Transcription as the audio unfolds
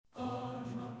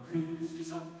Christi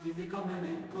sanctificamene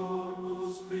in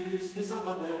corpus Christi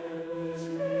sabates,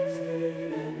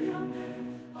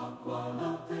 aqua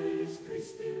lattes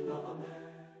Christi lavame.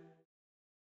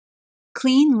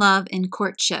 Clean Love in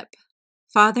Courtship,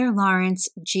 Father Lawrence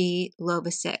G.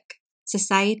 Lovasik,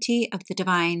 Society of the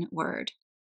Divine Word.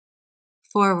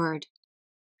 Forward.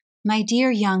 My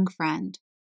dear young friend,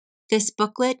 this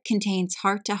booklet contains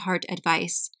heart-to-heart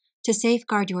advice to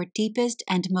safeguard your deepest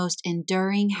and most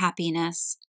enduring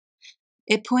happiness.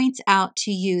 It points out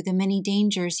to you the many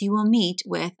dangers you will meet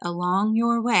with along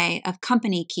your way of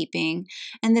company keeping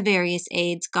and the various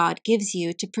aids God gives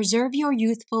you to preserve your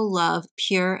youthful love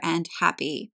pure and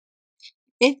happy.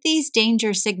 If these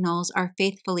danger signals are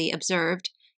faithfully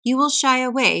observed, you will shy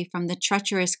away from the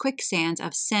treacherous quicksands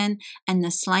of sin and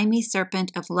the slimy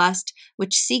serpent of lust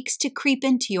which seeks to creep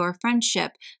into your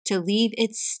friendship to leave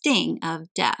its sting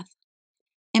of death.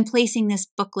 In placing this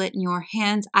booklet in your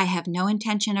hands, I have no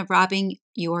intention of robbing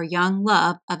your young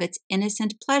love of its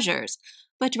innocent pleasures,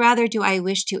 but rather do I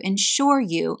wish to ensure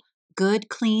you good,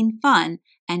 clean fun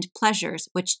and pleasures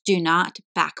which do not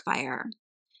backfire.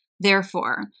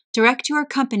 Therefore, direct your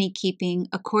company keeping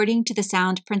according to the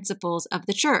sound principles of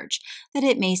the Church, that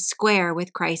it may square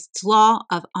with Christ's law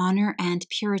of honor and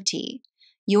purity.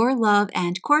 Your love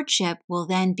and courtship will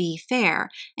then be fair,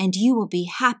 and you will be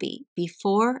happy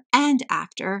before and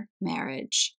after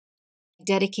marriage. I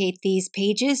dedicate these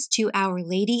pages to Our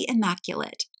Lady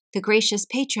Immaculate, the gracious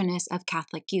patroness of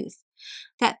Catholic youth,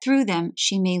 that through them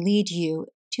she may lead you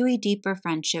to a deeper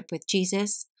friendship with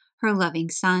Jesus, her loving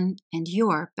Son, and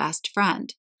your best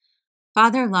friend.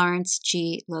 Father Lawrence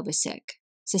G. Lovasik,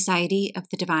 Society of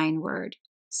the Divine Word,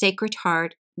 Sacred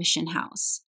Heart Mission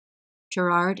House,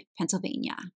 Girard,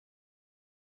 Pennsylvania.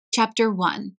 Chapter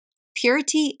 1.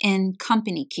 Purity in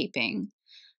Company Keeping.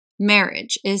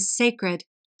 Marriage is sacred.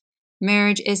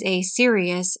 Marriage is a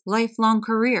serious, lifelong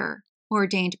career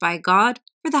ordained by God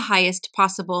for the highest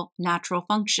possible natural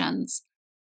functions.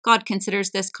 God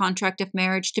considers this contract of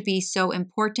marriage to be so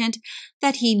important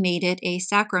that He made it a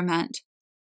sacrament.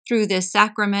 Through this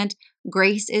sacrament,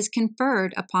 grace is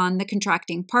conferred upon the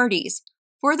contracting parties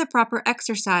for the proper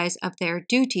exercise of their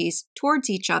duties towards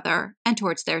each other and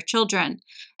towards their children,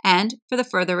 and for the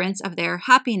furtherance of their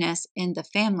happiness in the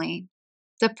family.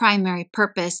 The primary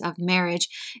purpose of marriage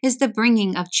is the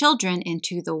bringing of children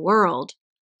into the world.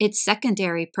 Its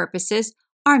secondary purposes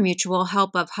are mutual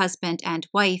help of husband and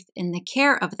wife in the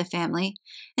care of the family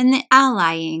and the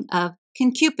allaying of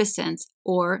concupiscence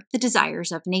or the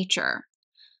desires of nature.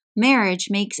 Marriage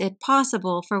makes it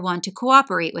possible for one to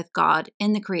cooperate with God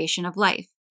in the creation of life.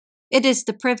 It is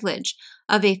the privilege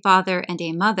of a father and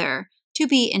a mother to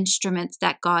be instruments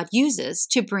that God uses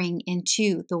to bring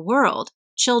into the world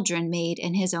children made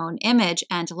in His own image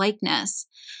and likeness,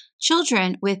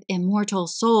 children with immortal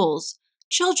souls,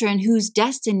 children whose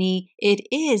destiny it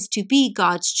is to be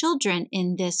God's children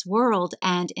in this world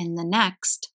and in the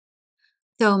next.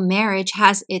 Though marriage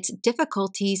has its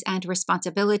difficulties and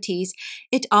responsibilities,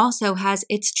 it also has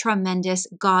its tremendous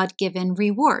God-given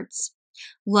rewards.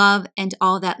 Love and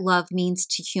all that love means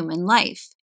to human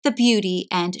life, the beauty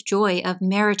and joy of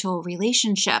marital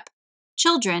relationship,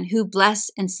 children who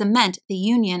bless and cement the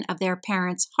union of their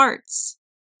parents' hearts.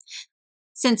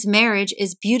 Since marriage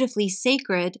is beautifully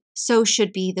sacred, so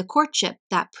should be the courtship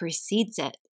that precedes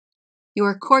it.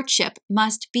 Your courtship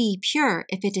must be pure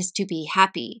if it is to be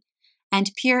happy,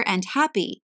 and pure and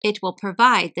happy, it will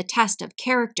provide the test of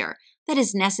character that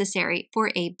is necessary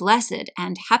for a blessed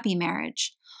and happy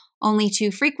marriage. Only too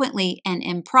frequently an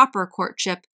improper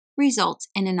courtship results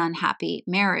in an unhappy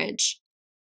marriage.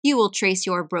 You will trace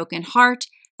your broken heart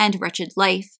and wretched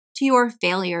life to your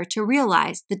failure to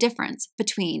realize the difference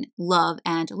between love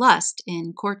and lust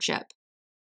in courtship.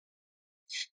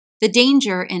 The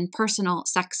danger in personal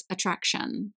sex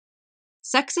attraction.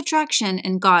 Sex attraction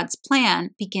in God's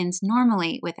plan begins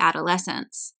normally with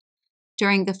adolescence.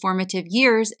 During the formative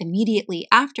years immediately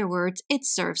afterwards, it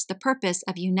serves the purpose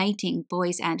of uniting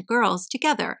boys and girls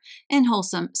together in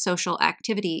wholesome social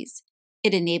activities.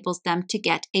 It enables them to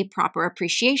get a proper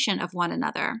appreciation of one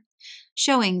another,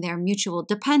 showing their mutual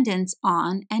dependence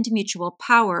on and mutual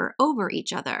power over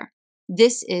each other.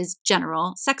 This is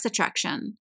general sex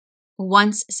attraction.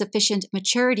 Once sufficient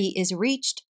maturity is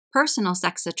reached, personal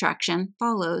sex attraction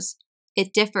follows.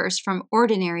 It differs from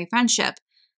ordinary friendship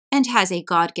and has a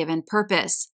God-given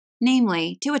purpose,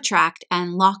 namely to attract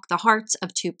and lock the hearts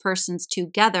of two persons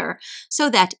together so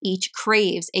that each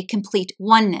craves a complete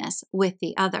oneness with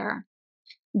the other.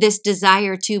 This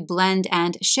desire to blend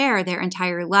and share their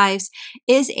entire lives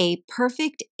is a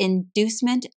perfect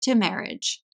inducement to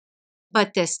marriage.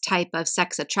 But this type of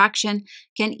sex attraction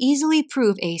can easily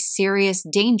prove a serious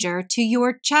danger to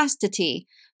your chastity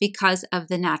because of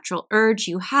the natural urge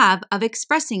you have of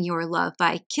expressing your love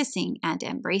by kissing and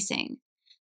embracing.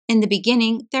 In the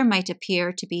beginning, there might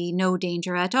appear to be no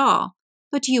danger at all,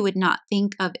 but you would not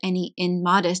think of any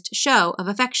immodest show of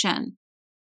affection.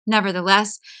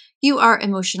 Nevertheless, you are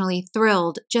emotionally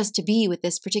thrilled just to be with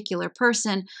this particular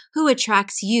person who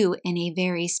attracts you in a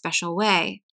very special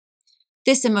way.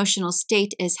 This emotional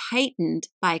state is heightened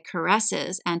by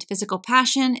caresses, and physical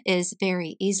passion is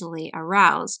very easily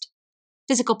aroused.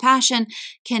 Physical passion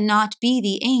cannot be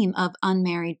the aim of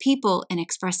unmarried people in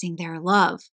expressing their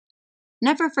love.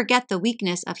 Never forget the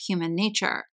weakness of human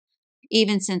nature.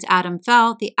 Even since Adam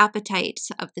fell, the appetites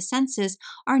of the senses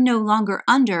are no longer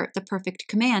under the perfect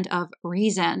command of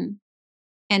reason.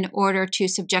 In order to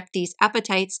subject these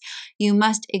appetites, you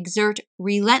must exert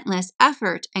relentless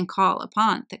effort and call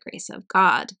upon the grace of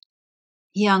God.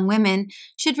 Young women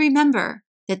should remember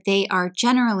that they are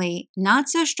generally not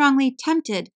so strongly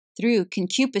tempted through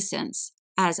concupiscence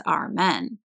as are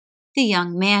men. The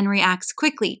young man reacts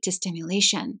quickly to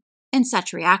stimulation, and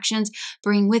such reactions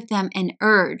bring with them an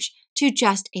urge to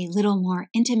just a little more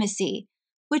intimacy,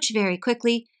 which very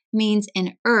quickly means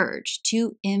an urge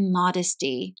to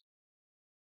immodesty.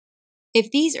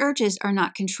 If these urges are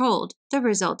not controlled, the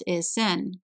result is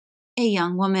sin. A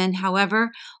young woman,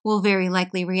 however, will very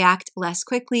likely react less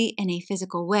quickly in a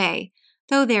physical way,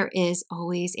 though there is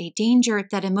always a danger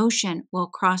that emotion will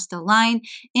cross the line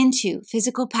into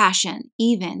physical passion,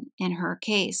 even in her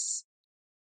case.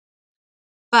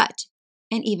 But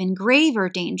an even graver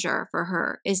danger for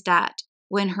her is that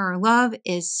when her love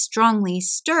is strongly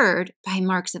stirred by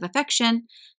marks of affection,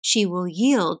 she will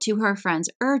yield to her friend's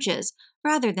urges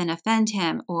rather than offend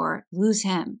him or lose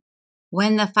him.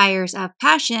 When the fires of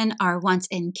passion are once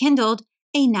enkindled,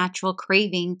 a natural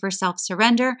craving for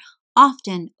self-surrender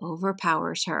often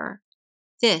overpowers her.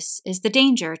 This is the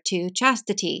danger to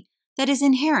chastity that is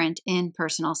inherent in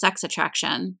personal sex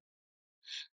attraction.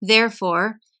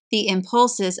 Therefore, the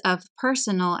impulses of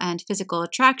personal and physical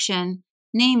attraction,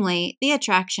 namely the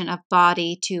attraction of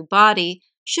body to body,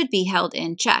 should be held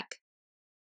in check.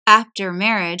 After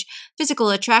marriage, physical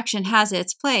attraction has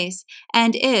its place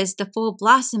and is the full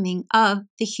blossoming of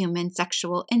the human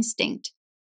sexual instinct.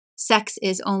 Sex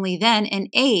is only then an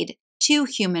aid to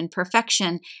human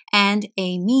perfection and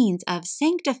a means of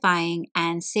sanctifying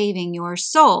and saving your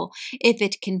soul if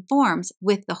it conforms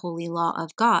with the holy law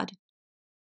of God.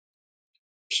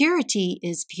 Purity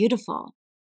is beautiful.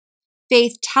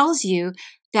 Faith tells you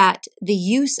that the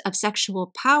use of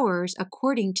sexual powers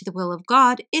according to the will of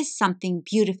God is something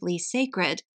beautifully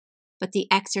sacred, but the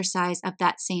exercise of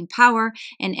that same power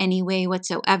in any way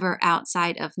whatsoever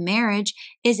outside of marriage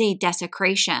is a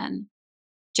desecration.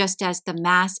 Just as the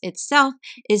Mass itself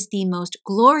is the most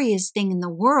glorious thing in the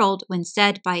world when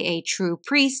said by a true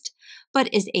priest,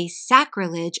 but is a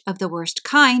sacrilege of the worst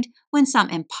kind when some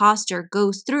impostor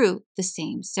goes through the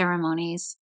same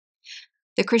ceremonies.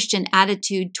 The Christian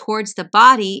attitude towards the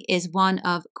body is one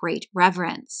of great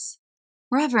reverence.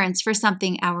 Reverence for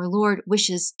something our Lord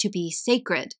wishes to be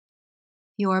sacred.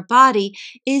 Your body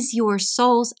is your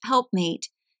soul's helpmate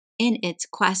in its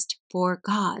quest for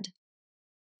God.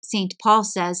 St. Paul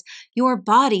says, your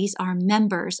bodies are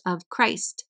members of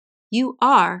Christ. You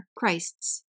are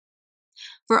Christ's.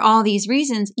 For all these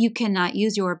reasons, you cannot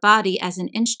use your body as an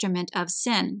instrument of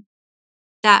sin.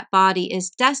 That body is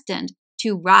destined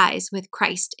to rise with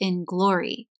Christ in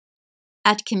glory.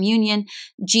 At communion,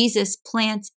 Jesus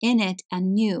plants in it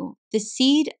anew the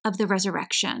seed of the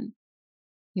resurrection.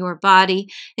 Your body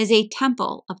is a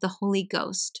temple of the Holy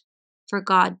Ghost, for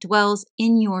God dwells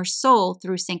in your soul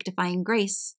through sanctifying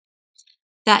grace.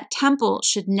 That temple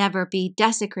should never be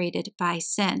desecrated by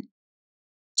sin.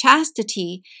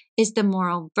 Chastity is the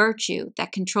moral virtue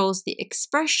that controls the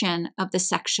expression of the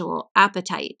sexual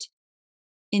appetite.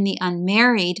 In the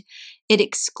unmarried, it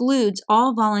excludes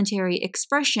all voluntary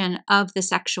expression of the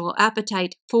sexual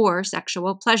appetite for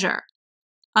sexual pleasure.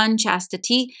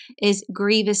 Unchastity is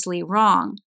grievously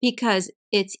wrong because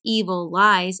its evil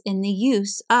lies in the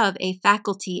use of a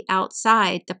faculty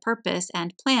outside the purpose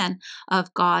and plan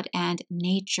of God and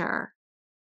nature.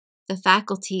 The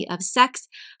faculty of sex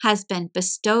has been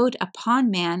bestowed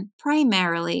upon man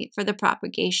primarily for the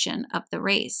propagation of the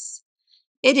race.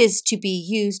 It is to be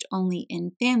used only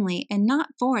in family and not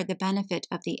for the benefit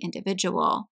of the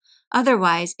individual.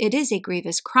 Otherwise, it is a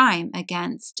grievous crime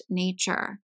against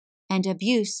nature and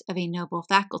abuse of a noble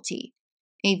faculty,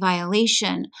 a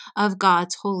violation of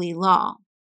God's holy law.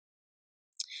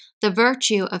 The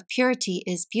virtue of purity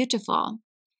is beautiful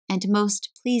and most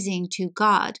pleasing to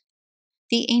God.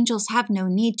 The angels have no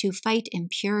need to fight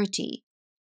impurity.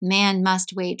 Man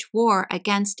must wage war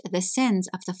against the sins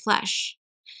of the flesh.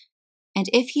 And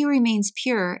if he remains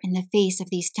pure in the face of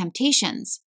these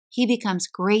temptations, he becomes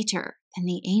greater than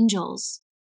the angels.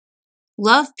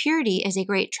 Love purity is a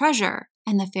great treasure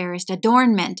and the fairest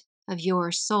adornment of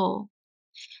your soul.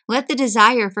 Let the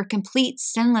desire for complete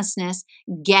sinlessness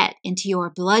get into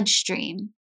your bloodstream.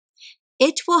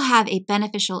 It will have a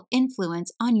beneficial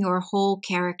influence on your whole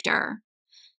character,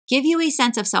 give you a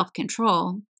sense of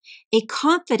self-control, a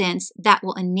confidence that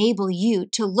will enable you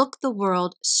to look the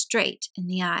world straight in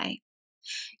the eye.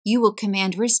 You will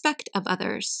command respect of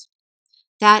others.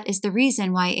 That is the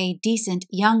reason why a decent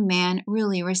young man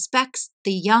really respects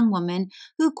the young woman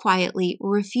who quietly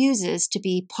refuses to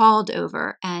be pawed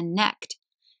over and necked.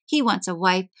 He wants a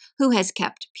wife who has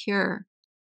kept pure.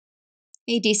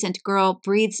 A decent girl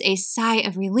breathes a sigh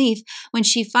of relief when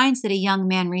she finds that a young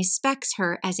man respects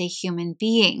her as a human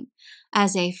being,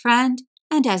 as a friend,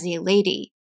 and as a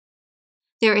lady.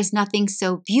 There is nothing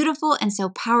so beautiful and so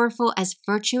powerful as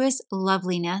virtuous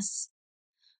loveliness.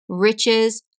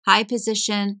 Riches, high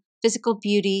position, physical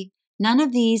beauty, none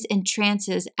of these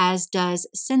entrances as does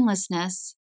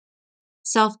sinlessness.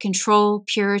 Self-control,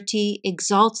 purity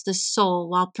exalts the soul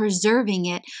while preserving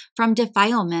it from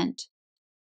defilement.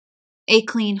 A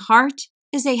clean heart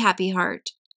is a happy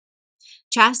heart.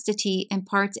 Chastity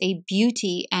imparts a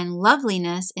beauty and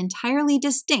loveliness entirely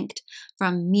distinct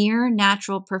from mere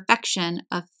natural perfection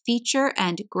of feature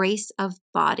and grace of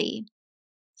body.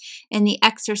 In the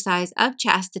exercise of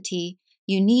chastity,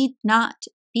 you need not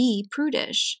be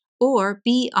prudish or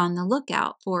be on the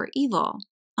lookout for evil.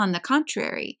 On the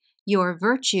contrary, your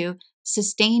virtue,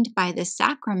 sustained by the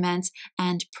sacraments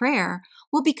and prayer,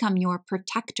 will become your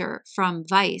protector from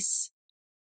vice.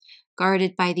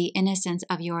 Guarded by the innocence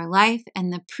of your life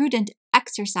and the prudent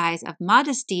exercise of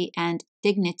modesty and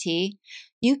dignity,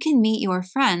 you can meet your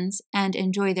friends and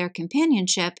enjoy their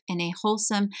companionship in a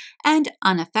wholesome and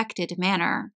unaffected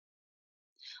manner.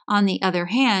 On the other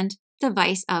hand, the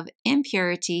vice of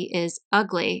impurity is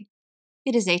ugly.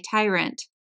 It is a tyrant.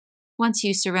 Once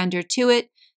you surrender to it,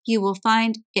 you will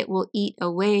find it will eat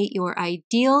away your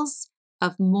ideals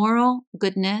of moral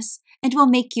goodness and will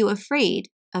make you afraid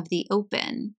of the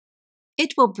open.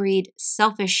 It will breed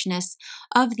selfishness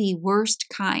of the worst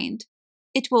kind.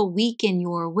 It will weaken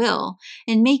your will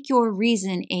and make your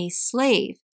reason a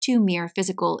slave to mere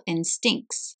physical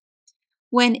instincts,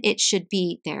 when it should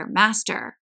be their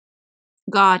master.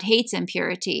 God hates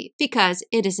impurity because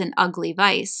it is an ugly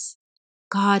vice.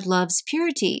 God loves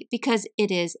purity because it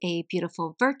is a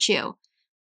beautiful virtue,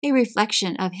 a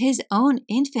reflection of His own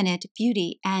infinite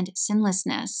beauty and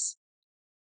sinlessness.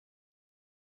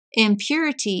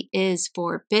 Impurity is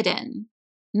forbidden.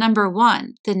 Number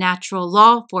 1, the natural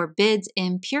law forbids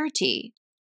impurity.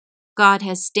 God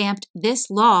has stamped this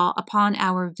law upon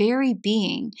our very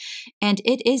being, and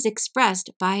it is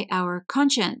expressed by our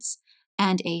conscience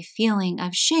and a feeling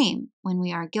of shame when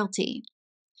we are guilty.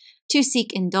 To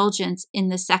seek indulgence in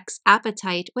the sex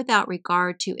appetite without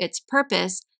regard to its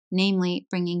purpose, namely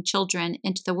bringing children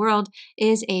into the world,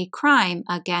 is a crime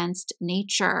against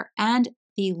nature and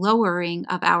the lowering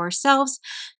of ourselves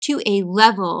to a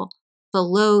level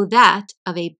below that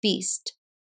of a beast.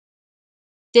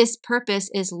 This purpose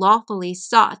is lawfully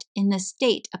sought in the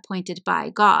state appointed by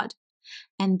God,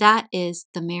 and that is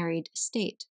the married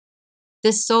state.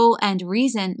 The soul and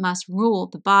reason must rule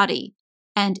the body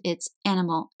and its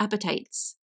animal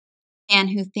appetites. A man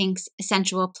who thinks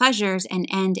sensual pleasures an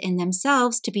end in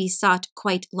themselves to be sought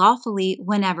quite lawfully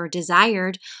whenever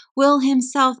desired will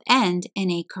himself end in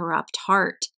a corrupt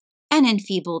heart, an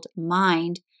enfeebled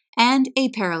mind, and a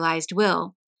paralyzed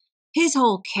will, his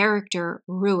whole character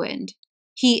ruined.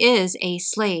 He is a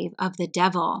slave of the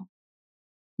devil.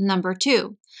 Number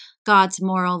 2, God's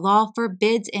moral law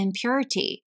forbids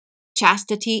impurity.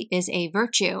 Chastity is a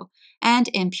virtue, and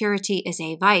impurity is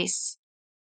a vice.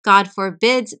 God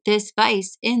forbids this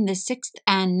vice in the 6th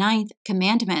and 9th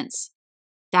commandments.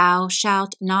 Thou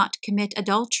shalt not commit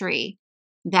adultery.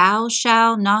 Thou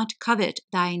shalt not covet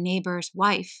thy neighbor's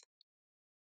wife.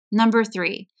 Number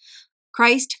 3,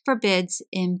 Christ forbids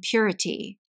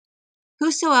impurity.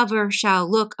 Whosoever shall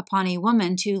look upon a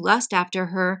woman to lust after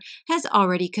her has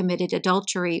already committed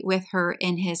adultery with her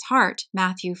in his heart.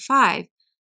 Matthew 5,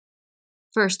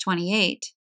 verse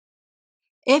 28.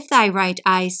 If thy right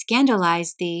eye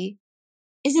scandalize thee,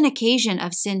 is an occasion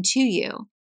of sin to you,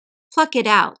 pluck it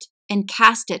out and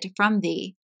cast it from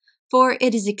thee. For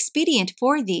it is expedient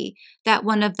for thee that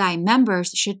one of thy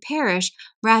members should perish,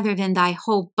 rather than thy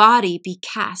whole body be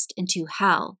cast into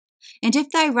hell. And if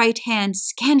thy right hand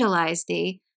scandalize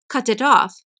thee, cut it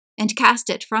off, and cast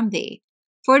it from thee.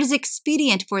 For it is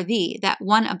expedient for thee that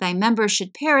one of thy members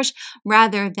should perish,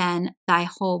 rather than thy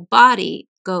whole body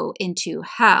go into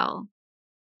hell.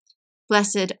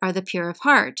 Blessed are the pure of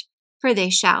heart, for they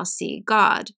shall see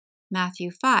God. Matthew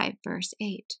 5, verse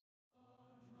 8.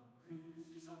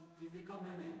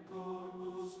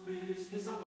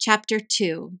 Chapter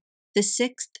 2. The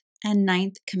Sixth and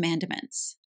Ninth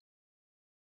Commandments.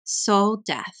 Soul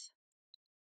death.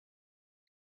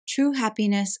 True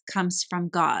happiness comes from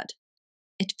God.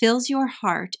 It fills your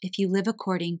heart if you live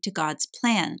according to God's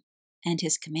plan and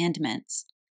His commandments.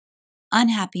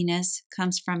 Unhappiness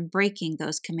comes from breaking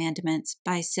those commandments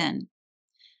by sin.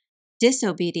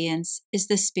 Disobedience is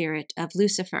the spirit of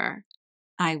Lucifer.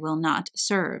 I will not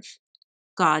serve.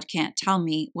 God can't tell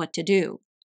me what to do.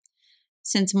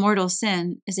 Since mortal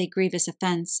sin is a grievous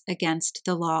offense against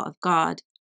the law of God,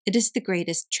 it is the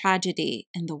greatest tragedy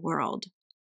in the world.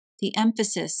 The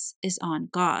emphasis is on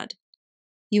God.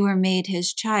 You are made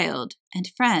His child and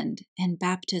friend in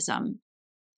baptism.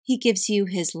 He gives you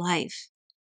His life,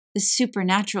 the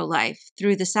supernatural life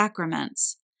through the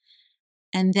sacraments.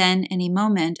 And then, in a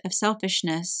moment of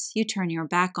selfishness, you turn your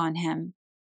back on Him.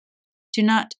 Do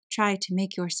not try to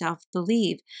make yourself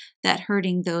believe that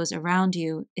hurting those around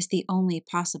you is the only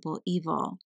possible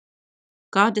evil.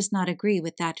 God does not agree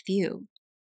with that view.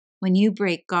 When you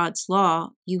break God's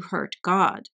law, you hurt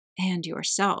God and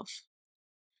yourself.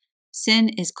 Sin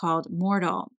is called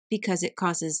mortal because it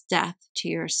causes death to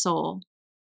your soul.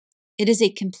 It is a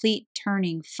complete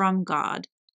turning from God.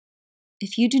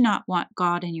 If you do not want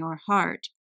God in your heart,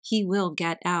 He will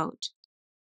get out.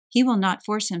 He will not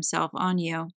force Himself on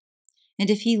you. And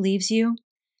if He leaves you,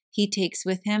 He takes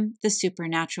with Him the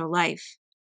supernatural life,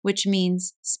 which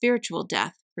means spiritual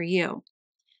death for you.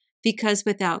 Because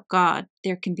without God,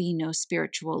 there can be no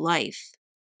spiritual life,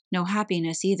 no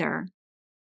happiness either.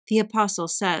 The apostle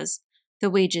says, the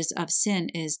wages of sin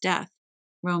is death.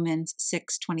 Romans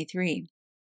 6:23.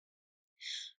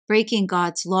 Breaking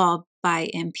God's law by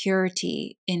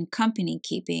impurity in company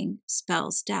keeping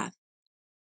spells death.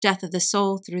 Death of the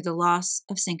soul through the loss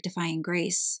of sanctifying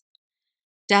grace.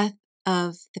 Death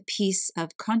of the peace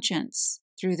of conscience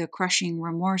through the crushing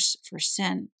remorse for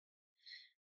sin.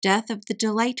 Death of the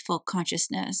delightful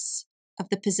consciousness of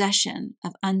the possession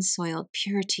of unsoiled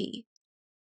purity.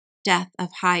 Death of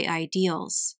high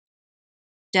ideals.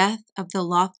 Death of the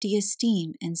lofty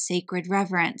esteem and sacred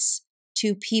reverence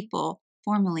two people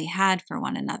formerly had for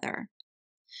one another.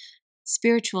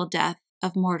 Spiritual death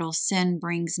of mortal sin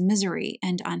brings misery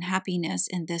and unhappiness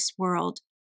in this world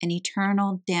and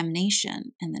eternal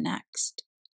damnation in the next.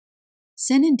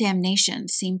 Sin and damnation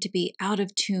seem to be out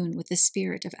of tune with the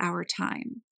spirit of our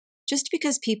time. Just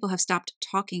because people have stopped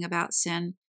talking about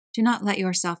sin, do not let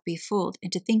yourself be fooled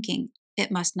into thinking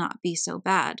it must not be so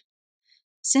bad.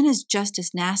 Sin is just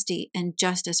as nasty and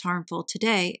just as harmful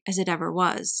today as it ever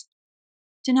was.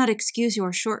 Do not excuse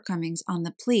your shortcomings on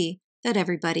the plea that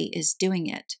everybody is doing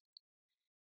it.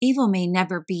 Evil may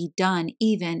never be done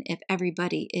even if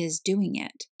everybody is doing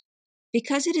it.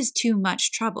 Because it is too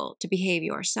much trouble to behave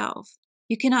yourself,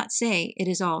 you cannot say it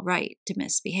is all right to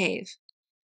misbehave.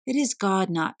 It is God,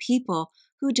 not people,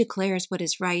 who declares what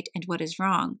is right and what is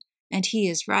wrong, and He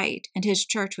is right, and His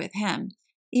church with Him,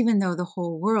 even though the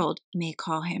whole world may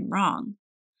call Him wrong.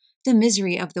 The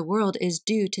misery of the world is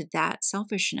due to that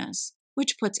selfishness,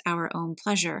 which puts our own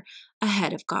pleasure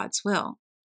ahead of God's will.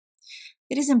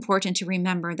 It is important to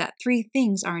remember that three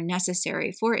things are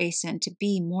necessary for a sin to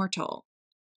be mortal.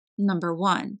 Number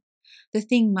 1, the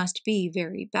thing must be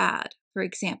very bad. For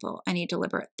example, any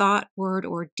deliberate thought, word,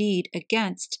 or deed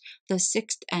against the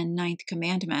 6th and 9th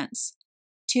commandments.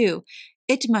 2,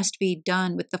 it must be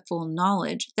done with the full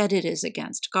knowledge that it is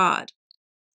against God.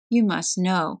 You must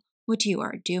know what you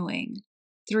are doing.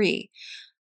 3,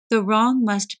 the wrong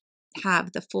must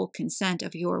have the full consent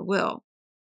of your will.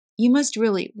 You must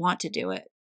really want to do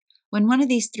it. When one of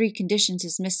these three conditions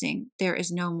is missing, there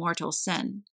is no mortal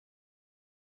sin.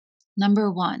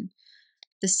 Number 1,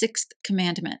 the 6th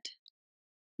commandment.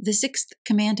 The 6th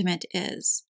commandment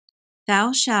is,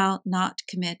 Thou shalt not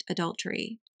commit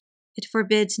adultery. It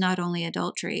forbids not only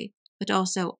adultery, but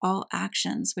also all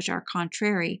actions which are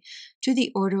contrary to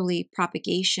the orderly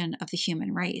propagation of the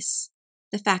human race.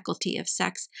 The faculty of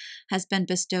sex has been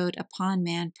bestowed upon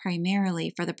man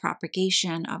primarily for the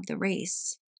propagation of the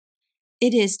race.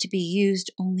 It is to be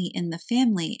used only in the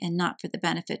family and not for the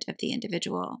benefit of the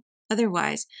individual.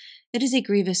 Otherwise, it is a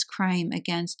grievous crime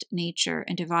against nature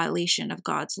and a violation of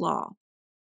God's law.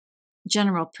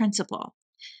 General principle.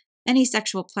 Any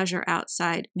sexual pleasure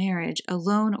outside marriage,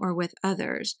 alone or with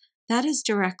others, that is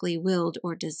directly willed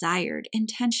or desired,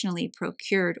 intentionally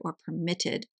procured or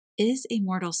permitted, is a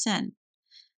mortal sin.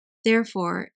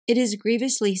 Therefore, it is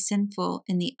grievously sinful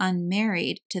in the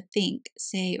unmarried to think,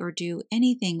 say, or do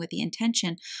anything with the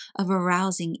intention of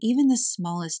arousing even the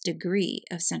smallest degree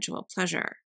of sensual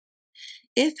pleasure.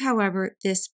 If, however,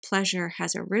 this pleasure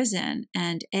has arisen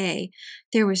and A,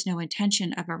 there was no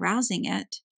intention of arousing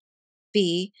it,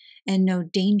 B, and no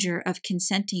danger of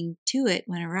consenting to it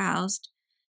when aroused,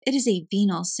 it is a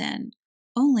venal sin,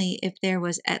 only if there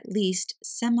was at least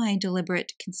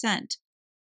semi-deliberate consent.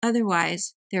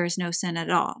 Otherwise, there is no sin at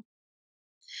all.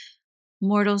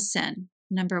 Mortal sin,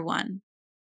 number 1.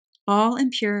 All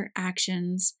impure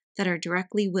actions that are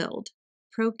directly willed,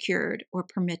 procured, or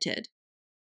permitted.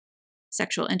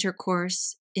 Sexual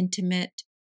intercourse, intimate,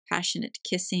 passionate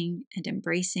kissing and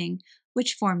embracing,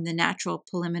 which form the natural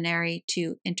preliminary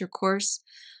to intercourse.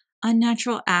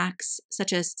 Unnatural acts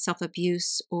such as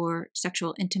self-abuse or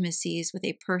sexual intimacies with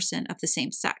a person of the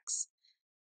same sex.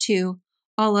 2.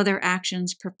 All other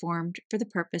actions performed for the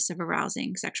purpose of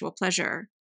arousing sexual pleasure.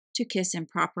 To kiss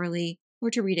improperly,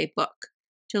 or to read a book,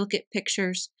 to look at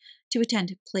pictures, to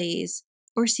attend plays,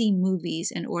 or see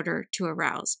movies in order to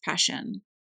arouse passion.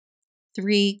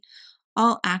 3.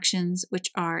 All actions which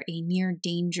are a near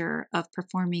danger of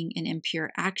performing an impure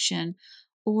action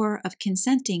or of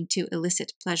consenting to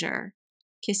illicit pleasure.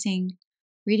 Kissing,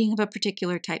 reading of a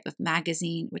particular type of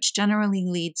magazine which generally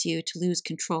leads you to lose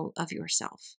control of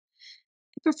yourself.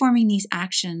 In performing these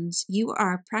actions, you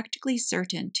are practically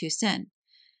certain to sin.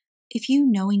 If you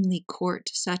knowingly court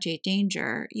such a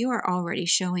danger, you are already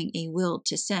showing a will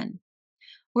to sin.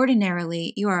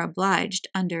 Ordinarily, you are obliged,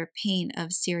 under pain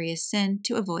of serious sin,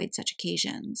 to avoid such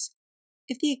occasions.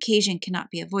 If the occasion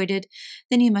cannot be avoided,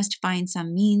 then you must find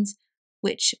some means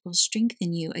which will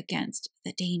strengthen you against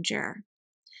the danger.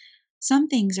 Some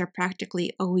things are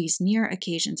practically always near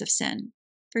occasions of sin.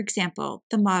 For example,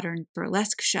 the modern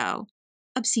burlesque show,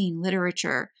 obscene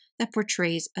literature that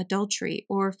portrays adultery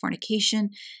or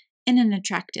fornication in an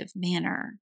attractive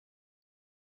manner.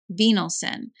 Venal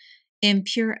sin,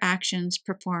 impure actions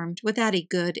performed without a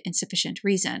good and sufficient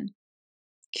reason.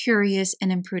 Curious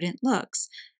and imprudent looks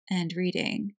and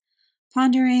reading.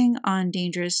 Pondering on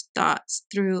dangerous thoughts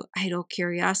through idle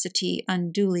curiosity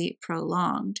unduly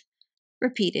prolonged.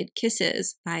 Repeated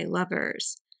kisses by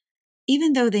lovers,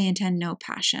 even though they intend no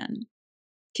passion.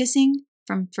 Kissing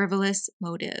from frivolous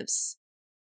motives.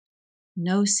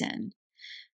 No sin.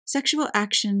 Sexual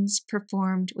actions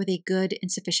performed with a good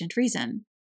and sufficient reason.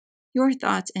 Your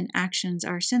thoughts and actions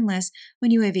are sinless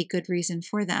when you have a good reason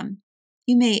for them.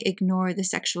 You may ignore the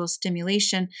sexual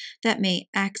stimulation that may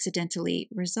accidentally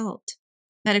result.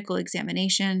 Medical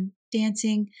examination,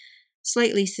 dancing,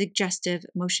 slightly suggestive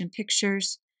motion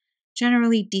pictures,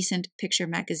 generally decent picture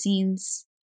magazines,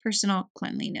 personal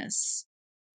cleanliness.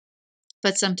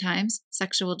 But sometimes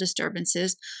sexual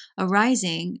disturbances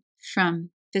arising from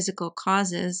physical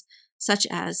causes, such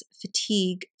as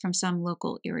fatigue from some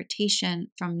local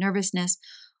irritation from nervousness,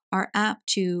 are apt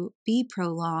to be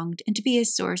prolonged and to be a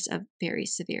source of very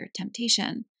severe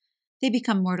temptation. They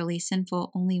become mortally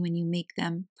sinful only when you make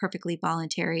them perfectly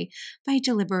voluntary by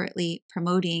deliberately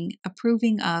promoting,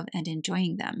 approving of, and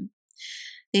enjoying them.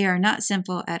 They are not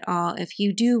sinful at all if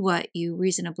you do what you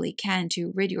reasonably can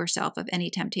to rid yourself of any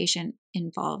temptation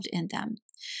involved in them.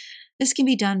 This can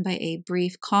be done by a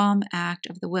brief, calm act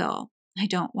of the will. I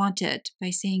don't want it,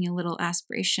 by saying a little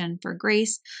aspiration for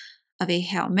grace of a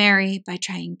Hail Mary, by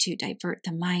trying to divert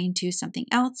the mind to something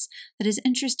else that is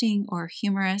interesting or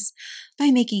humorous,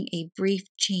 by making a brief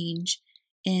change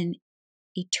in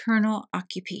eternal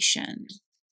occupation.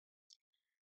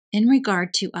 In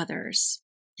regard to others,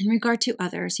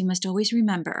 you must always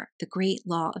remember the great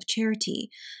law of charity,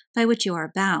 by which you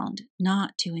are bound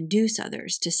not to induce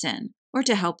others to sin or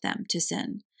to help them to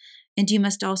sin. And you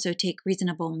must also take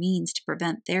reasonable means to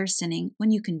prevent their sinning when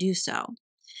you can do so.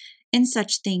 In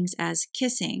such things as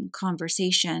kissing,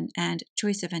 conversation, and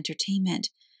choice of entertainment,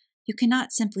 you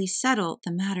cannot simply settle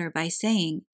the matter by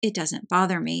saying, "It doesn't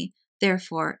bother me,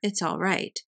 therefore it's all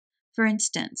right." For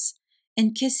instance,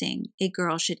 in kissing, a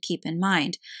girl should keep in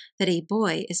mind that a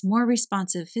boy is more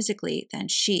responsive physically than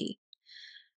she.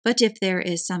 But if there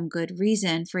is some good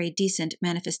reason for a decent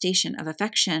manifestation of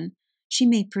affection, she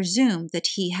may presume that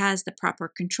he has the proper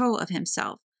control of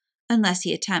himself, unless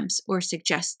he attempts or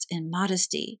suggests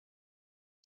immodesty.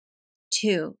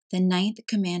 2. The ninth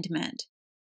commandment.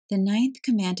 The ninth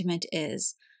commandment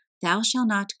is, "Thou shalt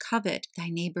not covet thy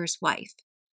neighbor's wife."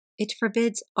 It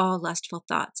forbids all lustful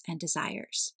thoughts and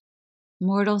desires.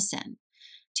 Mortal sin.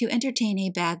 To entertain a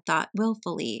bad thought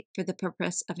willfully for the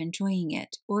purpose of enjoying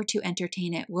it, or to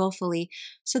entertain it willfully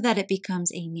so that it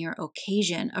becomes a near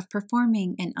occasion of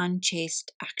performing an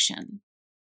unchaste action.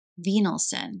 venal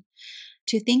sin,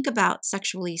 to think about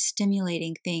sexually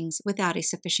stimulating things without a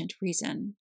sufficient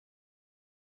reason.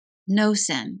 No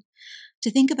sin,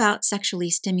 to think about sexually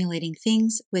stimulating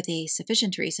things with a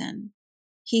sufficient reason.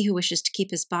 He who wishes to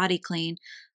keep his body clean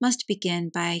must begin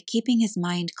by keeping his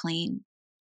mind clean.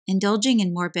 Indulging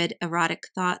in morbid, erotic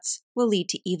thoughts will lead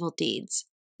to evil deeds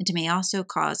and may also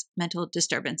cause mental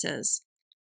disturbances.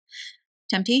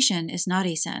 Temptation is not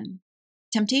a sin.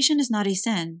 Temptation is not a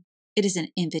sin. It is an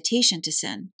invitation to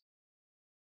sin.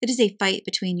 It is a fight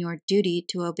between your duty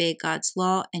to obey God's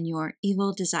law and your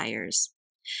evil desires.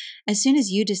 As soon as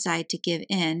you decide to give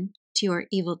in to your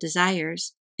evil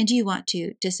desires and you want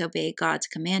to disobey God's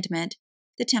commandment,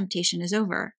 the temptation is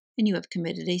over and you have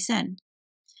committed a sin.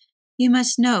 You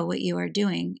must know what you are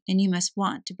doing, and you must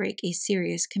want to break a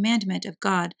serious commandment of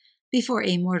God before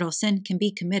a mortal sin can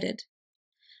be committed.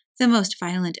 The most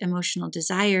violent emotional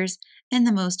desires and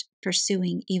the most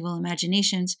pursuing evil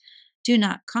imaginations do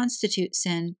not constitute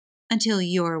sin until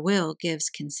your will gives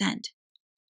consent.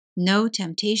 No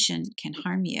temptation can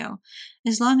harm you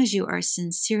as long as you are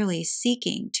sincerely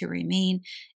seeking to remain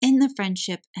in the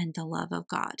friendship and the love of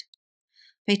God.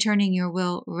 By turning your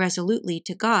will resolutely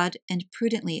to God and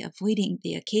prudently avoiding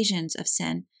the occasions of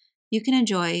sin, you can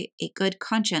enjoy a good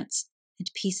conscience and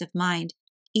peace of mind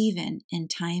even in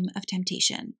time of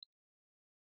temptation.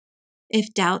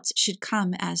 If doubts should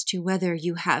come as to whether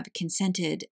you have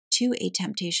consented to a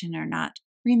temptation or not,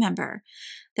 remember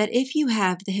that if you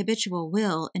have the habitual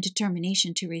will and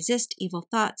determination to resist evil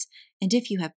thoughts, and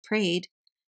if you have prayed,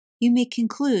 you may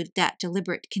conclude that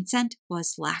deliberate consent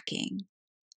was lacking.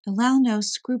 Allow no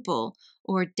scruple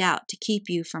or doubt to keep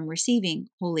you from receiving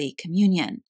Holy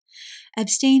Communion.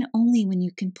 Abstain only when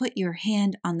you can put your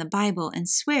hand on the Bible and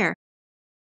swear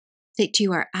that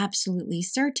you are absolutely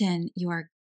certain you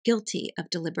are guilty of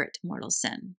deliberate mortal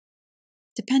sin.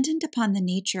 Dependent upon the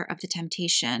nature of the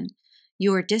temptation,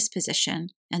 your disposition,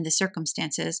 and the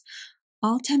circumstances,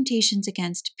 all temptations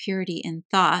against purity in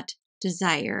thought,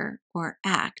 desire, or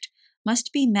act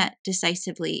must be met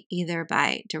decisively either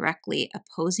by directly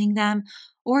opposing them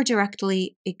or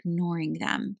directly ignoring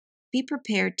them. Be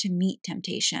prepared to meet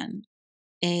temptation.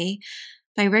 A.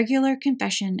 By regular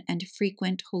confession and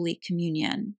frequent Holy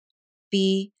Communion.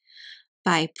 B.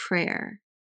 By prayer.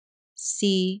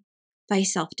 C. By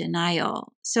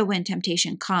self-denial, so when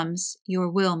temptation comes, your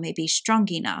will may be strong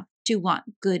enough to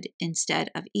want good instead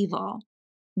of evil.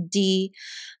 D.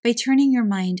 By turning your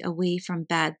mind away from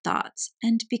bad thoughts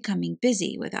and becoming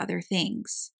busy with other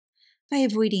things. By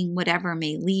avoiding whatever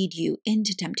may lead you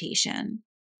into temptation.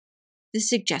 The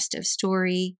suggestive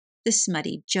story, the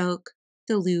smutty joke,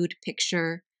 the lewd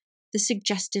picture, the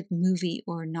suggestive movie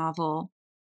or novel,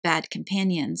 bad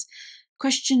companions,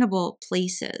 questionable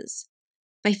places.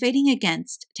 By fighting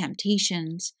against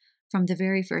temptations from the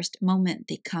very first moment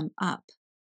they come up.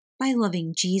 By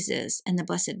loving Jesus and the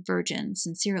Blessed Virgin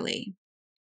sincerely.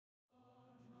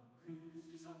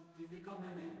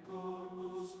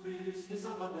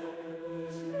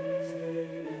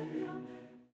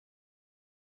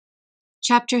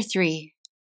 Chapter 3.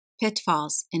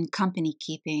 Pitfalls in Company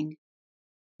Keeping.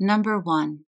 Number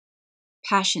 1.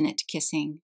 Passionate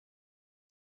Kissing.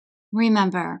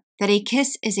 Remember that a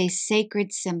kiss is a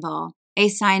sacred symbol, a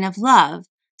sign of love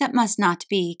that must not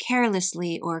be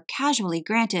carelessly or casually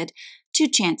granted to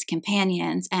chance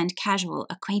companions and casual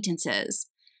acquaintances.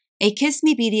 A kiss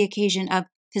may be the occasion of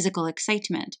physical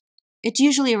excitement. It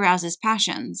usually arouses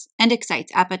passions and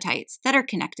excites appetites that are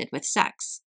connected with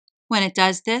sex. When it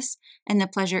does this, and the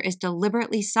pleasure is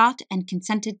deliberately sought and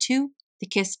consented to, the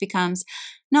kiss becomes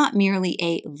not merely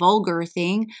a vulgar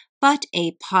thing, but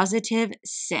a positive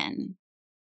sin.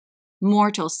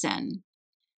 Mortal sin.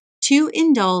 To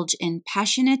indulge in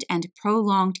passionate and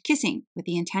prolonged kissing with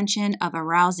the intention of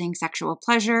arousing sexual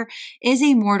pleasure is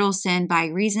a mortal sin by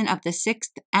reason of the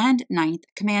 6th and 9th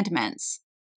commandments.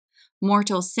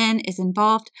 Mortal sin is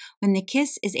involved when the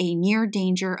kiss is a near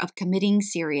danger of committing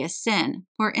serious sin.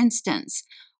 For instance,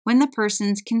 when the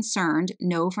persons concerned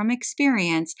know from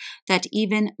experience that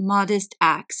even modest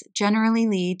acts generally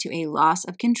lead to a loss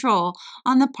of control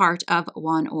on the part of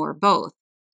one or both.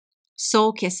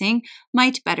 Soul kissing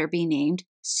might better be named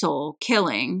soul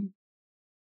killing.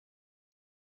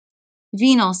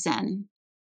 Venal sin.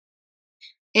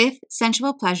 If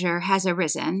sensual pleasure has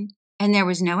arisen, and there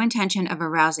was no intention of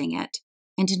arousing it,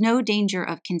 and no danger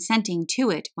of consenting to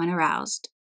it when aroused.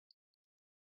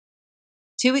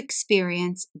 To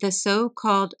experience the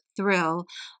so-called thrill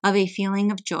of a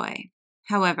feeling of joy.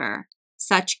 However,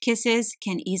 such kisses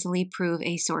can easily prove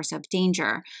a source of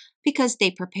danger because they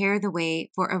prepare the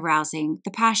way for arousing the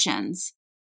passions.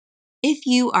 If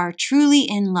you are truly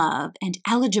in love and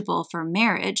eligible for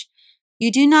marriage,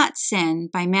 you do not sin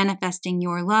by manifesting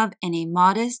your love in a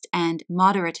modest and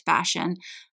moderate fashion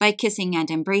by kissing and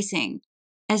embracing,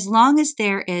 as long as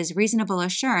there is reasonable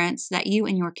assurance that you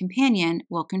and your companion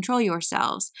will control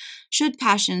yourselves, should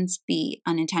passions be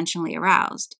unintentionally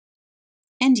aroused.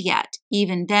 And yet,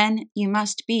 even then, you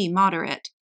must be moderate.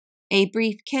 A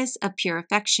brief kiss of pure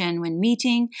affection when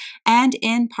meeting and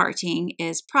in parting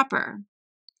is proper.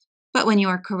 But when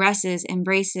your caresses,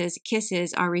 embraces,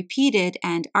 kisses are repeated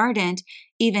and ardent,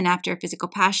 even after physical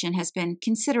passion has been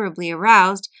considerably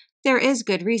aroused, there is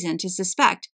good reason to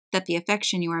suspect that the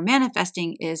affection you are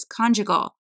manifesting is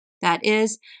conjugal, that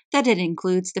is, that it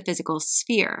includes the physical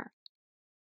sphere.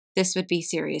 This would be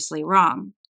seriously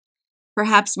wrong.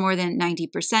 Perhaps more than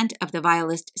 90% of the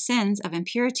vilest sins of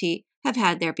impurity have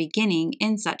had their beginning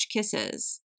in such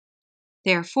kisses.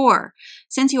 Therefore,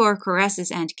 since your caresses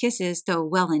and kisses, though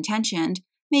well-intentioned,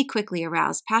 may quickly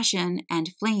arouse passion and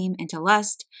flame into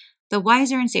lust, the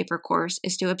wiser and safer course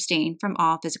is to abstain from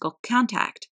all physical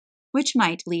contact, which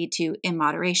might lead to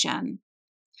immoderation.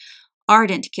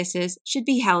 Ardent kisses should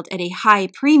be held at a high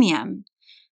premium.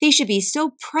 They should be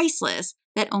so priceless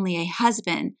that only a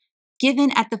husband,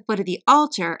 given at the foot of the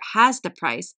altar, has the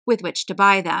price with which to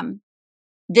buy them.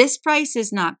 This price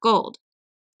is not gold.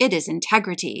 It is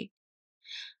integrity.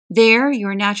 There,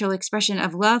 your natural expression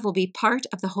of love will be part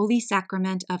of the holy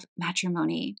sacrament of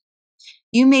matrimony.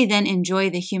 You may then enjoy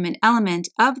the human element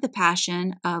of the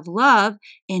passion of love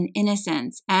in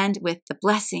innocence and with the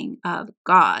blessing of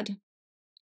God.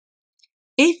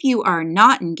 If you are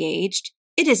not engaged,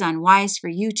 it is unwise for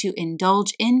you to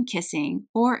indulge in kissing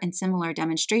or in similar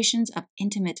demonstrations of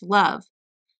intimate love.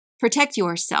 Protect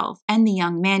yourself and the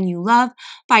young man you love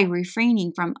by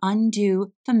refraining from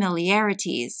undue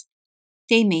familiarities.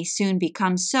 They may soon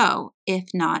become so, if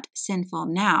not sinful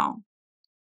now.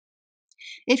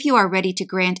 If you are ready to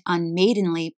grant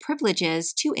unmaidenly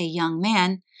privileges to a young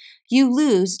man, you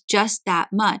lose just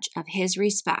that much of his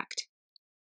respect.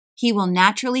 He will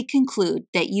naturally conclude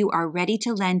that you are ready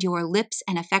to lend your lips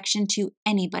and affection to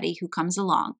anybody who comes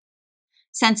along.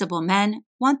 Sensible men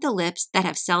want the lips that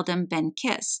have seldom been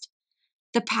kissed.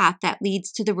 The path that leads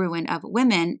to the ruin of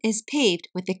women is paved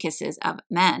with the kisses of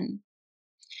men.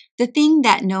 The thing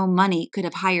that no money could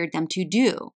have hired them to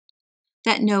do,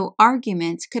 that no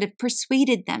arguments could have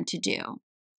persuaded them to do,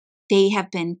 they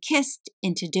have been kissed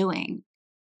into doing.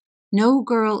 No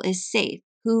girl is safe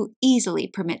who easily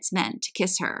permits men to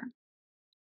kiss her.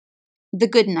 The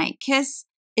goodnight kiss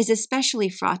is especially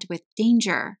fraught with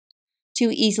danger.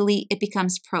 Too easily it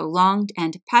becomes prolonged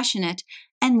and passionate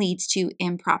and leads to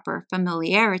improper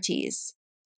familiarities.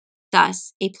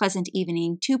 Thus, a pleasant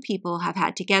evening two people have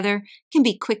had together can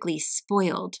be quickly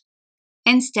spoiled.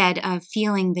 Instead of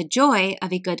feeling the joy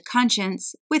of a good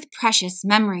conscience with precious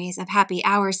memories of happy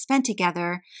hours spent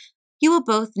together, you will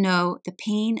both know the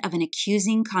pain of an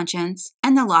accusing conscience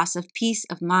and the loss of peace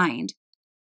of mind.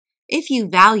 If you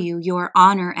value your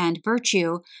honor and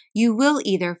virtue, you will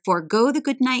either forego the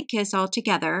goodnight kiss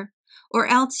altogether, or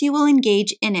else you will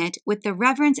engage in it with the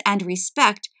reverence and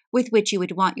respect with which you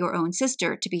would want your own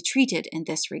sister to be treated in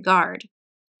this regard.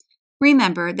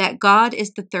 Remember that God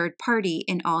is the third party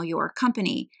in all your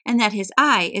company, and that His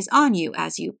eye is on you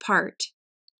as you part.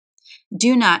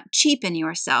 Do not cheapen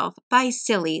yourself by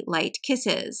silly light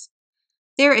kisses.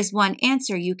 There is one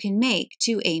answer you can make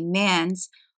to a man's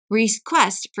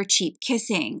request for cheap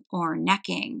kissing or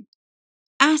necking.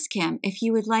 Ask him if he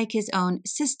would like his own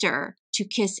sister to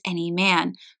kiss any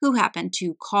man who happened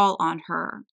to call on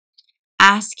her.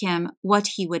 Ask him what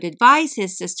he would advise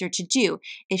his sister to do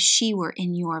if she were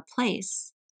in your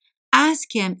place.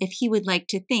 Ask him if he would like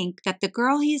to think that the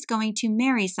girl he is going to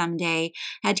marry someday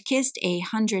had kissed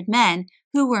 100 men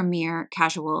who were mere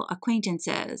casual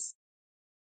acquaintances.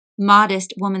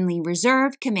 Modest womanly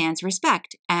reserve commands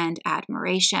respect and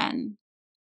admiration.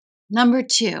 Number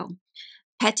 2,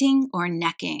 petting or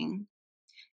necking.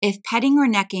 If petting or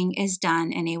necking is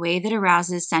done in a way that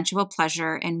arouses sensual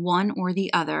pleasure in one or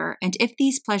the other, and if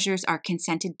these pleasures are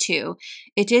consented to,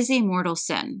 it is a mortal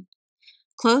sin.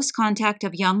 Close contact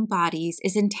of young bodies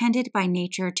is intended by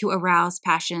nature to arouse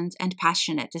passions and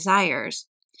passionate desires.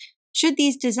 Should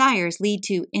these desires lead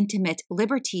to intimate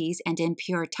liberties and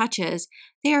impure touches,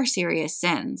 they are serious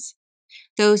sins.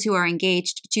 Those who are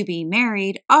engaged to be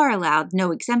married are allowed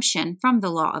no exemption from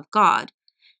the law of God.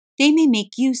 They may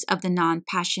make use of the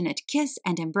non-passionate kiss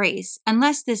and embrace,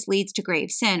 unless this leads to grave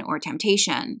sin or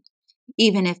temptation.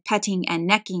 Even if petting and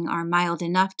necking are mild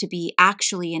enough to be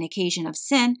actually an occasion of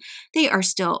sin, they are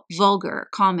still vulgar,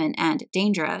 common, and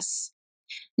dangerous.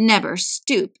 Never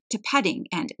stoop to petting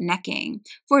and necking,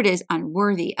 for it is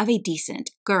unworthy of a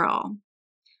decent girl.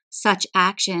 Such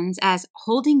actions as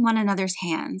holding one another's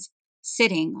hands,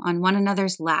 sitting on one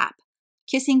another's lap,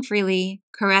 kissing freely,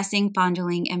 caressing,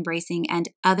 fondling, embracing, and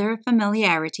other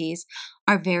familiarities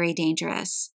are very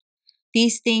dangerous.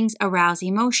 These things arouse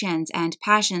emotions and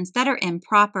passions that are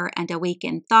improper and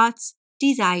awaken thoughts,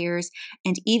 desires,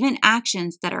 and even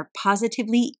actions that are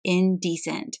positively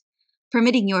indecent.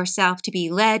 Permitting yourself to be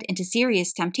led into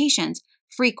serious temptations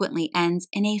frequently ends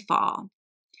in a fall.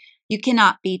 You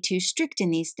cannot be too strict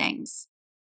in these things.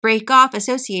 Break off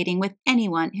associating with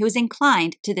anyone who is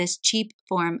inclined to this cheap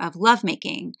form of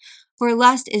lovemaking, for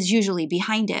lust is usually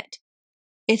behind it.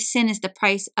 If sin is the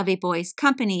price of a boy's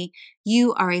company,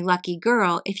 you are a lucky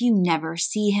girl if you never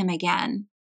see him again.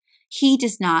 He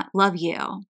does not love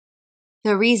you.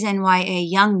 The reason why a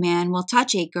young man will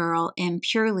touch a girl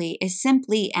impurely is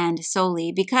simply and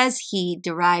solely because he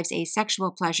derives a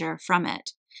sexual pleasure from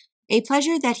it, a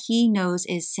pleasure that he knows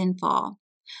is sinful.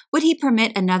 Would he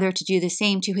permit another to do the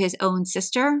same to his own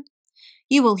sister?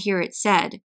 You will hear it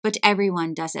said, but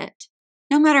everyone does it.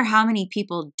 No matter how many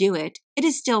people do it, it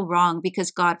is still wrong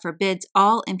because God forbids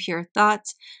all impure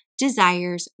thoughts,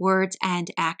 desires, words,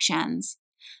 and actions.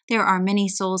 There are many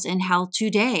souls in hell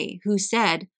today who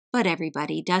said, but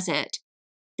everybody does it.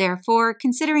 Therefore,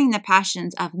 considering the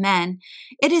passions of men,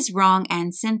 it is wrong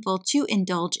and sinful to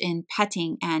indulge in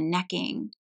petting and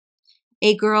necking.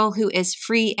 A girl who is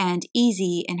free and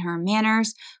easy in her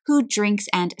manners, who drinks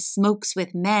and smokes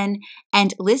with men,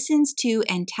 and listens to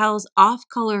and tells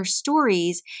off-color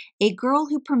stories, a girl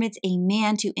who permits a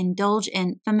man to indulge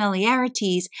in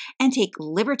familiarities and take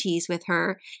liberties with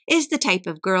her, is the type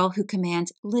of girl who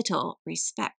commands little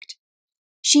respect.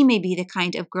 She may be the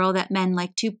kind of girl that men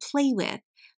like to play with,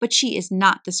 but she is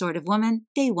not the sort of woman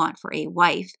they want for a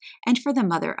wife and for the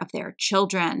mother of their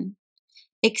children.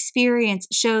 Experience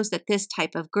shows that this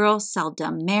type of girl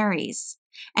seldom marries,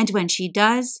 and when she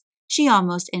does, she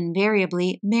almost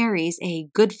invariably marries a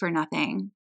good-for-nothing.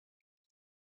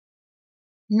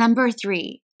 Number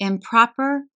 3,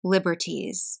 improper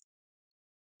liberties.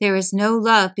 There is no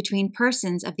love between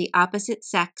persons of the opposite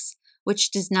sex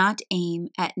which does not aim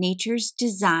at nature's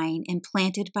design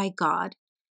implanted by God,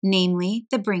 namely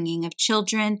the bringing of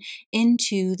children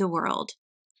into the world.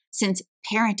 Since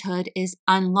parenthood is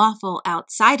unlawful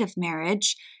outside of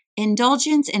marriage,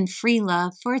 indulgence in free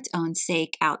love for its own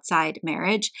sake outside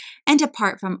marriage and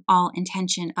apart from all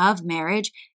intention of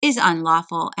marriage is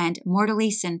unlawful and mortally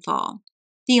sinful.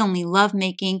 The only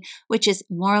love-making which is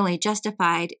morally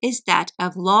justified is that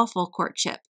of lawful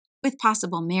courtship, with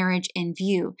possible marriage in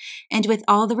view, and with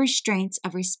all the restraints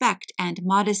of respect and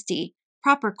modesty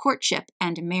proper courtship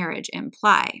and marriage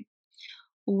imply.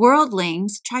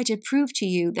 Worldlings try to prove to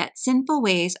you that sinful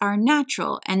ways are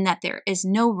natural and that there is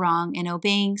no wrong in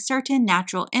obeying certain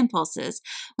natural impulses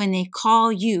when they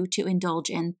call you to indulge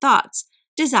in thoughts,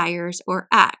 desires, or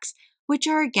acts which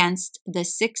are against the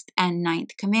 6th and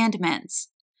 9th commandments.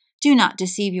 Do not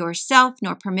deceive yourself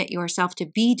nor permit yourself to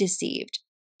be deceived.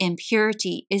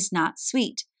 Impurity is not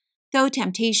sweet, though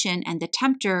temptation and the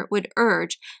tempter would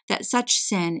urge that such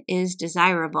sin is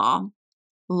desirable.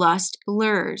 Lust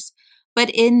lures, but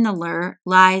in the lure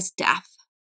lies death.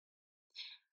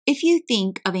 If you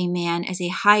think of a man as a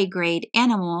high-grade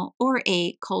animal or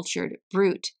a cultured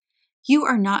brute, you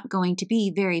are not going to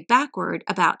be very backward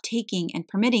about taking and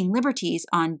permitting liberties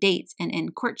on dates and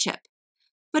in courtship.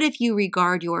 But if you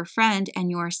regard your friend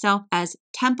and yourself as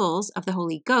temples of the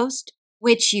Holy Ghost,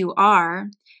 which you are,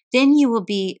 then you will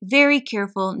be very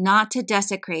careful not to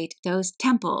desecrate those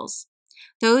temples,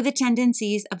 though the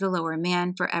tendencies of the lower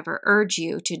man forever urge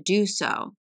you to do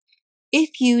so.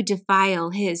 If you defile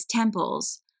his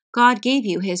temples, God gave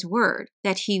you his word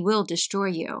that he will destroy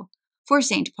you. For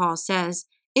St. Paul says,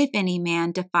 if any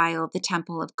man defile the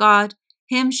temple of God,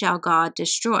 him shall God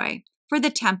destroy, for the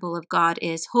temple of God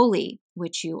is holy,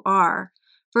 which you are.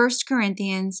 1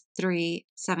 Corinthians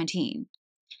 3:17.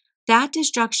 That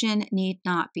destruction need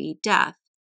not be death.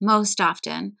 Most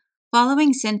often,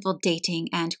 following sinful dating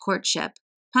and courtship,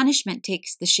 punishment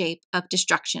takes the shape of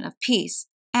destruction of peace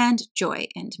and joy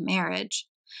in marriage.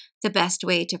 The best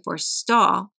way to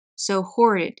forestall so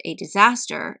horrid a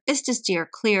disaster is to steer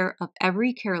clear of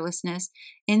every carelessness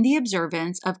in the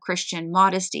observance of Christian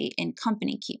modesty in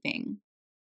company keeping.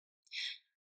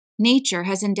 Nature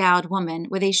has endowed woman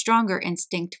with a stronger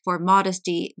instinct for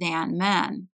modesty than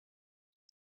man.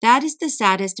 That is the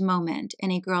saddest moment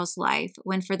in a girl's life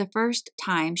when for the first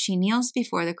time she kneels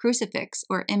before the crucifix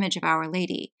or image of Our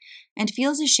Lady and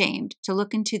feels ashamed to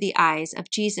look into the eyes of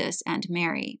Jesus and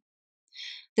Mary.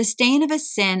 the stain of a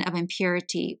sin of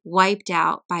impurity wiped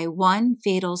out by one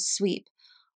fatal sweep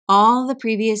all the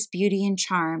previous beauty and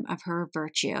charm of her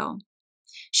virtue.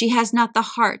 She has not the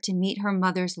heart to meet her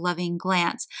mother's loving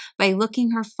glance by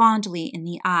looking her fondly in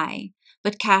the eye,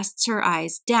 but casts her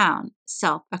eyes down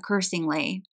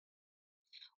self-accursingly.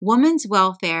 Woman's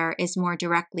welfare is more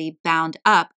directly bound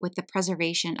up with the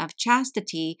preservation of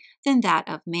chastity than that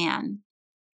of man.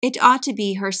 It ought to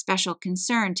be her special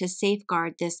concern to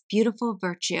safeguard this beautiful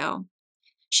virtue.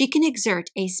 She can exert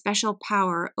a special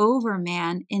power over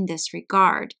man in this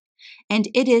regard, and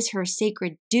it is her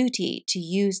sacred duty to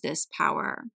use this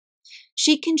power.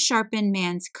 She can sharpen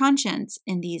man's conscience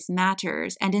in these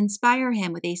matters and inspire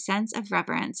him with a sense of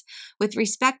reverence with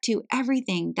respect to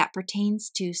everything that pertains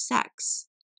to sex.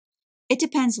 It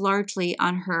depends largely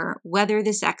on her whether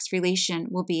the sex relation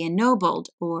will be ennobled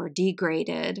or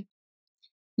degraded.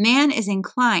 Man is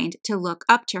inclined to look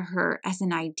up to her as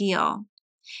an ideal.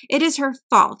 It is her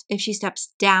fault if she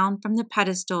steps down from the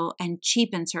pedestal and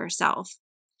cheapens herself.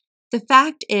 The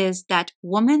fact is that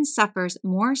woman suffers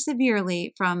more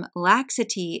severely from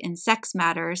laxity in sex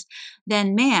matters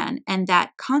than man, and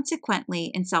that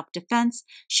consequently in self-defense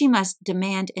she must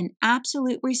demand an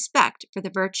absolute respect for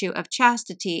the virtue of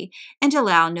chastity and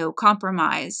allow no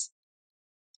compromise.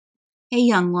 A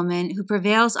young woman who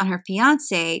prevails on her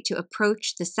fiancé to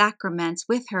approach the sacraments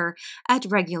with her at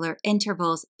regular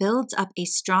intervals builds up a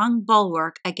strong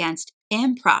bulwark against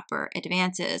improper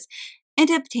advances and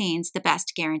obtains the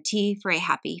best guarantee for a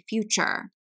happy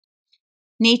future.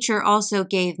 Nature also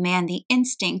gave man the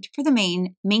instinct for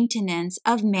the maintenance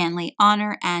of manly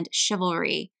honor and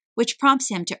chivalry, which prompts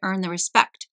him to earn the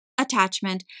respect,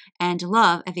 attachment, and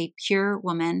love of a pure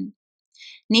woman.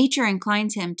 Nature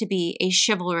inclines him to be a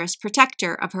chivalrous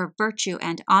protector of her virtue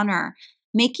and honor,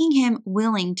 making him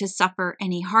willing to suffer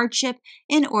any hardship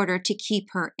in order to keep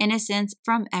her innocence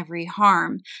from every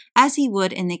harm, as he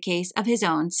would in the case of his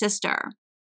own sister.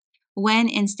 When,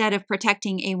 instead of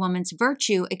protecting a woman's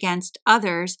virtue against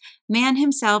others, man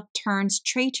himself turns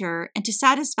traitor and to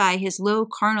satisfy his low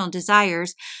carnal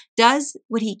desires, does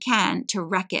what he can to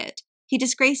wreck it, he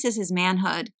disgraces his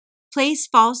manhood, plays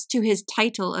false to his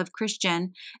title of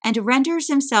Christian, and renders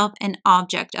himself an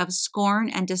object of scorn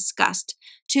and disgust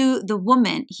to the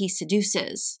woman he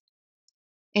seduces.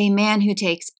 A man who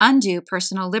takes undue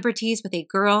personal liberties with a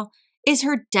girl is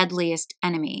her deadliest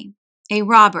enemy, a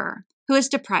robber who has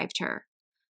deprived her,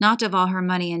 not of all her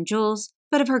money and jewels,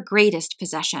 but of her greatest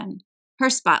possession, her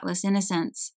spotless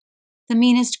innocence. The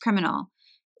meanest criminal,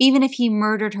 even if he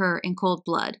murdered her in cold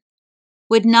blood,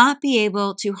 would not be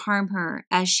able to harm her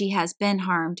as she has been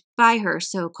harmed by her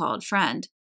so-called friend.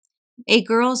 A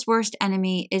girl's worst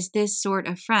enemy is this sort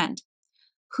of friend,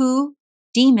 who,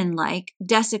 demon-like,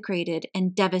 desecrated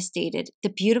and devastated the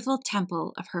beautiful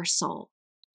temple of her soul.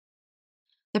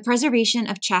 The preservation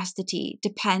of chastity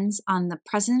depends on the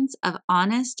presence of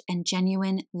honest and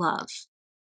genuine love.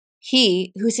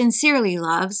 He who sincerely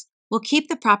loves will keep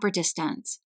the proper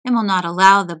distance and will not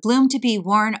allow the bloom to be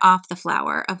worn off the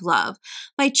flower of love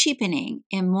by cheapening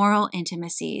immoral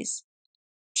intimacies.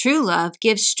 True love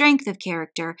gives strength of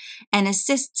character and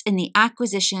assists in the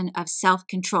acquisition of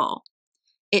self-control.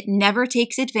 It never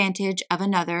takes advantage of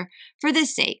another for the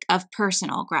sake of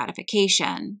personal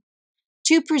gratification.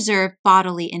 To preserve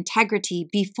bodily integrity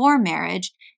before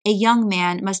marriage, a young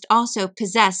man must also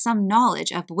possess some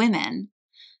knowledge of women.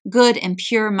 Good and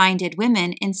pure-minded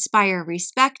women inspire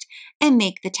respect and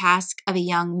make the task of a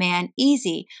young man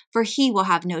easy, for he will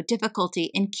have no difficulty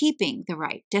in keeping the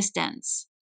right distance.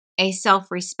 A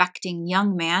self-respecting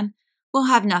young man will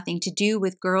have nothing to do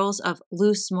with girls of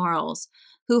loose morals,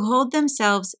 who hold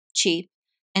themselves cheap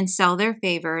and sell their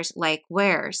favors like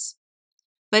wares.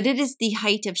 But it is the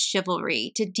height of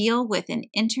chivalry to deal with an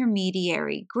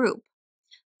intermediary group,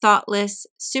 thoughtless,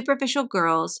 superficial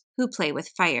girls who play with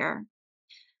fire.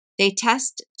 They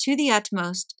test to the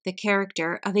utmost the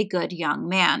character of a good young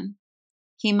man.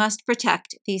 He must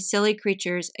protect these silly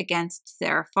creatures against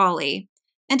their folly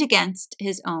and against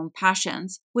his own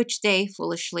passions, which they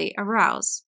foolishly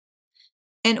arouse.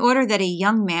 In order that a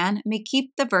young man may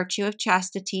keep the virtue of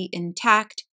chastity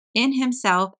intact in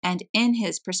himself and in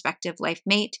his prospective life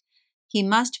mate, he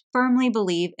must firmly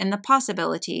believe in the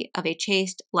possibility of a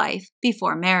chaste life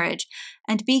before marriage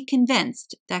and be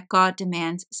convinced that God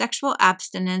demands sexual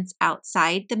abstinence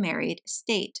outside the married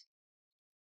state.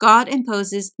 God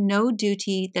imposes no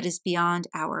duty that is beyond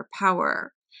our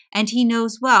power, and he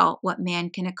knows well what man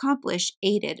can accomplish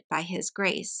aided by his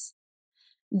grace.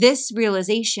 This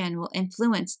realization will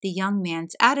influence the young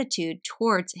man's attitude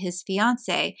towards his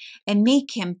fiancée and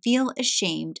make him feel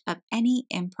ashamed of any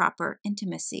improper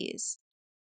intimacies.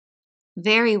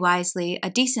 Very wisely, a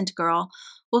decent girl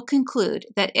will conclude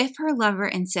that if her lover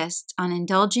insists on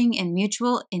indulging in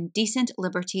mutual indecent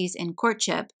liberties in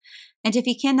courtship, and if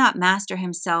he cannot master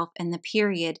himself in the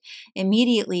period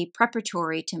immediately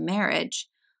preparatory to marriage,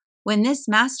 when this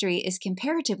mastery is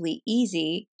comparatively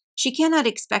easy, she cannot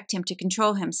expect him to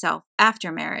control himself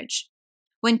after marriage,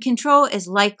 when control is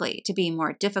likely to be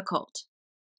more difficult.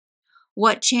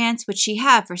 What chance would she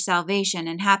have for salvation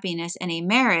and happiness in a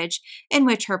marriage in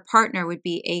which her partner would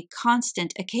be a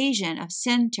constant occasion of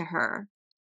sin to her?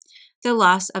 The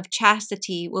loss of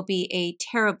chastity will be a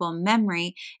terrible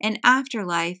memory in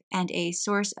afterlife and a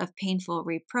source of painful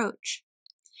reproach.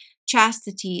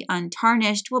 Chastity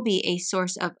untarnished will be a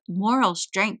source of moral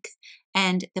strength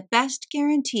and the best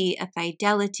guarantee of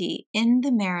fidelity in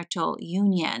the marital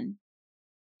union.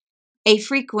 A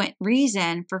frequent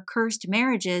reason for cursed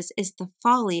marriages is the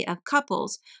folly of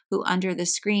couples who, under the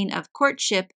screen of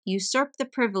courtship, usurp the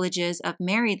privileges of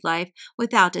married life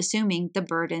without assuming the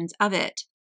burdens of it.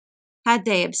 Had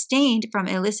they abstained from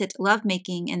illicit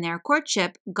lovemaking in their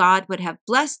courtship, God would have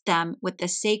blessed them with the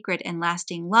sacred and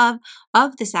lasting love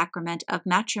of the sacrament of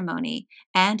matrimony,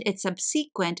 and its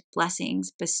subsequent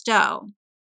blessings bestow.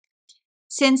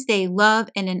 Since they love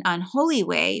in an unholy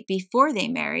way before they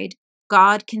married,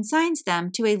 God consigns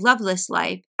them to a loveless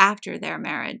life after their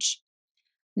marriage.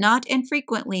 Not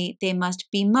infrequently, they must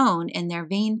bemoan in their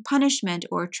vain punishment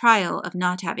or trial of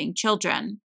not having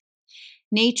children.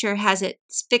 Nature has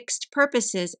its fixed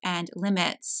purposes and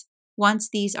limits. Once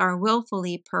these are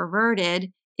willfully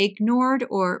perverted, ignored,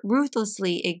 or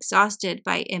ruthlessly exhausted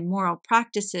by immoral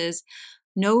practices,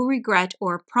 no regret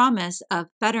or promise of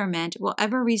betterment will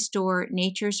ever restore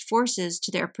nature's forces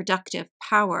to their productive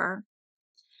power.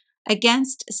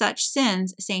 Against such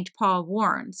sins, St. Paul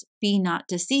warns, "Be not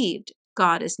deceived,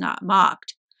 God is not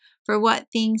mocked. For what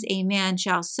things a man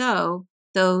shall sow,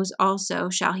 those also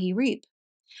shall he reap.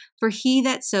 For he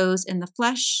that sows in the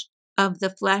flesh, of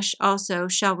the flesh also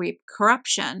shall reap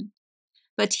corruption.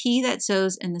 But he that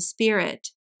sows in the Spirit,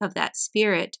 of that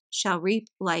Spirit shall reap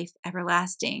life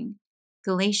everlasting."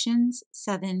 Galatians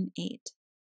 7:8.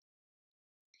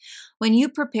 When you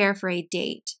prepare for a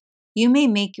date, you may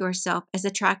make yourself as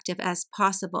attractive as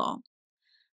possible.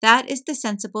 That is the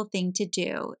sensible thing to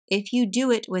do if you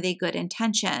do it with a good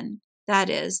intention. That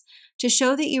is, to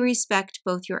show that you respect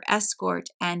both your escort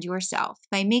and yourself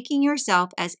by making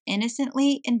yourself as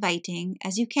innocently inviting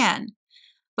as you can.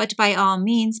 But by all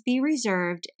means be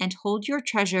reserved and hold your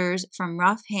treasures from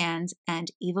rough hands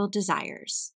and evil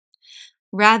desires.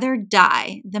 Rather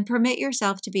die than permit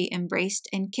yourself to be embraced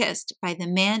and kissed by the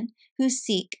men who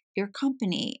seek your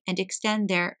company and extend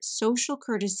their social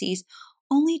courtesies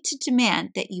only to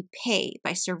demand that you pay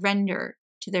by surrender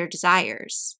to their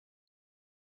desires.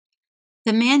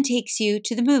 The man takes you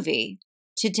to the movie,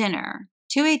 to dinner,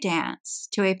 to a dance,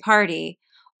 to a party,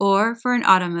 or for an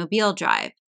automobile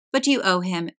drive, but you owe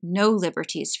him no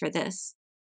liberties for this.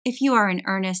 If you are an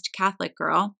earnest Catholic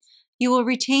girl, you will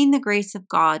retain the grace of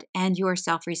God and your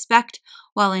self-respect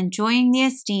while enjoying the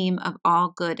esteem of all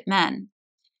good men.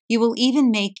 You will even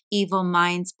make evil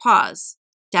minds pause,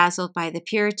 dazzled by the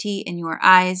purity in your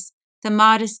eyes, the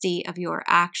modesty of your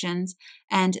actions,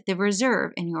 and the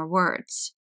reserve in your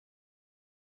words.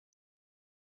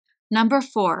 Number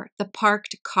 4, the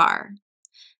parked car.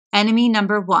 Enemy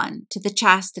number 1 to the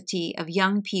chastity of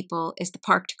young people is the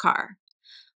parked car.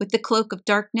 With the cloak of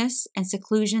darkness and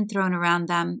seclusion thrown around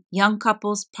them, young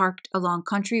couples parked along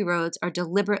country roads are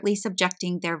deliberately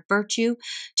subjecting their virtue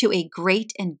to a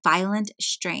great and violent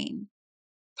strain.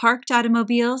 Parked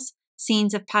automobiles,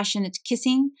 scenes of passionate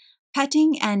kissing,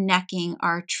 petting, and necking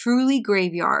are truly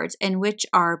graveyards in which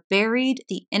are buried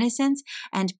the innocence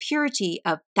and purity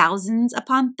of thousands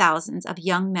upon thousands of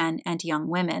young men and young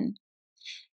women.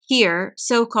 Here,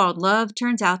 so-called love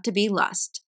turns out to be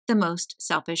lust, the most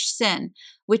selfish sin,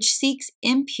 which seeks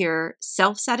impure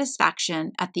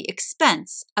self-satisfaction at the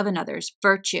expense of another's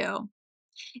virtue.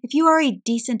 If you are a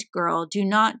decent girl, do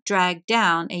not drag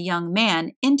down a young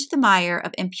man into the mire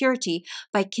of impurity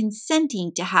by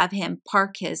consenting to have him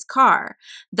park his car,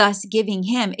 thus giving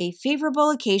him a favorable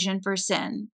occasion for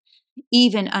sin.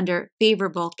 Even under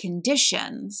favorable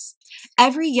conditions,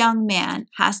 every young man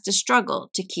has to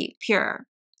struggle to keep pure.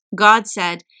 God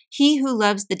said, "He who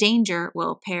loves the danger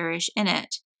will perish in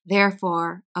it."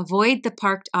 Therefore, avoid the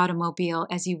parked automobile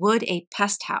as you would a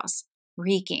pest house,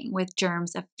 reeking with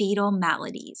germs of fatal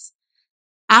maladies.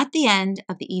 At the end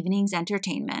of the evening's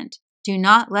entertainment, do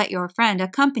not let your friend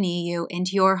accompany you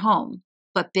into your home,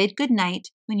 but bid good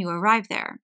night when you arrive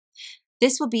there.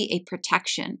 This will be a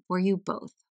protection for you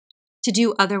both. To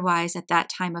do otherwise at that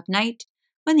time of night,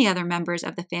 when the other members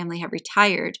of the family have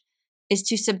retired, is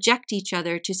to subject each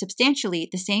other to substantially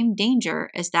the same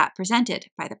danger as that presented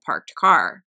by the parked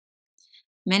car.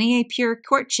 Many a pure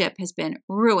courtship has been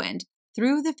ruined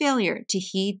through the failure to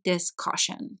heed this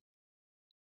caution.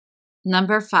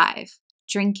 Number 5,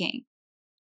 drinking.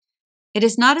 It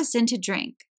is not a sin to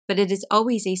drink, but it is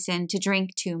always a sin to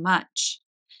drink too much.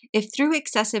 If through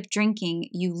excessive drinking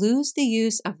you lose the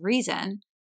use of reason,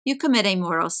 you commit a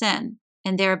mortal sin,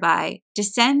 and thereby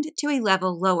descend to a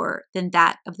level lower than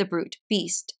that of the brute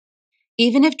beast.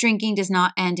 Even if drinking does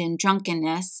not end in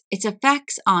drunkenness, its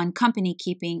effects on company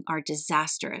keeping are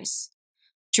disastrous.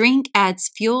 Drink adds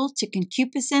fuel to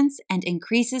concupiscence and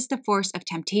increases the force of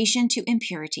temptation to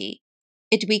impurity.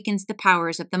 It weakens the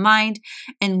powers of the mind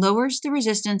and lowers the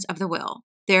resistance of the will,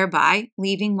 thereby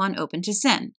leaving one open to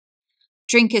sin.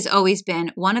 Drink has always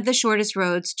been one of the shortest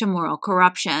roads to moral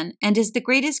corruption and is the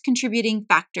greatest contributing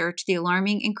factor to the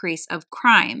alarming increase of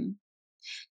crime.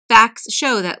 Facts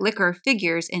show that liquor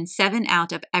figures in 7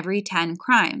 out of every 10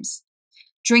 crimes.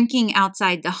 Drinking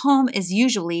outside the home is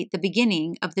usually the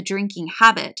beginning of the drinking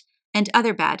habit and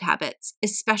other bad habits,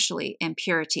 especially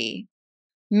impurity.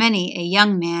 Many a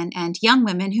young man and young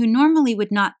woman who normally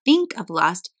would not think of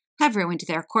lust have ruined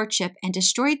their courtship and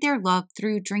destroyed their love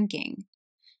through drinking.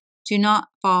 Do not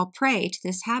fall prey to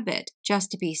this habit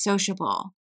just to be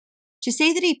sociable. To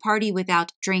say that a party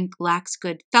without drink lacks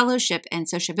good fellowship and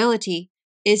sociability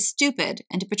is stupid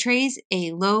and betrays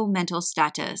a low mental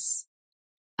status.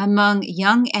 Among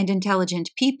young and intelligent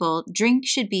people, drink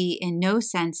should be in no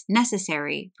sense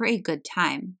necessary for a good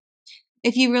time.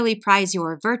 If you really prize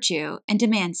your virtue and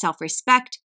demand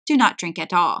self-respect, do not drink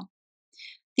at all.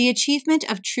 The achievement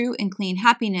of true and clean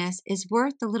happiness is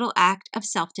worth the little act of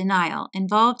self-denial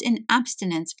involved in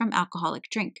abstinence from alcoholic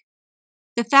drink.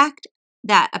 The fact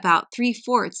that about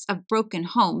 3/4 of broken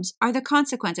homes are the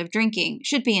consequence of drinking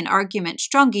should be an argument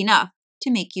strong enough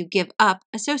to make you give up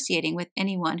associating with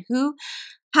anyone who,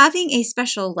 having a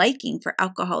special liking for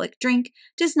alcoholic drink,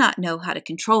 does not know how to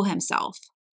control himself.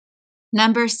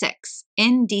 Number 6,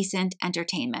 indecent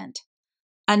entertainment.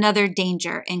 Another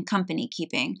danger in company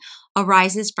keeping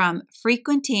arises from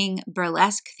frequenting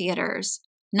burlesque theaters,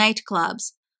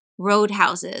 nightclubs,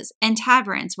 roadhouses, and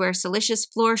taverns where salacious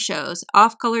floor shows,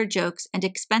 off-color jokes, and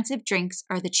expensive drinks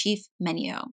are the chief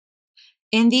menu.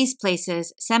 In these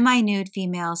places, semi-nude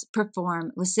females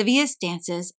perform lascivious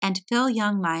dances and fill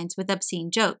young minds with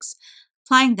obscene jokes,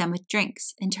 plying them with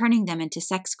drinks and turning them into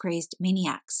sex-crazed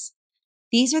maniacs.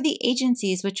 These are the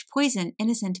agencies which poison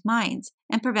innocent minds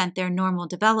and prevent their normal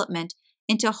development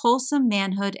into wholesome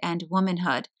manhood and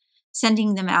womanhood,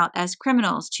 sending them out as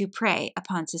criminals to prey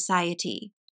upon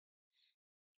society.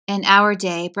 In our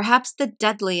day, perhaps the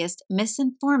deadliest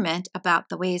misinformant about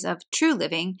the ways of true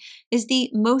living is the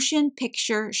motion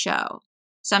picture show.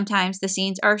 Sometimes the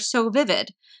scenes are so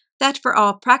vivid that for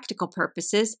all practical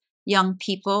purposes, young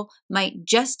people might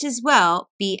just as well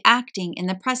be acting in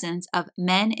the presence of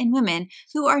men and women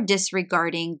who are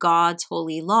disregarding God's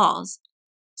holy laws.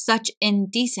 Such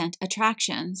indecent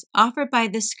attractions offered by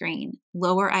the screen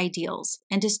lower ideals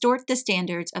and distort the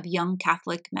standards of young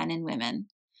Catholic men and women.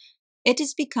 It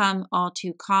has become all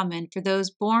too common for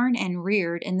those born and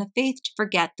reared in the faith to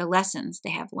forget the lessons they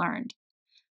have learned,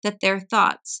 that their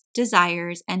thoughts,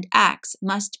 desires, and acts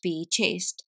must be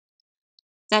chaste,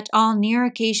 that all near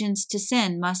occasions to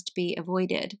sin must be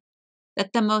avoided,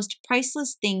 that the most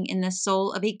priceless thing in the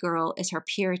soul of a girl is her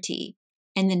purity,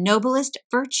 and the noblest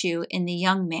virtue in the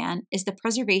young man is the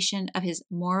preservation of his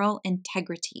moral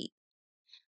integrity.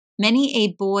 Many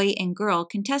a boy and girl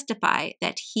can testify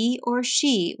that he or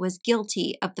she was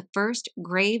guilty of the first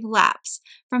grave lapse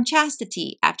from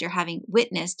chastity after having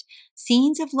witnessed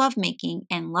scenes of lovemaking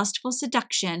and lustful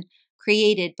seduction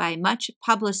created by much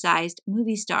publicized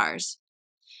movie stars.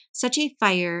 Such a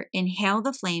fire inhale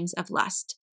the flames of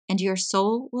lust, and your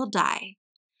soul will die.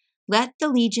 Let the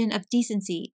legion of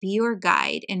decency be your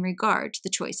guide in regard to the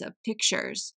choice of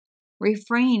pictures.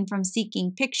 Refrain from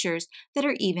seeking pictures that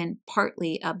are even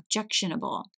partly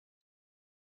objectionable.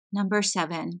 Number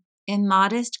 7,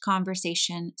 immodest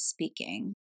conversation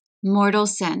speaking. Mortal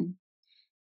sin.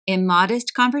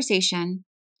 Immodest conversation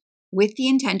with the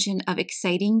intention of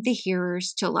exciting the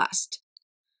hearers to lust.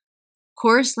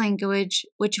 Coarse language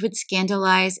which would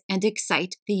scandalize and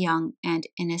excite the young and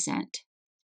innocent.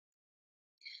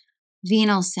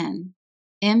 Venal sin.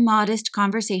 Immodest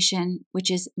conversation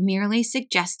which is merely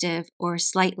suggestive or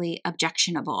slightly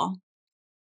objectionable.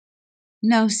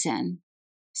 No sin.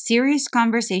 Serious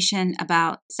conversation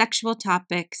about sexual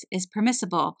topics is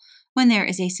permissible when there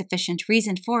is a sufficient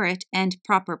reason for it and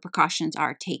proper precautions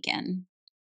are taken.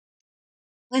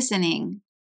 Listening.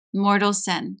 Mortal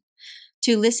sin.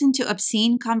 to listen to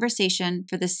obscene conversation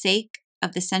for the sake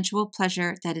of the sensual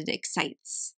pleasure that it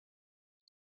excites.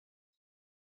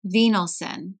 Venal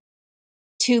sin,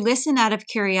 to listen out of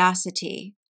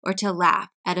curiosity or to laugh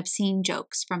at obscene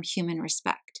jokes from human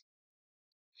respect.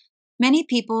 Many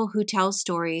people who tell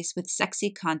stories with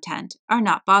sexy content are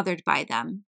not bothered by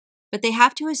them, but they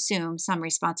have to assume some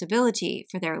responsibility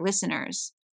for their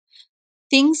listeners.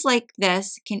 Things like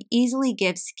this can easily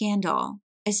give scandal,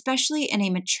 especially in a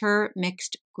mature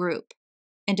mixed group,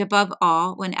 and above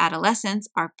all when adolescents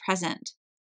are present.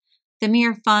 The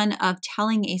mere fun of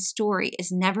telling a story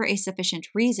is never a sufficient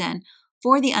reason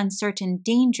for the uncertain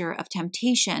danger of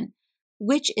temptation,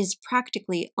 which is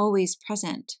practically always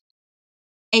present.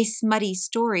 A smutty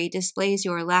story displays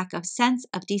your lack of sense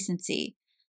of decency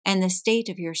and the state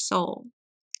of your soul.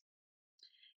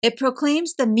 It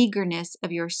proclaims the meagerness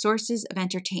of your sources of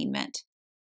entertainment,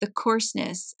 the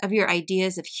coarseness of your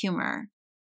ideas of humor,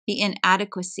 the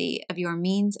inadequacy of your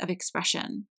means of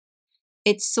expression.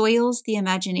 It soils the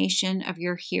imagination of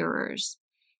your hearers,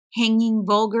 hanging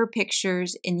vulgar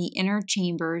pictures in the inner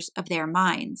chambers of their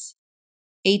minds.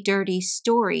 A dirty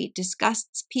story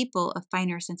disgusts people of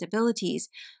finer sensibilities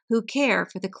who care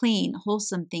for the clean,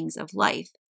 wholesome things of life,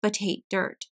 but hate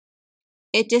dirt.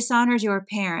 It dishonors your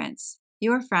parents,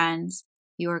 your friends,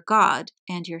 your God,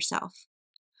 and yourself.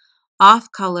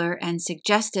 Off-color and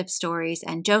suggestive stories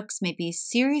and jokes may be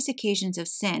serious occasions of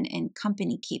sin in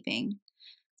company keeping.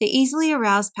 They easily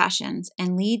arouse passions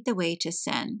and lead the way to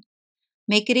sin.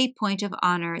 Make it a point of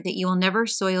honor that you will never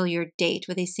soil your date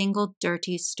with a single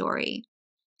dirty story.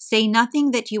 Say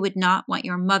nothing that you would not want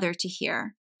your mother to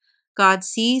hear. God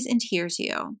sees and hears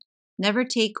you. Never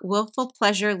take willful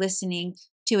pleasure listening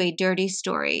to a dirty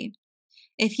story.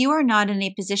 If you are not in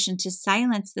a position to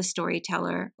silence the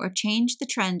storyteller or change the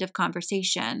trend of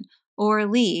conversation or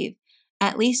leave,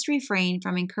 at least refrain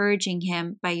from encouraging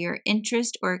him by your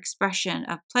interest or expression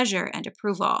of pleasure and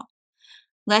approval.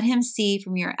 Let him see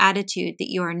from your attitude that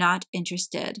you are not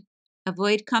interested.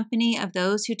 Avoid company of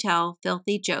those who tell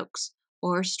filthy jokes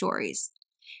or stories.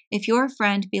 If your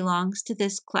friend belongs to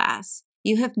this class,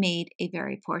 you have made a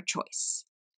very poor choice.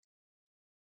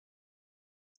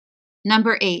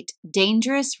 Number 8,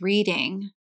 dangerous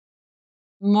reading.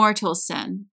 Mortal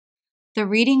sin. The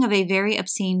reading of a very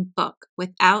obscene book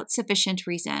without sufficient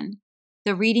reason.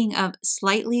 The reading of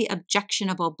slightly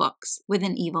objectionable books with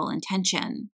an evil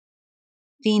intention.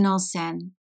 Venal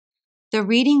sin. The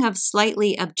reading of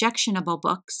slightly objectionable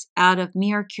books out of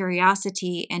mere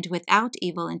curiosity and without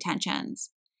evil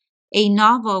intentions. A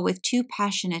novel with too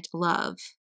passionate love.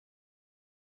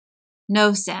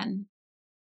 No sin.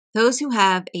 Those who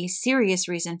have a serious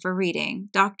reason for reading,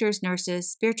 doctors,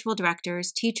 nurses, spiritual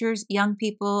directors, teachers, young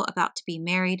people about to be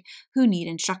married who need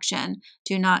instruction,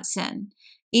 do not sin,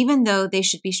 even though they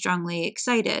should be strongly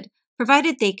excited,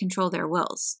 provided they control their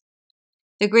wills.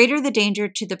 The greater the danger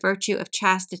to the virtue of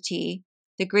chastity,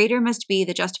 the greater must be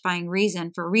the justifying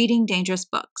reason for reading dangerous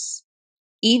books.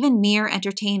 Even mere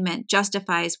entertainment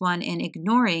justifies one in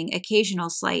ignoring occasional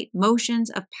slight motions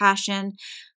of passion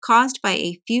caused by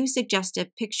a few suggestive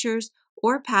pictures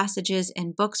or passages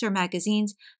in books or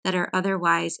magazines that are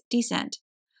otherwise decent.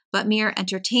 But mere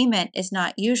entertainment is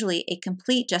not usually a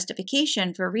complete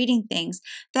justification for reading things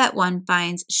that one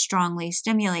finds strongly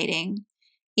stimulating,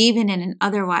 even in an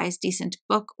otherwise decent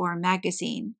book or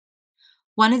magazine.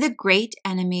 One of the great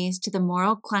enemies to the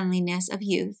moral cleanliness of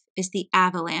youth is the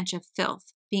avalanche of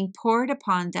filth being poured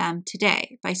upon them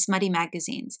today by smutty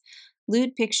magazines,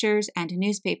 lewd pictures, and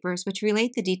newspapers which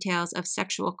relate the details of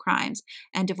sexual crimes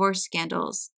and divorce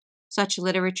scandals. Such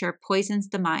literature poisons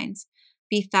the minds,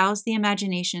 befouls the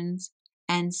imaginations,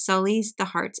 and sullies the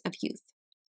hearts of youth.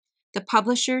 The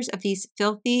publishers of these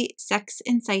filthy,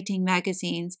 sex-inciting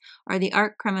magazines are the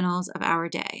art criminals of our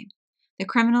day, the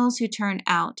criminals who turn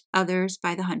out others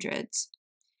by the hundreds.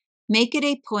 Make it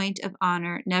a point of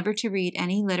honor never to read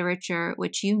any literature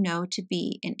which you know to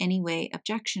be in any way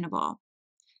objectionable.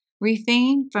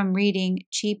 Refrain from reading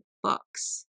cheap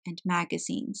books and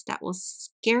magazines that will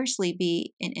scarcely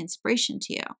be an inspiration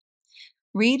to you.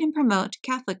 Read and promote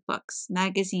Catholic books,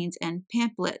 magazines, and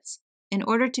pamphlets in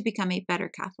order to become a better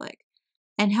Catholic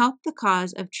and help the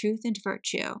cause of truth and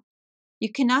virtue.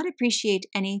 You cannot appreciate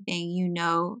anything you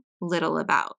know little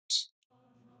about.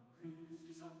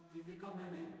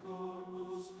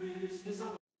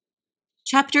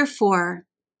 Chapter 4,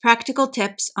 Practical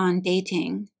Tips on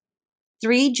Dating.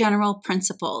 3 general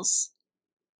principles.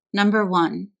 Number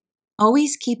 1,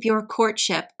 always keep your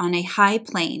courtship on a high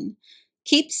plane.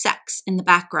 Keep sex in the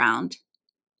background.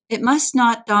 It must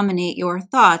not dominate your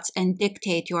thoughts and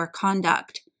dictate your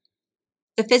conduct.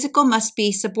 The physical must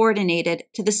be subordinated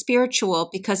to the spiritual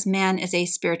because man is a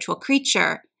spiritual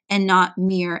creature and not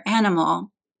mere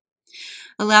animal.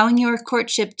 Allowing your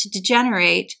courtship to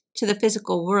degenerate to the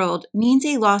physical world means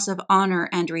a loss of honor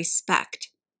and respect.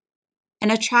 An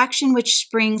attraction which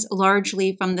springs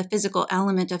largely from the physical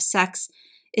element of sex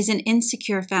is an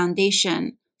insecure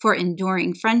foundation for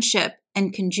enduring friendship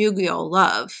and conjugal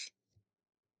love.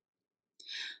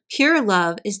 Pure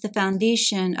love is the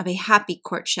foundation of a happy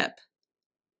courtship.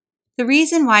 The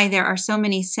reason why there are so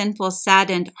many sinful,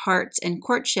 saddened hearts in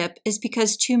courtship is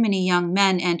because too many young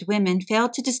men and women fail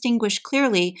to distinguish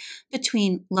clearly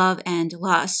between love and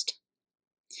lust.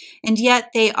 And yet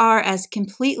they are as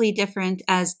completely different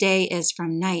as day is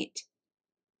from night.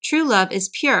 True love is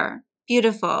pure,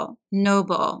 beautiful,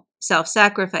 noble,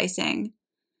 self-sacrificing.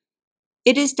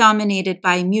 It is dominated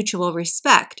by mutual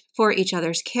respect for each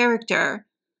other's character,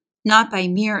 not by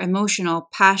mere emotional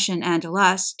passion and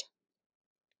lust.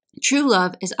 True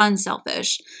love is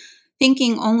unselfish,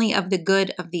 thinking only of the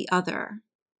good of the other.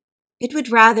 It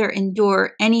would rather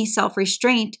endure any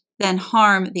self-restraint than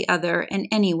harm the other in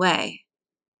any way.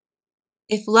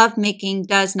 If lovemaking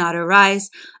does not arise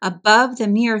above the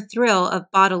mere thrill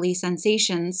of bodily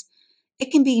sensations,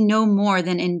 it can be no more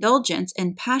than indulgence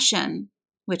in passion,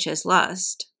 which is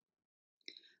lust.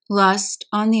 Lust,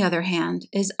 on the other hand,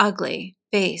 is ugly,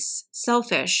 base,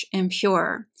 selfish,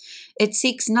 impure. It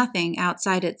seeks nothing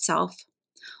outside itself.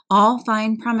 All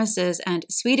fine promises and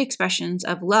sweet expressions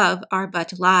of love are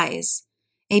but lies.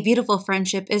 A beautiful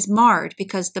friendship is marred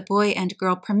because the boy and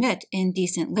girl permit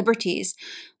indecent liberties,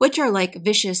 which are like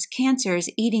vicious cancers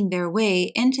eating their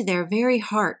way into their very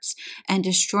hearts and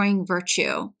destroying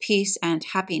virtue, peace, and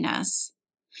happiness.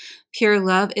 Pure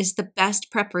love is the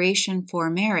best preparation for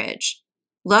marriage.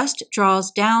 Lust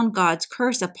draws down God's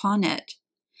curse upon it.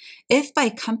 If by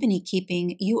company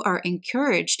keeping you are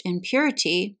encouraged in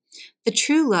purity, the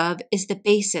true love is the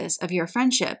basis of your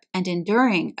friendship, and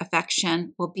enduring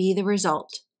affection will be the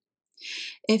result.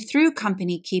 If through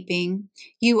company keeping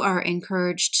you are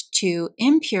encouraged to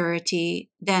impurity,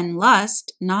 then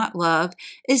lust, not love,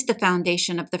 is the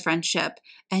foundation of the friendship,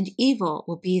 and evil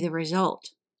will be the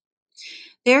result.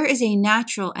 There is a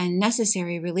natural and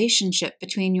necessary relationship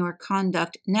between your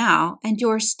conduct now and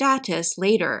your status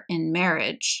later in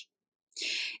marriage.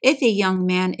 If a young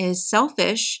man is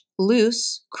selfish,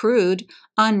 loose, crude,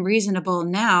 unreasonable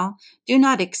now, do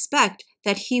not expect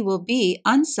that he will be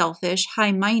unselfish,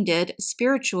 high-minded,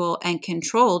 spiritual, and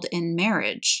controlled in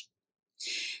marriage.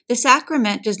 The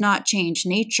sacrament does not change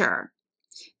nature.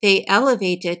 They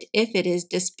elevate it if it is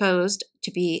disposed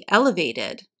to be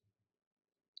elevated.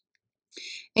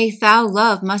 A foul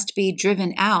love must be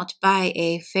driven out by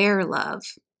a fair love.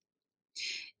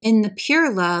 In the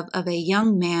pure love of a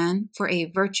young man for a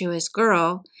virtuous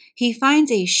girl, he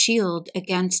finds a shield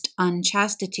against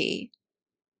unchastity.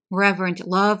 Reverent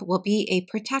love will be a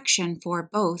protection for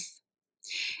both.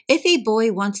 If a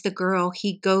boy wants the girl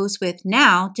he goes with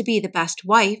now to be the best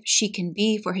wife she can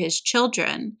be for his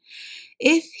children,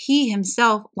 if he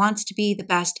himself wants to be the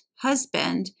best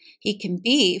husband he can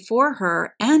be for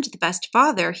her and the best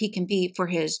father he can be for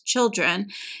his children,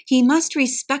 he must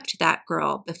respect that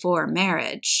girl before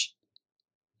marriage.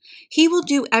 He will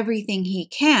do everything he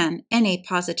can in a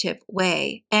positive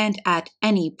way and at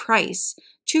any price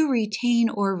to retain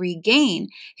or regain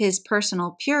his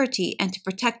personal purity and to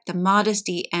protect the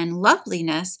modesty and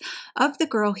loveliness of the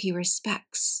girl he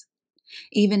respects,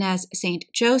 even as Saint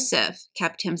Joseph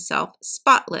kept himself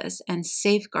spotless and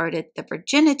safeguarded the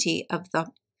virginity of the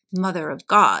Mother of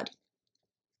God.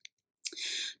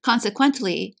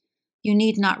 Consequently, you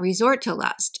need not resort to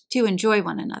lust to enjoy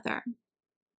one another.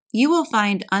 You will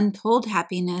find untold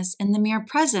happiness in the mere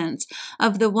presence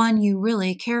of the one you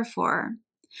really care for,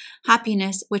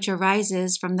 happiness which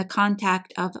arises from the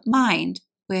contact of mind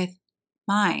with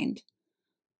mind,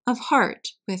 of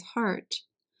heart with heart,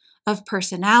 of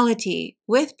personality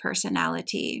with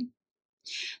personality.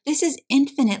 This is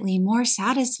infinitely more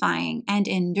satisfying and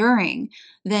enduring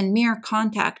than mere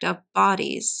contact of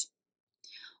bodies.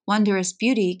 Wondrous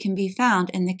beauty can be found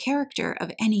in the character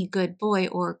of any good boy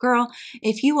or girl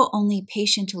if you will only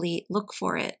patiently look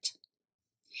for it.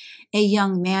 A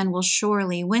young man will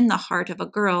surely win the heart of a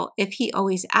girl if he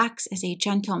always acts as a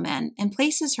gentleman and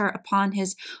places her upon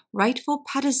his rightful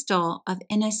pedestal of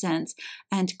innocence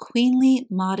and queenly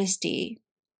modesty.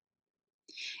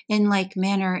 In like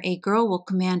manner, a girl will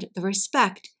command the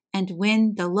respect and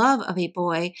win the love of a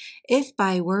boy if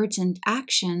by words and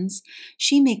actions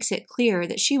she makes it clear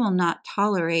that she will not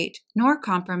tolerate nor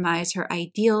compromise her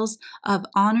ideals of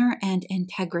honor and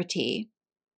integrity.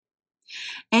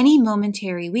 Any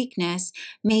momentary weakness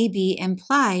may be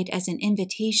implied as an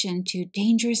invitation to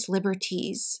dangerous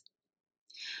liberties.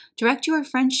 Direct your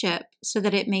friendship so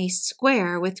that it may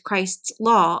square with Christ's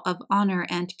law of honor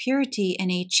and purity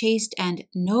in a chaste and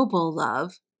noble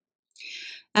love.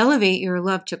 Elevate your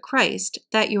love to Christ,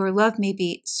 that your love may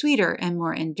be sweeter and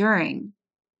more enduring.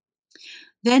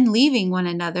 Then, leaving one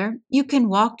another, you can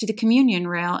walk to the communion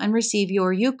rail and receive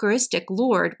your Eucharistic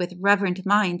Lord with reverent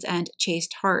minds and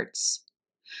chaste hearts.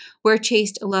 Where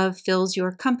chaste love fills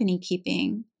your company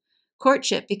keeping,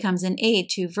 courtship becomes an aid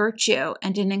to virtue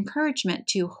and an encouragement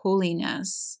to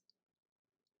holiness.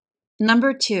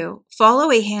 Number 2,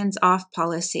 follow a hands-off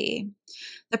policy.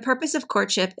 The purpose of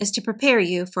courtship is to prepare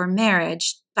you for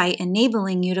marriage by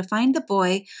enabling you to find the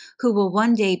boy who will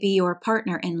one day be your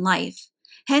partner in life.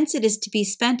 Hence, it is to be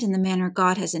spent in the manner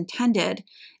God has intended.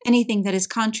 Anything that is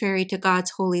contrary to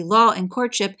God's holy law in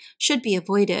courtship should be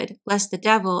avoided, lest the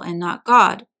devil and not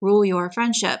God rule your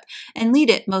friendship and lead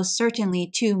it most certainly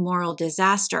to moral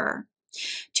disaster.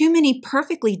 Too many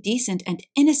perfectly decent and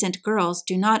innocent girls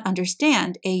do not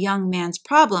understand a young man's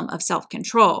problem of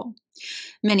self-control.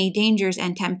 Many dangers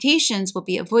and temptations will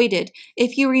be avoided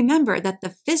if you remember that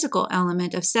the physical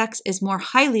element of sex is more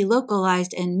highly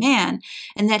localized in man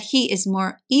and that he is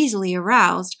more easily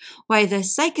aroused, while the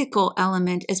psychical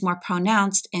element is more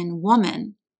pronounced in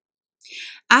woman.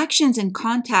 Actions in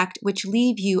contact which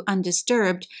leave you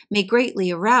undisturbed may greatly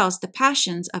arouse the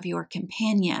passions of your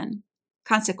companion.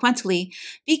 Consequently,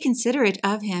 be considerate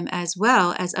of him as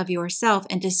well as of yourself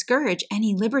and discourage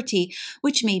any liberty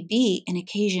which may be an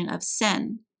occasion of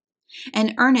sin.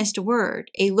 An earnest word,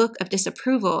 a look of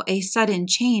disapproval, a sudden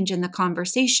change in the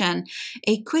conversation,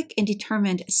 a quick and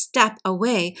determined step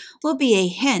away will be a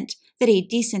hint that a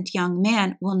decent young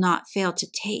man will not fail to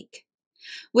take.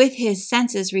 With his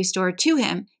senses restored to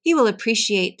him, he will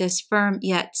appreciate this firm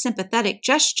yet sympathetic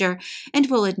gesture and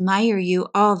will admire you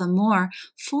all the more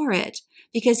for it,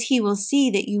 because he will see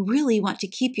that you really want to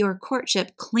keep your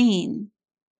courtship clean.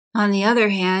 On the other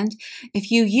hand,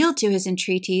 if you yield to his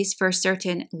entreaties for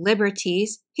certain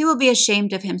liberties, he will be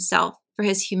ashamed of himself for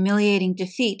his humiliating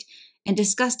defeat and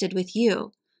disgusted with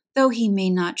you, though he may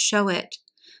not show it,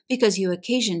 because you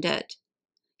occasioned it.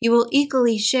 You will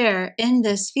equally share in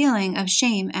this feeling of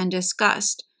shame and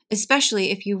disgust,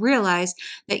 especially if you realize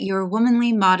that your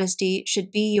womanly modesty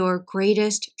should be your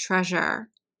greatest treasure.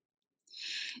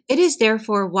 It is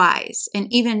therefore wise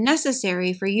and even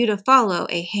necessary for you to follow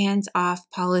a hands-off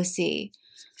policy.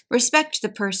 Respect the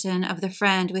person of the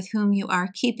friend with whom you are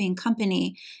keeping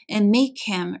company and make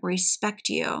him respect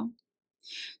you.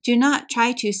 Do not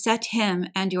try to set him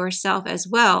and yourself as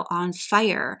well on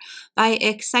fire by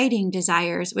exciting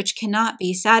desires which cannot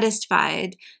be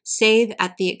satisfied save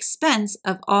at the expense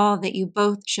of all that you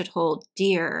both should hold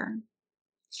dear.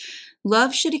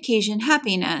 Love should occasion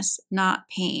happiness, not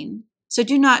pain. So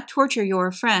do not torture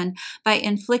your friend by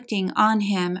inflicting on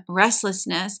him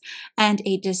restlessness and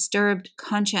a disturbed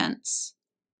conscience.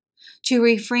 To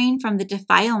refrain from the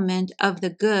defilement of the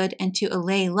good and to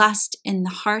allay lust in the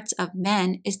hearts of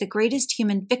men is the greatest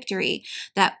human victory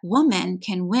that woman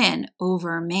can win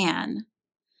over man.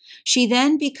 She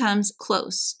then becomes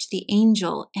close to the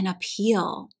angel in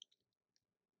appeal.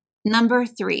 Number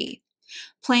 3,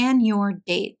 plan your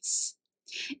dates.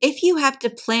 If you have to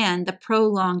plan the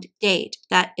prolonged date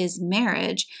that is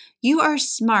marriage, you are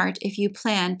smart if you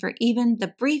plan for even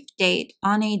the brief date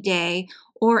on a day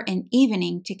or an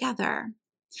evening together.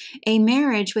 A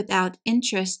marriage without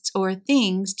interests or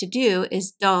things to do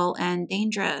is dull and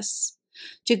dangerous.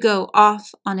 To go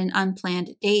off on an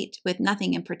unplanned date with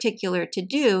nothing in particular to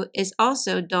do is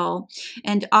also dull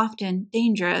and often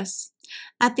dangerous.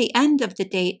 At the end of the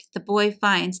date, the boy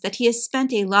finds that he has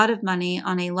spent a lot of money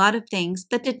on a lot of things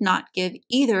that did not give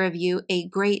either of you a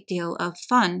great deal of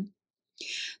fun.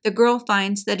 The girl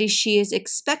finds that she is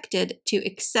expected to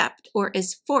accept or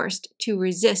is forced to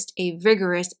resist a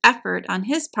vigorous effort on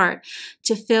his part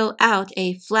to fill out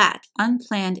a flat,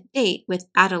 unplanned date with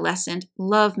adolescent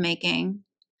lovemaking.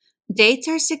 Dates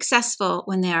are successful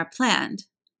when they are planned.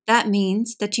 That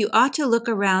means that you ought to look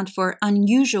around for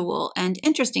unusual and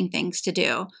interesting things to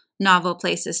do, novel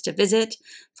places to visit,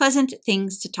 pleasant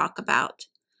things to talk about.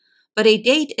 But a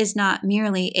date is not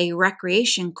merely a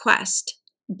recreation quest.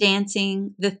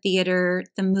 Dancing, the theater,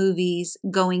 the movies,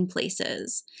 going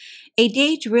places. A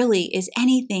date really is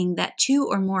anything that 2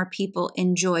 or more people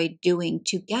enjoy doing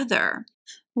together.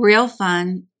 Real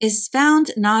fun is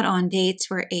found not on dates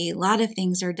where a lot of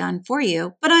things are done for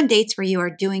you, but on dates where you are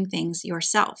doing things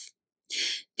yourself.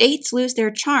 Dates lose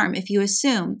their charm if you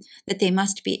assume that they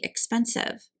must be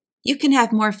expensive. You can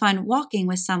have more fun walking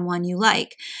with someone you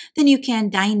like than you can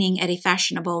dining at a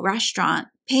fashionable restaurant,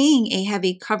 paying a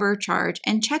heavy cover charge,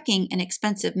 and checking an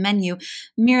expensive menu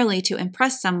merely to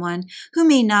impress someone who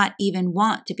may not even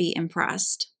want to be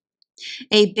impressed.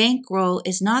 A bankroll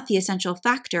is not the essential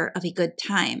factor of a good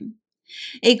time.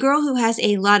 A girl who has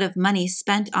a lot of money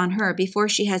spent on her before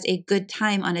she has a good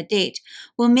time on a date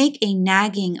will make a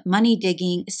nagging,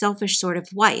 money-digging, selfish sort of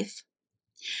wife.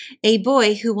 A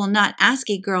boy who will not ask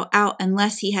a girl out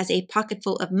unless he has a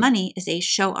pocketful of money is a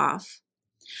show-off.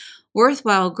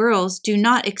 Worthwhile girls do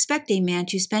not expect a man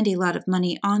to spend a lot of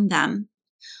money on them.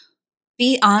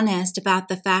 Be honest about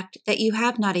the fact that you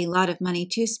have not a lot of money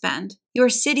to spend. Your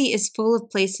city is full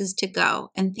of places to go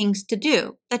and things to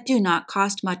do that do not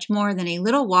cost much more than a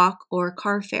little walk or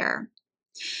car fare.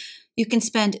 You can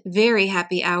spend very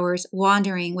happy hours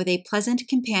wandering with a pleasant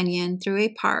companion through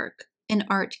a park, an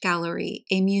art gallery,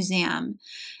 a museum,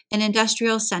 an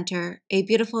industrial center, a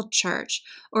beautiful church,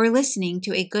 or listening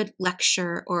to a good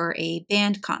lecture or a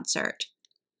band concert.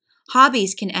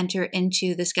 Hobbies can enter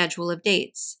into the schedule of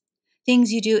dates.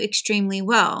 Things you do extremely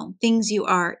well, things you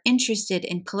are interested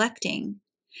in collecting.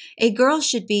 A girl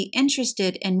should be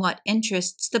interested in what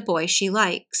interests the boy she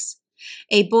likes.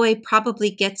 A boy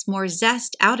probably gets more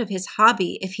zest out of his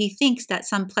hobby if he thinks that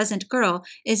some pleasant girl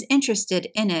is interested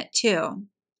in it too.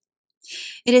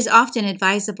 It is often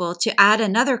advisable to add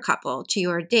another couple to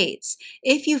your dates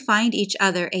if you find each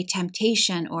other a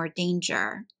temptation or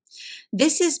danger.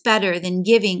 This is better than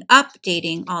giving up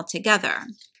dating altogether.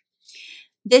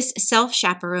 This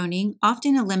self-chaperoning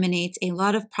often eliminates a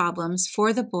lot of problems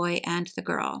for the boy and the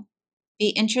girl. Be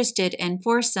interested in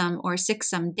foursome or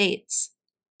sixsome dates.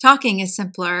 Talking is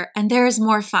simpler and there is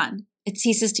more fun. It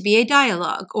ceases to be a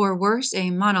dialogue, or worse,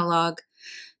 a monologue.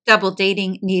 Double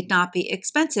dating need not be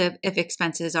expensive if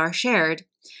expenses are shared.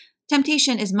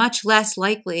 Temptation is much less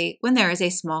likely when there is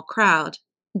a small crowd.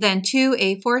 Then too,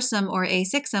 a foursome or a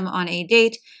sixsome on a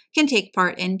date can take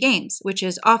part in games, which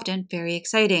is often very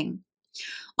exciting.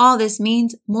 All this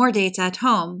means more dates at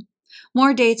home,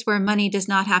 more dates where money does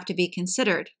not have to be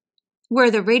considered, where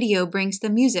the radio brings the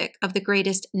music of the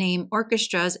greatest name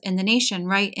orchestras in the nation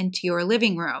right into your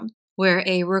living room, where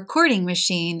a recording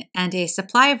machine and a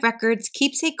supply of records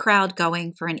keeps a crowd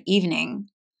going for an evening,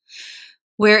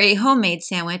 where a homemade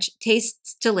sandwich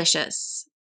tastes delicious,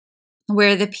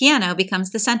 where the piano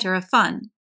becomes the center of fun,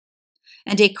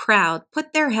 and a crowd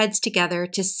put their heads together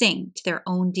to sing to their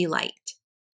own delight.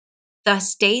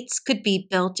 Thus, dates could be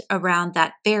built around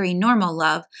that very normal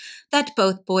love that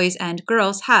both boys and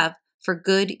girls have for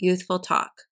good, youthful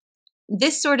talk.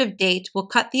 This sort of date will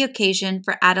cut the occasion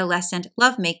for adolescent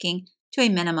lovemaking to a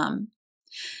minimum.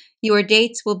 Your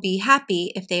dates will be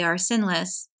happy if they are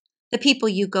sinless. The people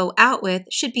you go out with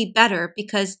should be better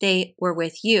because they were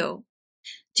with you.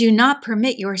 Do not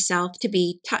permit yourself to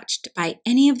be touched by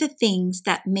any of the things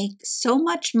that make so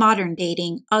much modern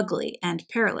dating ugly and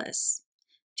perilous.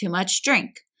 Too much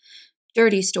drink,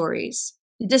 dirty stories,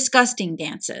 disgusting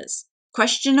dances,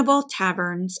 questionable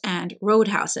taverns and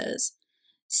roadhouses,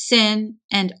 sin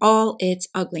and all its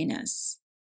ugliness.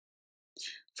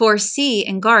 Foresee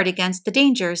and guard against the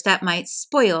dangers that might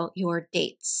spoil your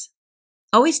dates.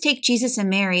 Always take Jesus and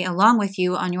Mary along with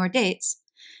you on your dates.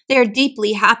 They are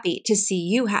deeply happy to see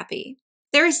you happy.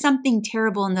 There is something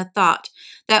terrible in the thought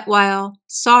that while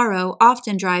sorrow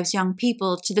often drives young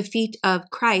people to the feet of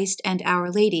Christ and Our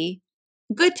Lady,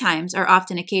 good times are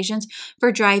often occasions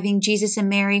for driving Jesus and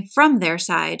Mary from their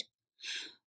side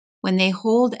when they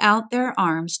hold out their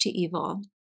arms to evil.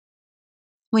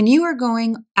 When you are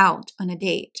going out on a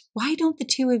date, why don't the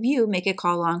two of you make a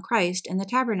call on Christ in the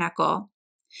tabernacle?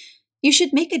 You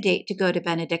should make a date to go to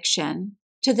benediction,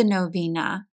 to the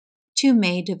novena, to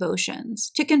May devotions,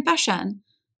 to confession,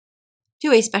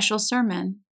 to a special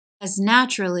sermon, as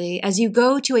naturally as you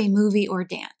go to a movie or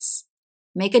dance.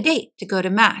 Make a date to go to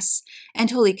Mass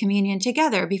and Holy Communion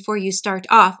together before you start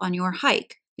off on your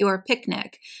hike, your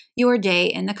picnic, your day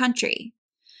in the country.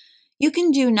 You can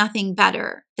do nothing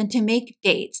better than to make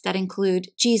dates that include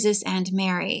Jesus and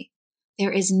Mary.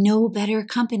 There is no better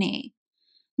company.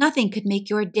 Nothing could make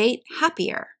your date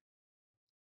happier.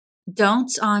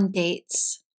 Don'ts on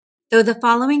dates. Though the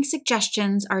following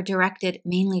suggestions are directed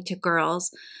mainly to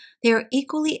girls, they are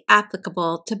equally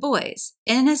applicable to boys,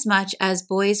 inasmuch as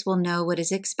boys will know what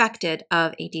is expected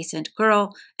of a decent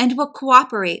girl and will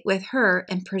cooperate with her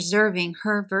in preserving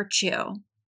her virtue.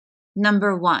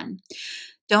 Number 1.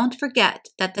 Don't forget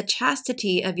that the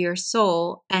chastity of your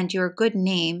soul and your good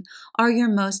name are your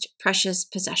most precious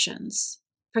possessions.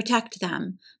 Protect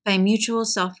them by mutual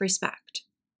self-respect.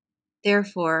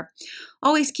 Therefore,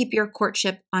 always keep your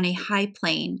courtship on a high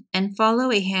plane and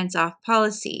follow a hands-off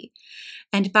policy,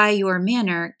 and by your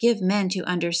manner give men to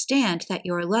understand that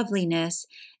your loveliness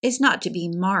is not to be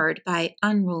marred by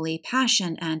unruly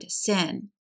passion and sin.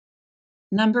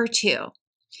 Number 2,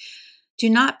 do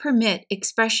not permit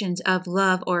expressions of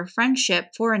love or friendship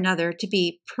for another to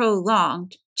be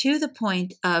prolonged to the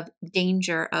point of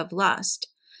danger of lust,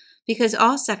 because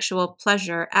all sexual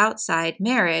pleasure outside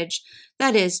marriage,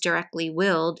 that is directly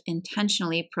willed,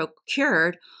 intentionally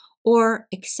procured, or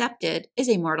accepted, is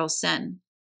a mortal sin.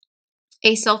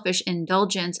 A selfish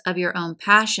indulgence of your own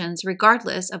passions,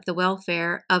 regardless of the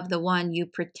welfare of the one you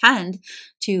pretend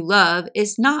to love,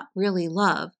 is not really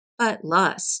love, but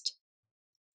lust.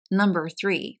 Number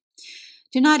 3,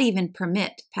 do not even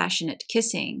permit passionate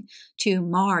kissing to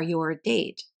mar your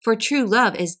date, for true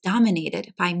love is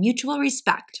dominated by mutual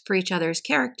respect for each other's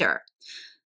character,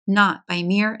 not by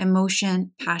mere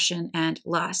emotion, passion, and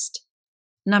lust.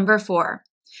 Number 4,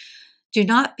 do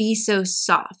not be so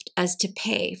soft as to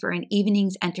pay for an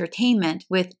evening's entertainment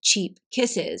with cheap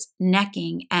kisses,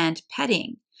 necking, and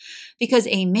petting, because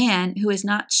a man who is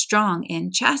not strong in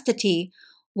chastity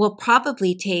will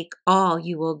probably take all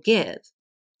you will give.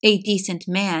 A decent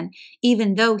man,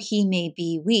 even though he may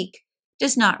be weak,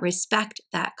 does not respect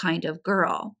that kind of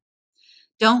girl.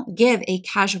 Don't give a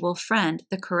casual friend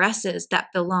the caresses that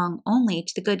belong only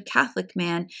to the good Catholic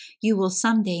man you will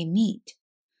someday meet,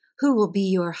 who will be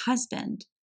your husband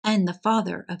and the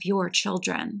father of your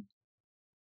children.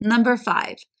 Number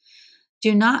 5,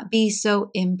 do not be so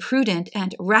imprudent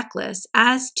and reckless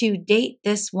as to date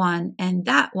this one and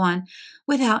that one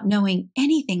without knowing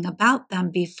anything about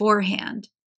them beforehand.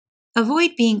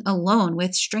 Avoid being alone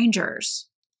with strangers.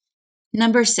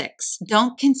 Number 6,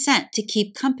 don't consent to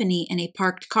keep company in a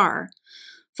parked car,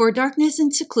 for darkness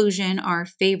and seclusion are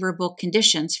favorable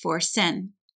conditions for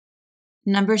sin.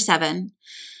 Number 7,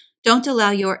 don't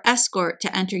allow your escort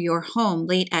to enter your home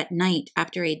late at night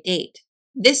after a date.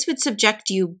 This would subject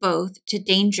you both to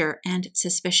danger and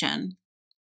suspicion.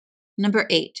 Number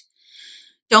 8,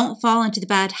 don't fall into the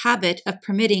bad habit of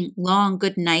permitting long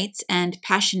good nights and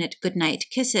passionate goodnight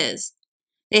kisses.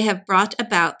 They have brought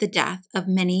about the death of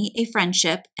many a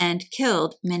friendship and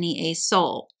killed many a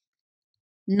soul.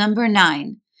 Number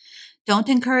 9, don't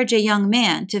encourage a young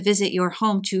man to visit your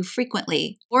home too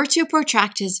frequently or to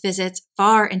protract his visits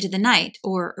far into the night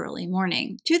or early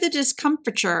morning, to the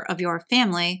discomfiture of your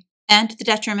family and to the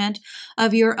detriment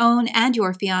of your own and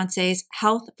your fiancé's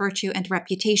health, virtue, and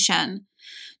reputation.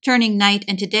 Turning night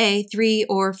into day 3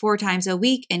 or 4 times a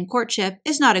week in courtship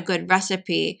is not a good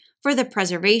recipe for the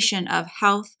preservation of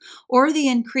health or the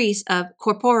increase of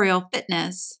corporeal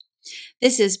fitness.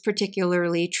 This is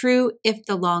particularly true if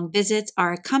the long visits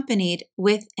are accompanied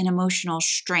with an emotional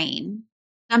strain.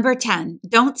 Number 10,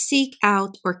 don't seek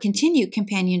out or continue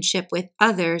companionship with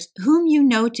others whom you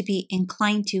know to be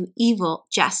inclined to evil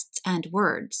jests and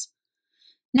words.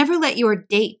 Never let your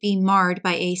date be marred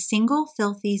by a single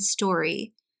filthy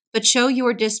story, but show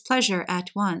your displeasure at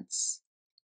once.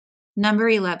 Number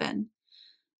 11,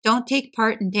 don't take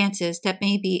part in dances that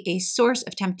may be a source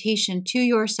of temptation to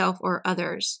yourself or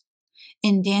others.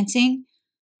 In dancing,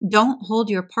 don't hold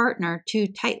your partner too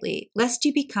tightly, lest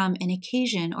you become an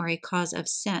occasion or a cause of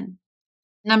sin.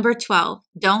 Number 12,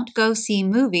 don't go see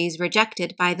movies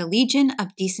rejected by the legion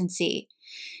of decency.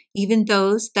 Even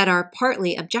those that are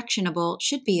partly objectionable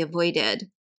should be avoided.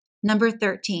 Number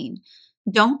 13,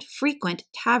 don't frequent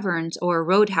taverns or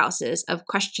roadhouses of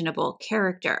questionable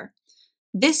character.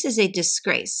 This is a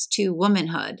disgrace to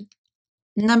womanhood.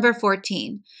 Number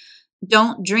 14,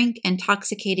 don't drink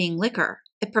intoxicating liquor.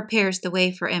 It prepares the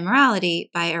way for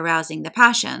immorality by arousing the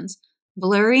passions,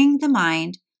 blurring the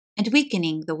mind, and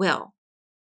weakening the will.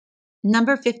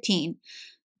 Number 15,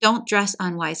 don't dress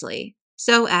unwisely,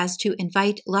 so as to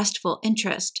invite lustful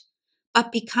interest,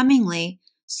 but becomingly,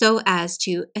 so as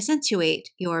to accentuate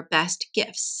your best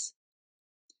gifts.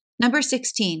 Number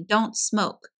 16, don't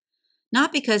smoke,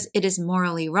 not because it is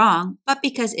morally wrong, but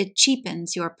because it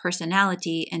cheapens your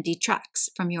personality and detracts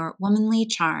from your womanly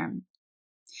charm.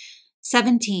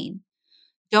 17,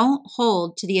 don't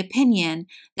hold to the opinion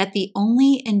that the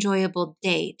only enjoyable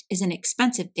date is an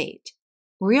expensive date.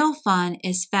 Real fun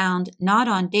is found not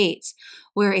on dates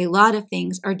where a lot of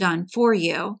things are done for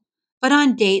you, but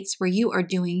on dates where you are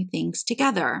doing things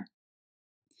together.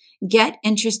 Get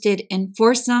interested in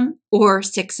foursome or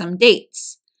sixsome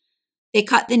dates. They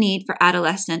cut the need for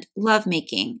adolescent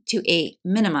lovemaking to a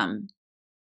minimum.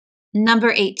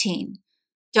 Number 18,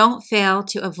 don't fail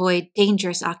to avoid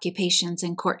dangerous occupations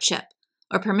in courtship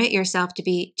or permit yourself to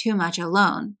be too much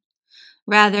alone.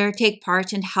 Rather, take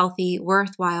part in healthy,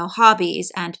 worthwhile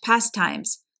hobbies and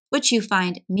pastimes, which you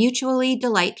find mutually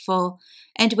delightful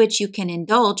and which you can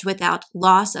indulge without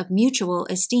loss of mutual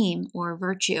esteem or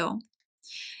virtue.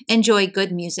 Enjoy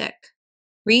good music.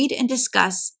 Read and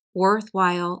discuss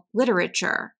worthwhile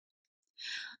literature.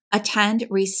 Attend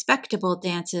respectable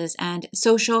dances and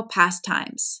social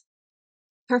pastimes,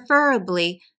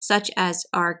 preferably such as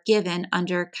are given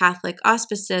under Catholic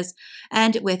auspices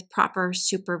and with proper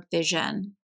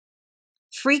supervision.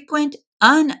 Frequent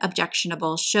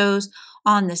unobjectionable shows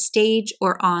on the stage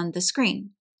or on the screen.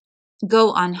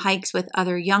 Go on hikes with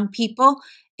other young people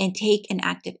and take an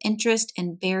active interest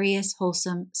in various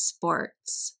wholesome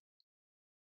sports.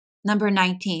 Number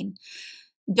 19.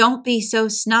 Don't be so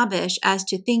snobbish as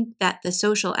to think that the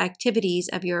social activities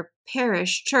of your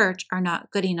parish church are not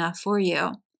good enough for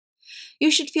you. You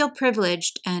should feel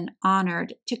privileged and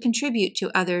honored to contribute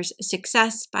to others'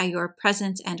 success by your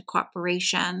presence and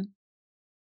cooperation.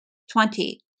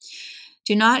 20.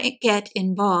 Do not get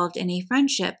involved in a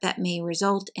friendship that may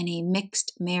result in a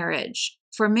mixed marriage,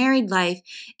 for married life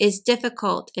is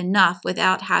difficult enough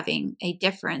without having a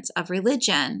difference of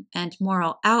religion and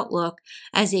moral outlook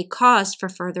as a cause for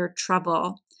further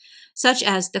trouble, such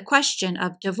as the question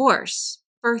of divorce,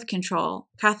 birth control,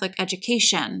 Catholic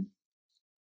education.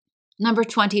 Number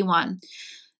 21.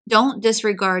 Don't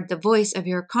disregard the voice of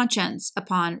your conscience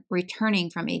upon returning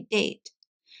from a date.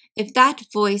 If that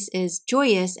voice is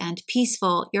joyous and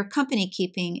peaceful, your company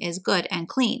keeping is good and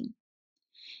clean.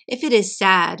 If it is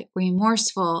sad,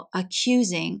 remorseful,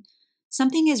 accusing,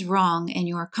 something is wrong in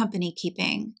your company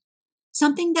keeping,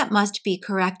 something that must be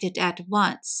corrected at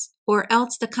once, or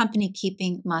else the company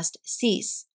keeping must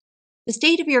cease. The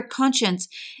state of your conscience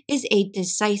is a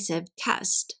decisive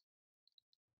test.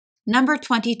 Number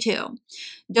 22.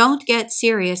 Don't get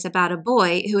serious about a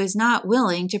boy who is not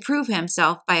willing to prove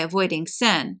himself by avoiding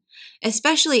sin,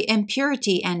 especially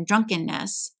impurity and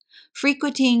drunkenness,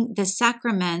 frequenting the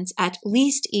sacraments at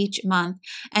least each month,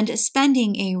 and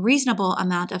spending a reasonable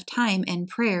amount of time in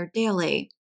prayer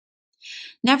daily.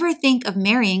 Never think of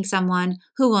marrying someone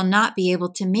who will not be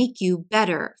able to make you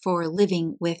better for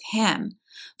living with him,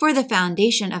 for the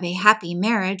foundation of a happy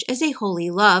marriage is a holy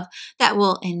love that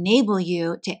will enable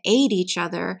you to aid each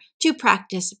other to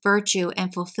practice virtue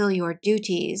and fulfill your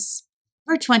duties.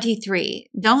 Number 23.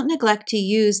 Don't neglect to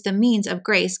use the means of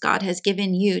grace God has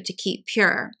given you to keep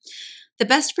pure. The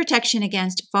best protection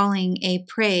against falling a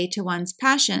prey to one's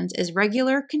passions is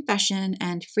regular confession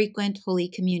and frequent Holy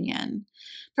Communion,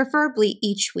 preferably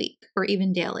each week or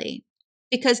even daily,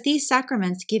 because these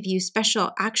sacraments give you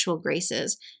special actual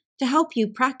graces to help you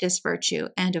practice virtue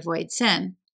and avoid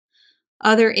sin.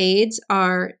 Other aids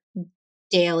are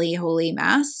daily Holy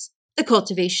Mass, the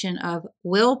cultivation of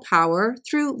willpower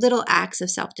through little acts of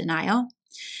self-denial,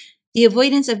 the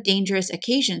avoidance of dangerous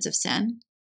occasions of sin,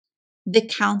 the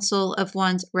counsel of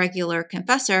one's regular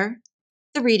confessor,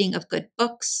 the reading of good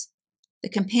books, the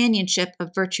companionship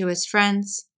of virtuous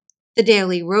friends, the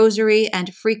daily rosary,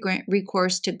 and frequent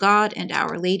recourse to God and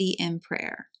Our Lady in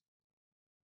prayer.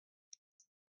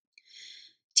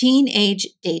 Teenage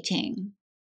dating.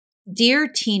 Dear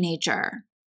teenager,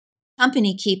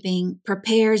 company keeping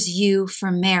prepares you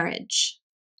for marriage.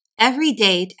 Every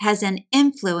date has an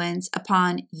influence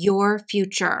upon your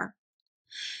future.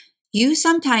 You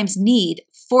sometimes need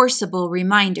forcible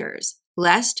reminders,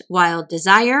 lest wild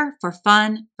desire for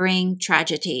fun bring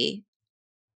tragedy.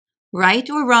 Right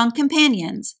or wrong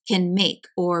companions can make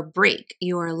or break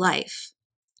your life.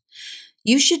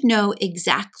 You should know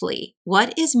exactly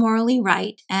what is morally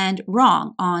right and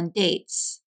wrong on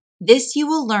dates. This you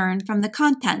will learn from the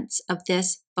contents of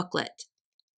this booklet.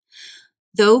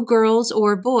 Though girls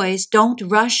or boys don't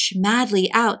rush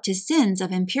madly out to sins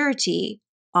of impurity,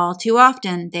 all too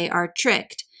often they are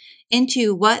tricked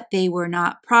into what they were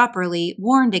not properly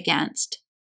warned against.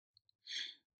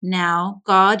 Now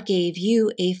God gave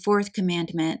you a fourth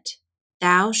commandment.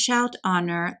 Thou shalt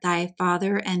honor thy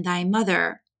father and thy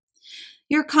mother.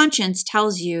 Your conscience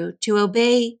tells you to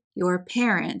obey your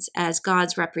parents as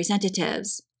God's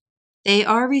representatives. They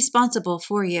are responsible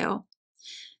for you.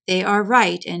 They are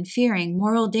right in fearing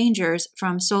moral dangers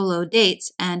from solo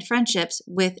dates and friendships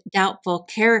with doubtful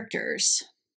characters.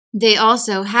 They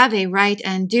also have a right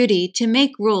and duty to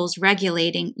make rules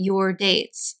regulating your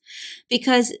dates,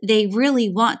 because they really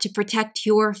want to protect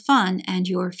your fun and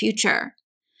your future.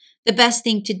 The best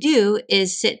thing to do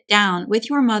is sit down with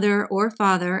your mother or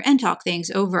father and talk things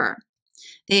over.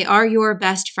 They are your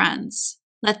best friends.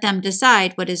 Let them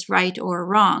decide what is right or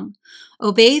wrong.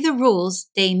 Obey the rules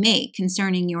they make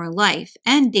concerning your life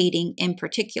and dating in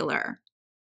particular.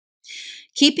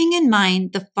 keeping in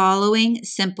mind the following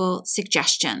simple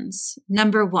suggestions.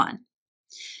 Number 1,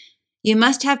 you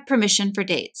must have permission for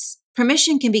dates.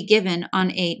 Permission can be given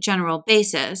on a general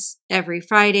basis. Every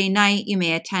Friday night, you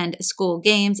may attend school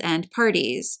games and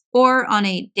parties, or on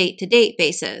a date-to-date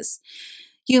basis.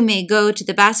 You may go to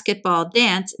the basketball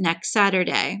dance next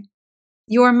Saturday.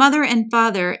 Your mother and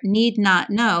father need not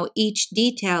know each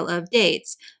detail of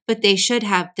dates, but they should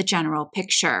have the general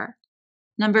picture.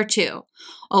 Number 2,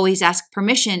 always ask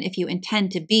permission if you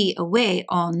intend to be away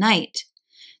all night.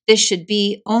 This should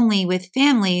be only with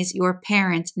families your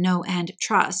parents know and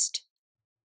trust.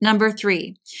 Number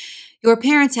 3, your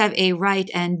parents have a right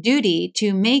and duty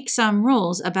to make some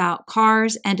rules about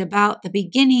cars and about the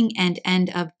beginning and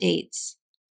end of dates.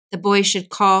 The boy should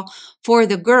call for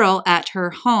the girl at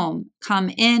her home, come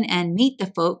in and meet the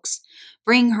folks,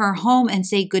 bring her home and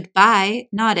say goodbye,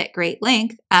 not at great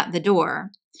length, at the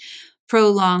door.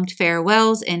 Prolonged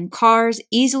farewells in cars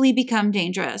easily become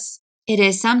dangerous. It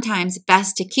is sometimes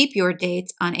best to keep your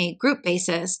dates on a group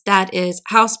basis, that is,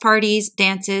 house parties,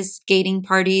 dances, skating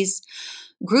parties.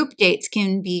 Group dates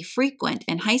can be frequent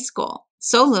in high school.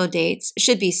 Solo dates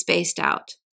should be spaced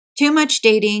out. Too much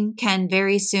dating can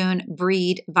very soon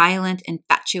breed violent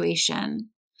infatuation,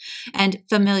 and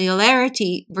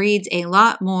familiarity breeds a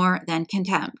lot more than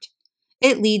contempt.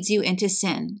 It leads you into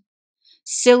sin.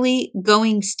 Silly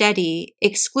going steady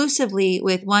exclusively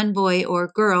with one boy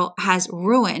or girl has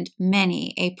ruined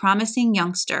many a promising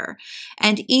youngster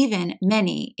and even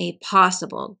many a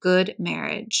possible good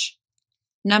marriage.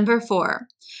 Number 4,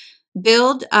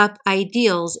 build up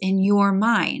ideals in your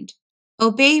mind.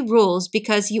 Obey rules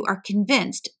because you are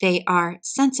convinced they are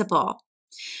sensible.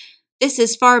 This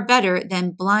is far better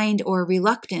than blind or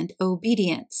reluctant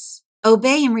obedience.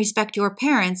 Obey and respect your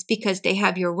parents because they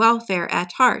have your welfare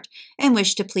at heart and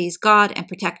wish to please God and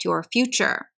protect your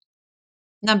future.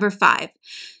 Number 5,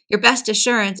 your best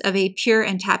assurance of a pure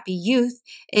and happy youth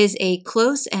is a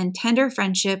close and tender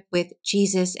friendship with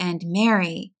Jesus and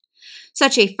Mary.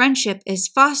 Such a friendship is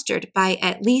fostered by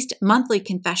at least monthly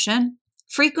confession,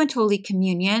 frequent Holy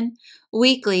Communion,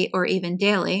 weekly or even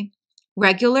daily,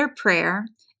 regular prayer,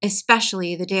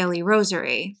 especially the daily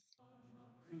rosary.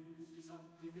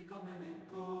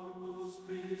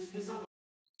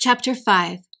 Chapter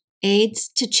 5, Aids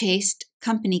to Chaste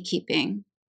Company Keeping.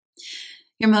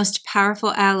 Your most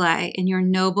powerful ally in your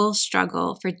noble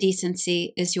struggle for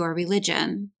decency is your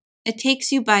religion. It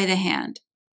takes you by the hand,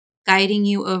 guiding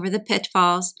you over the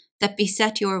pitfalls that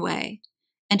beset your way,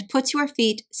 and puts your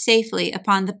feet safely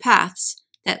upon the paths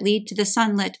that lead to the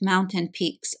sunlit mountain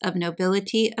peaks of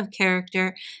nobility of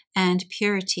character and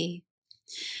purity.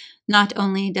 Not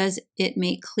only does it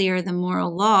make clear the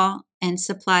moral law and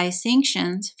supply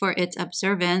sanctions for its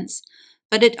observance,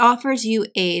 but it offers you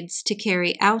aids to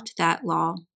carry out that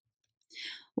law.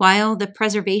 While the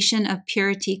preservation of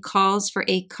purity calls for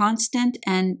a constant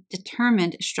and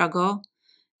determined struggle,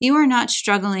 you are not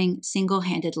struggling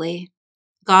single-handedly.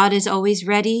 God is always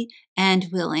ready and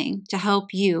willing to help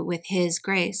you with His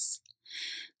grace.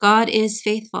 God is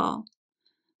faithful,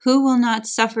 who will not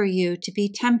suffer you to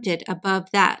be tempted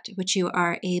above that which you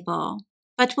are able,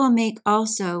 but will make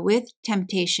also with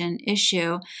temptation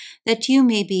issue, that you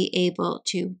may be able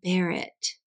to bear it.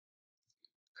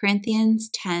 Corinthians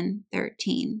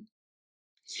 10:13.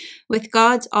 With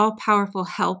God's all-powerful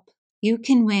help, you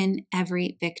can win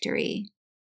every victory.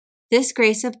 This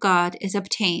grace of God is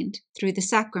obtained through the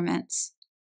sacraments,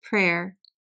 prayer,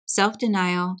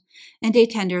 self-denial, and a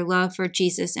tender love for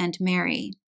Jesus and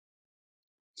Mary.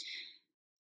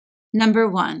 Number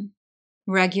 1,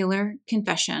 regular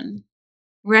confession.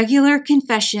 Regular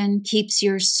confession keeps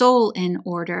your soul in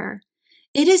order.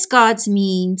 It is God's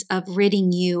means of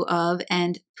ridding you of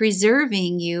and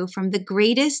preserving you from the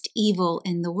greatest evil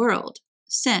in the world,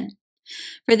 sin.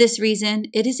 For this reason,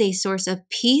 it is a source of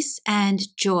peace and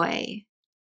joy.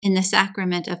 In the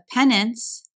sacrament of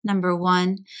penance, number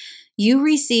 1, you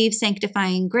receive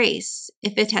sanctifying grace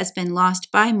if it has been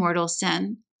lost by mortal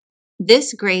sin.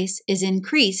 This grace is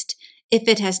increased if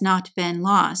it has not been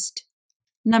lost.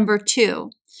 Number 2,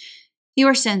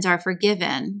 your sins are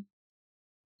forgiven.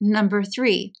 Number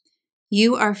 3,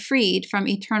 you are freed from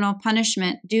eternal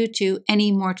punishment due to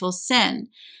any mortal sin,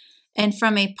 and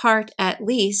from a part at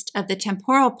least of the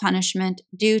temporal punishment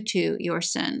due to your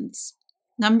sins.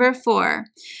 Number 4,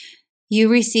 you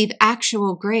receive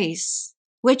actual grace,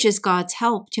 which is God's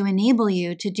help to enable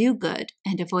you to do good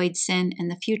and avoid sin in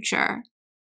the future.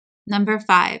 Number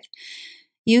 5,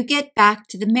 you get back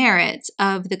to the merits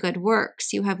of the good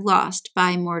works you have lost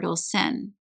by mortal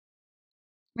sin.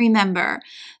 Remember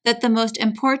that the most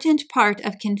important part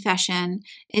of confession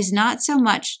is not so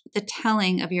much the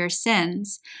telling of your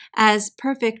sins as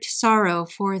perfect sorrow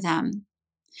for them.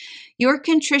 Your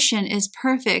contrition is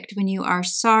perfect when you are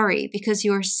sorry because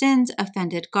your sins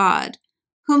offended God,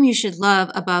 whom you should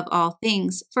love above all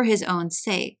things for his own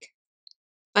sake.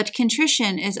 But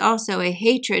contrition is also a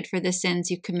hatred for the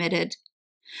sins you committed,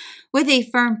 with a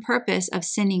firm purpose of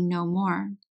sinning no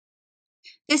more.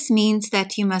 This means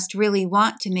that you must really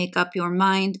want to make up your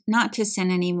mind not to sin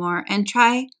anymore and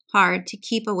try hard to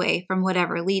keep away from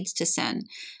whatever leads to sin,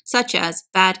 such as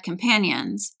bad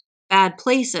companions, bad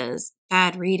places,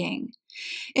 bad reading.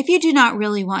 If you do not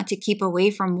really want to keep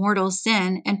away from mortal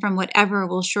sin and from whatever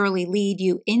will surely lead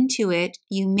you into it,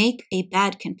 you make a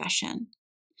bad confession.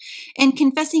 In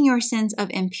confessing your sins of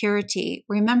impurity,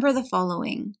 remember the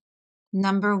following.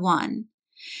 Number 1,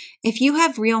 if you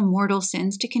have real mortal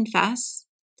sins to confess,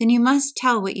 then you must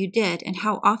tell what you did and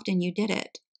how often you did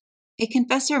it. A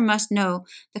confessor must know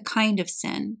the kind of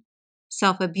sin: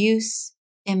 self-abuse,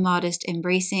 immodest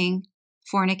embracing,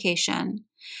 fornication,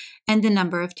 and the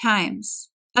number of times.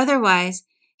 Otherwise,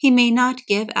 he may not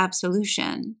give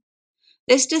absolution.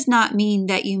 This does not mean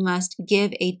that you must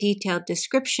give a detailed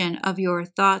description of your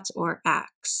thoughts or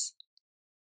acts.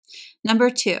 Number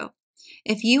 2,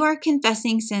 if you are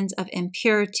confessing sins of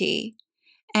impurity,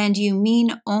 and you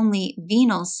mean only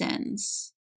venal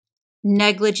sins,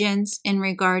 negligence in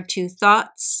regard to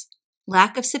thoughts,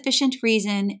 lack of sufficient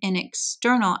reason in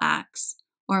external acts,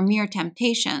 or mere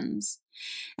temptations,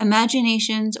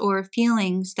 imaginations or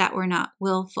feelings that were not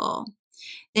willful,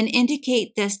 then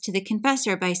indicate this to the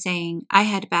confessor by saying, I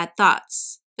had bad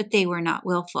thoughts, but they were not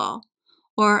willful,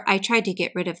 or I tried to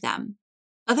get rid of them.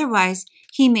 Otherwise,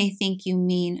 he may think you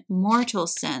mean mortal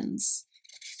sins.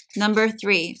 Number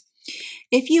 3,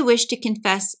 if you wish to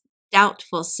confess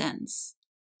doubtful sins,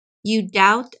 you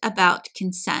doubt about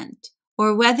consent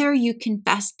or whether you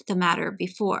confessed the matter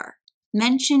before,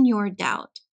 mention your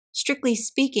doubt. Strictly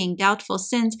speaking, doubtful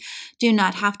sins do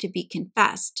not have to be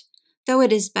confessed, though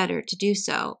it is better to do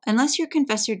so, unless your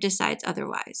confessor decides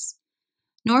otherwise.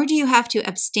 Nor do you have to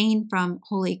abstain from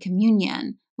Holy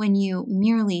Communion when you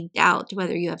merely doubt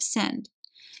whether you have sinned.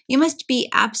 You must be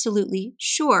absolutely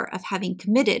sure of having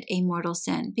committed a mortal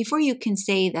sin before you can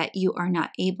say that you are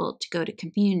not able to go to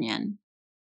communion.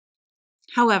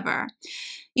 However,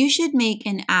 you should make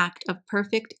an act of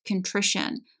perfect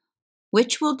contrition,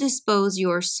 which will dispose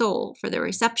your soul for the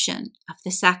reception of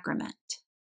the sacrament.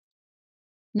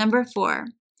 Number 4,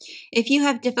 if you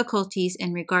have difficulties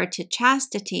in regard to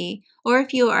chastity, or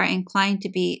if you are inclined to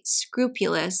be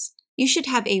scrupulous, you should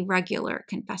have a regular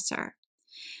confessor.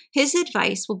 His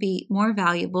advice will be more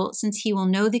valuable since he will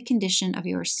know the condition of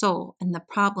your soul and the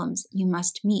problems you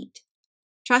must meet.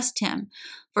 Trust him,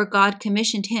 for God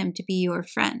commissioned him to be your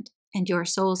friend and your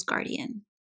soul's guardian.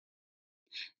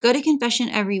 Go to confession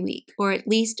every week, or at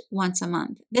least once a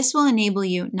month. This will enable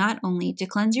you not only to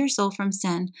cleanse your soul from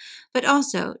sin, but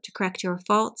also to correct your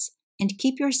faults and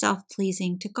keep yourself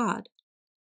pleasing to God.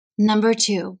 Number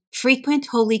 2, frequent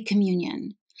Holy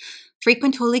Communion.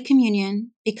 Frequent Holy Communion,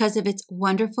 because of its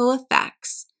wonderful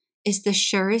effects, is the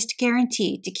surest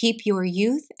guarantee to keep your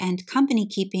youth and company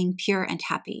keeping pure and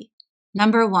happy.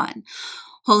 Number 1,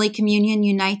 Holy Communion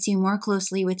unites you more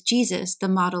closely with Jesus, the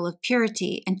model of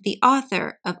purity and the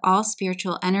author of all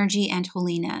spiritual energy and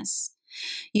holiness.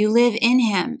 You live in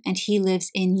him, and he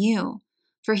lives in you.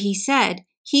 For he said,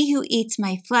 He who eats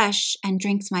my flesh and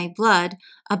drinks my blood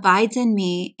abides in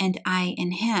me, and I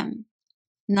in him.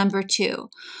 Number 2,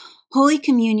 Holy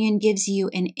Communion gives you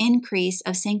an increase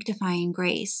of sanctifying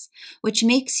grace, which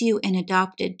makes you an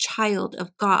adopted child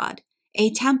of God, a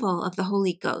temple of the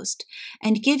Holy Ghost,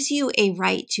 and gives you a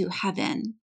right to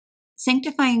heaven.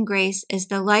 Sanctifying grace is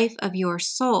the life of your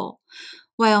soul,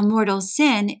 while mortal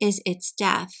sin is its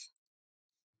death.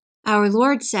 Our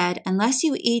Lord said, Unless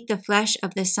you eat the flesh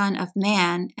of the Son of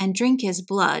Man and drink his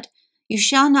blood, you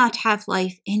shall not have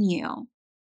life in you.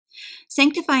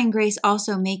 Sanctifying grace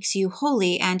also makes you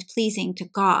holy and pleasing to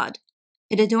God.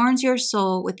 It adorns your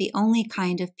soul with the only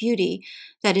kind of beauty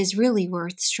that is really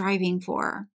worth striving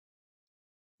for.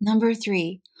 Number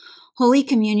 3, Holy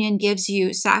Communion gives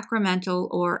you sacramental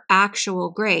or actual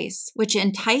grace, which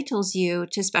entitles you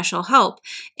to special help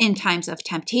in times of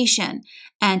temptation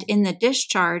and in the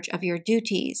discharge of your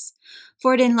duties,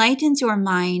 for it enlightens your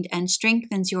mind and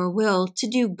strengthens your will to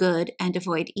do good and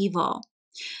avoid evil.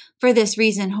 For this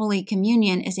reason, Holy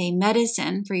Communion is a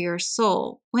medicine for your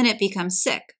soul when it becomes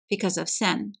sick because of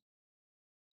sin.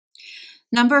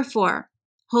 Number 4,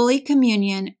 Holy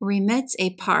Communion remits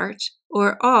a part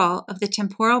or all of the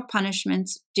temporal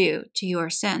punishments due to your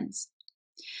sins.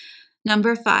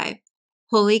 Number 5.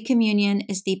 Holy Communion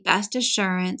is the best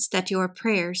assurance that your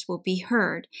prayers will be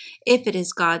heard, if it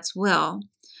is God's will.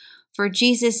 For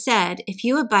Jesus said, "If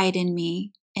you abide in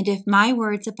me, and if my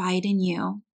words abide in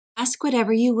you, ask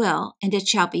whatever you will, and it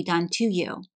shall be done to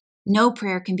you." No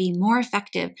prayer can be more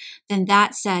effective than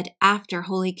that said after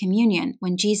Holy Communion,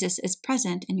 when Jesus is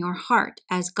present in your heart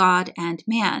as God and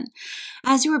man,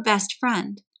 as your best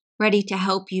friend, ready to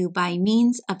help you by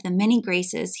means of the many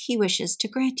graces he wishes to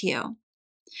grant you.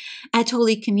 At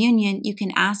Holy Communion, you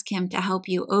can ask him to help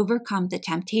you overcome the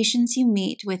temptations you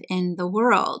meet within the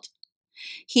world.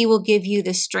 He will give you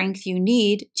the strength you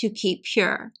need to keep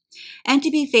pure and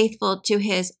to be faithful to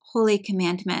his holy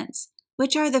commandments,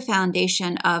 which are the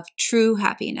foundation of true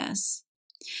happiness.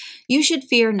 You should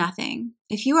fear nothing.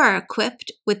 If you are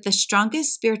equipped with the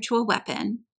strongest spiritual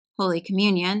weapon, Holy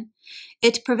Communion,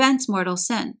 it prevents mortal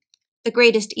sin, the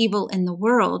greatest evil in the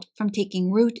world, from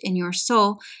taking root in your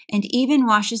soul, and even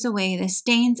washes away the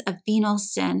stains of venal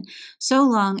sin, so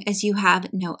long as you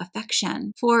have no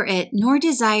affection for it, nor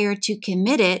desire to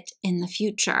commit it in the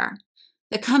future.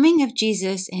 The coming of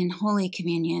Jesus in Holy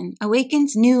Communion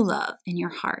awakens new love in your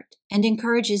heart and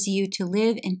encourages you to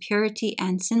live in purity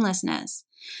and sinlessness,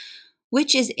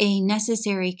 which is a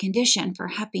necessary condition for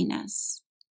happiness.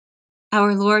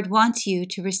 Our Lord wants you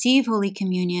to receive Holy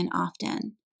Communion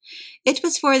often. It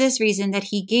was for this reason that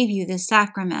he gave you this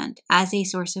sacrament as a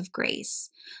source of grace,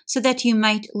 so that you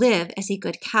might live as a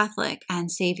good Catholic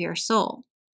and save your soul.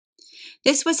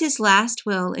 This was his last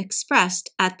will expressed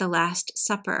at the Last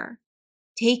Supper.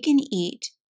 "Take and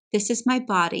eat. This is my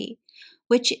body,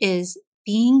 which is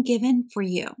being given for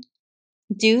you.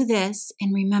 Do this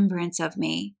in remembrance of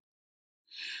me."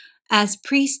 As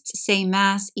priests say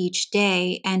Mass each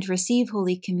day and receive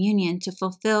Holy Communion to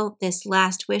fulfill this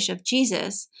last wish of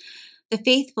Jesus, the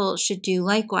faithful should do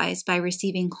likewise by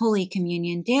receiving Holy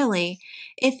Communion daily,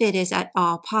 if it is at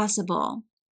all possible.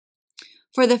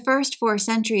 For the first 4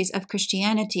 centuries of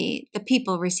Christianity, the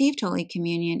people received Holy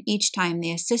Communion each time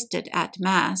they assisted at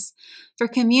Mass, for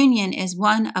communion is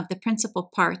one of the principal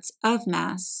parts of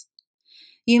Mass.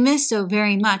 You miss so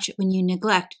very much when you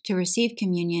neglect to receive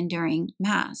communion during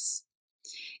Mass.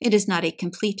 It is not a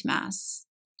complete Mass.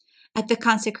 At the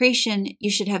consecration, you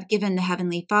should have given the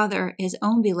Heavenly Father his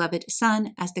own beloved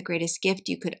Son as the greatest gift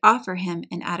you could offer him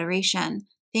in adoration,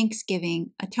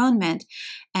 thanksgiving, atonement,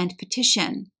 and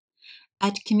petition.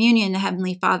 At communion, the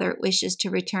Heavenly Father wishes to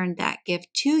return that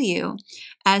gift to you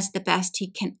as the best he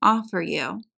can offer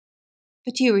you.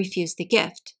 But you refuse the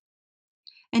gift.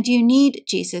 And you need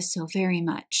Jesus so very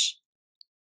much.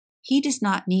 He does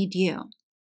not need you.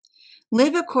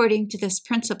 Live according to this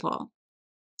principle.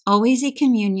 Always a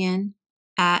communion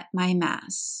at my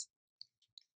Mass.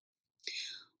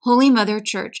 Holy Mother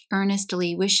Church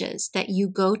earnestly wishes that you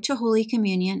go to Holy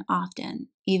Communion often,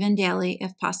 even daily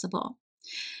if possible.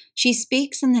 She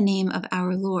speaks in the name of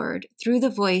our Lord through the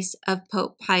voice of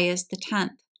Pope Pius X,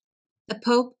 the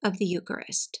Pope of the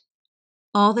Eucharist.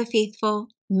 All the faithful,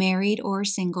 married or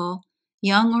single,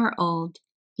 young or old,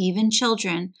 even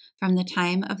children from the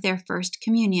time of their first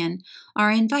communion,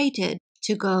 are invited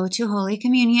to go to Holy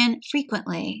Communion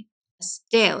frequently,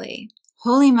 daily.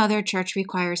 Holy Mother Church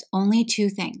requires only 2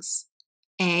 things.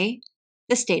 A,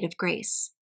 the state of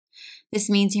grace. This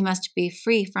means you must be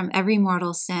free from every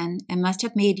mortal sin and must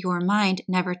have made your mind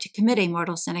never to commit a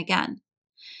mortal sin again.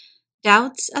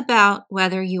 Doubts about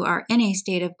whether you are in a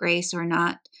state of grace or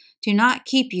not do not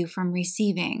keep you from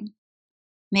receiving.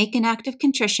 Make an act of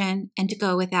contrition and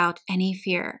go without any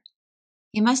fear.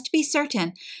 You must be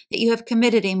certain that you have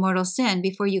committed a mortal sin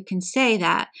before you can say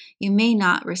that you may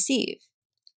not receive.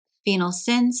 Venal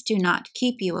sins do not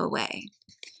keep you away.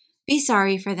 Be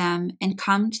sorry for them and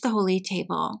come to the holy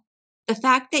table. The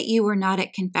fact that you were not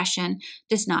at confession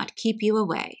does not keep you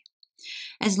away,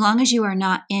 as long as you are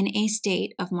not in a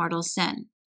state of mortal sin.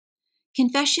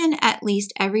 Confession at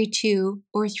least every 2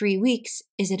 or 3 weeks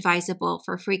is advisable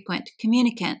for frequent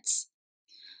communicants,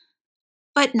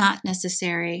 but not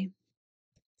necessary.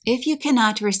 If you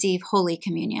cannot receive Holy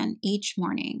Communion each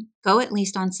morning, go at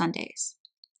least on Sundays.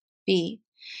 B,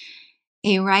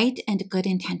 a right and good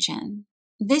intention.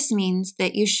 This means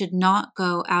that you should not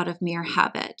go out of mere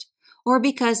habit, or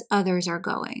because others are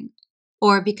going,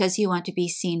 or because you want to be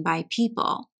seen by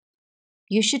people.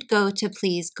 You should go to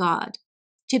please God,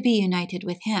 to be united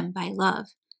with him by love,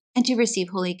 and to receive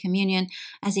Holy Communion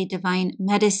as a divine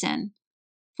medicine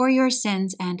for your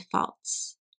sins and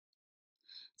faults.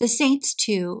 The saints,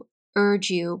 too, urge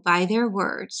you by their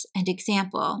words and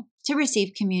example to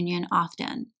receive communion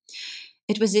often.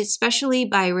 It was especially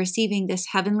by receiving this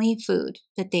heavenly food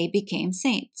that they became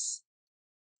saints.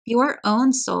 Your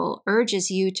own soul urges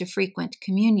you to frequent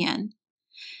communion.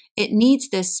 It needs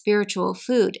this spiritual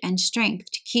food and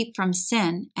strength to keep from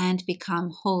sin and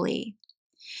become holy.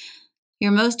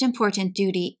 Your most important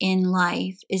duty in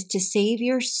life is to save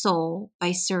your soul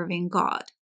by serving God.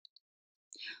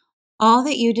 All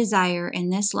that you desire in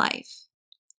this life,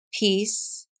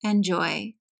 peace and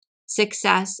joy,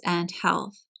 success and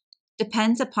health,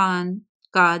 depends upon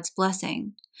God's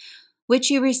blessing,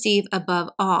 which you receive above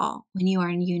all when you are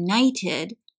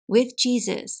united with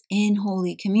Jesus in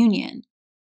Holy Communion.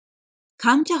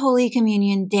 Come to Holy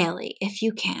Communion daily if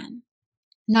you can.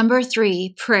 Number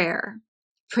 3, prayer.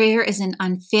 Prayer is an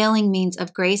unfailing means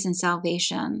of grace and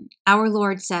salvation. Our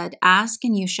Lord said, "Ask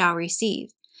and you shall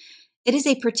receive." It is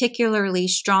a particularly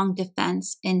strong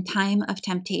defense in time of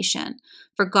temptation,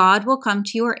 for God will come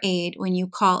to your aid when you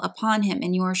call upon Him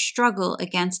in your struggle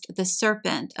against the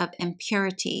serpent of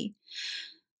impurity.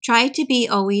 Try to be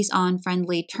always on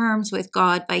friendly terms with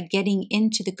God by getting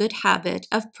into the good habit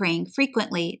of praying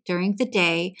frequently during the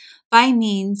day by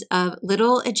means of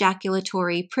little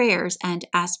ejaculatory prayers and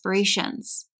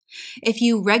aspirations. If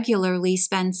you regularly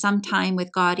spend some time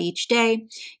with God each day,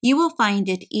 you will find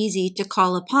it easy to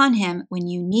call upon Him when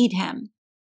you need Him.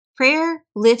 Prayer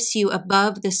lifts you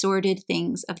above the sordid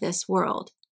things of this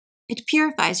world. It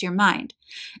purifies your mind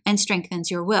and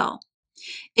strengthens your will.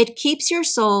 It keeps your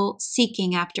soul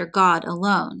seeking after God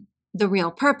alone, the real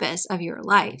purpose of your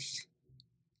life.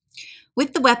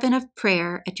 With the weapon of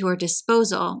prayer at your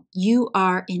disposal, you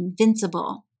are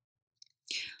invincible.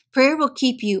 Prayer will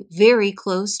keep you very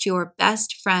close to your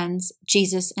best friends,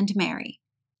 Jesus and Mary.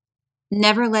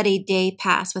 Never let a day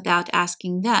pass without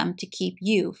asking them to keep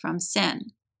you from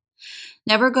sin.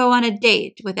 Never go on a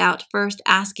date without first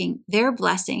asking their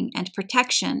blessing and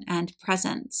protection and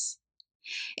presence.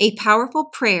 A powerful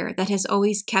prayer that has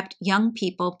always kept young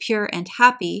people pure and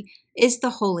happy is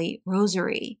the Holy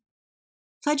Rosary.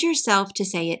 Pledge yourself to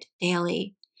say it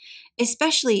daily,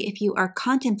 especially if you are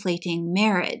contemplating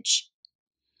marriage.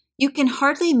 You can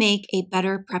hardly make a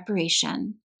better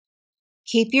preparation.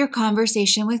 Keep your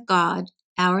conversation with God,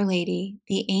 Our Lady,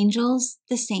 the angels,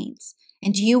 the saints,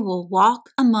 and you will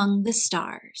walk among the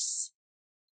stars.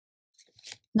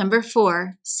 Number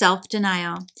 4,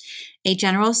 self-denial. A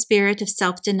general spirit of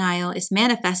self-denial is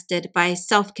manifested by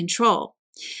self-control.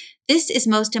 This is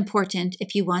most important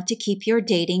if you want to keep your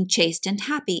dating chaste and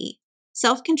happy.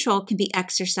 Self-control can be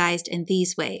exercised in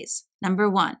these ways. Number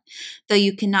 1, though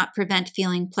you cannot prevent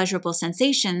feeling pleasurable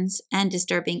sensations and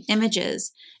disturbing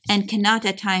images, and cannot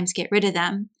at times get rid of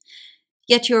them,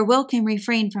 yet your will can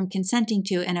refrain from consenting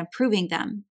to and approving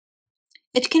them.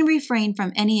 It can refrain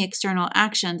from any external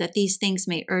action that these things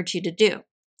may urge you to do.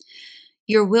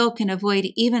 Your will can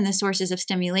avoid even the sources of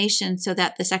stimulation so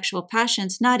that the sexual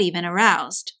passion's not even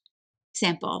aroused.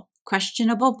 Example,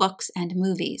 questionable books and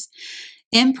movies,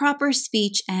 improper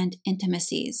speech and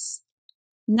intimacies.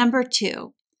 Number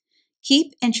 2,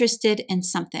 keep interested in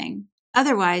something.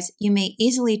 Otherwise, you may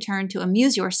easily turn to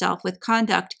amuse yourself with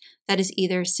conduct that is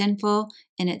either sinful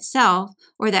in itself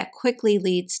or that quickly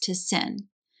leads to sin.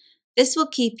 This will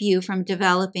keep you from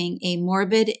developing a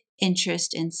morbid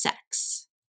interest in sex.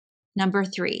 Number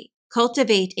 3,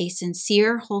 cultivate a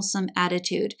sincere, wholesome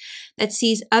attitude that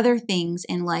sees other things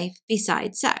in life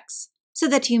besides sex, so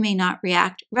that you may not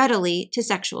react readily to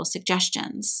sexual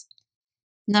suggestions.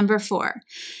 Number 4,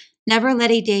 never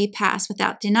let a day pass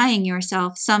without denying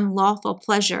yourself some lawful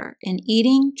pleasure in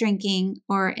eating, drinking,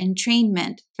 or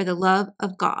entrainment for the love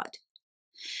of God.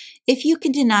 If you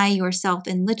can deny yourself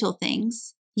in little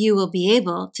things, you will be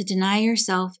able to deny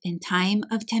yourself in time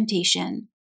of temptation.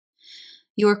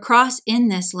 Your cross in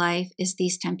this life is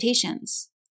these temptations,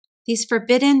 these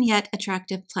forbidden yet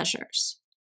attractive pleasures.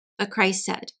 But Christ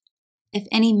said, "If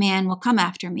any man will come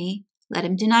after me, let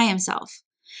him deny himself,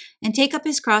 and take up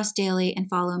his cross daily and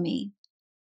follow me.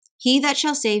 He that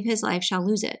shall save his life shall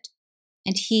lose it,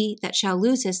 and he that shall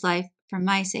lose his life for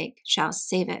my sake shall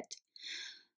save it."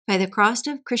 By the cross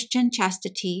of Christian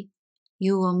chastity,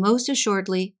 you will most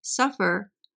assuredly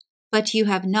suffer, but you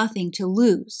have nothing to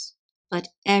lose, but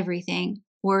everything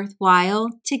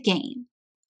worthwhile to gain.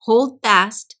 Hold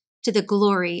fast to the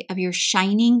glory of your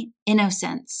shining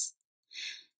innocence.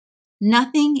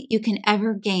 Nothing you can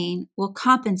ever gain will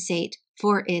compensate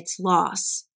for its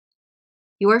loss.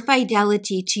 Your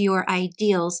fidelity to your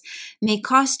ideals may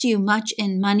cost you much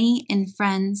in money, in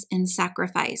friends, in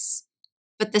sacrifice,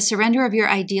 but the surrender of your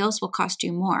ideals will cost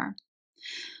you more.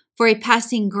 For a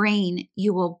passing grain,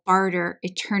 you will barter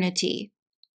eternity.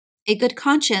 A good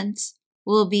conscience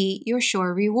will be your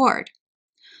sure reward.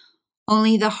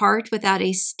 Only the heart without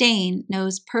a stain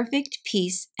knows perfect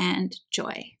peace and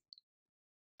joy.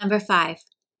 Number 5,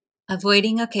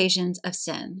 Avoiding occasions of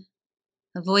sin.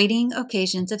 Avoiding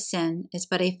occasions of sin is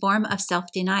but a form of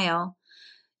self-denial.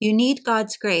 You need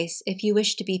God's grace if you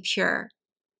wish to be pure,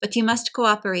 but you must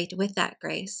cooperate with that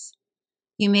grace.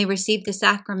 You may receive the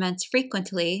sacraments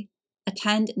frequently,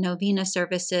 attend novena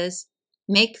services,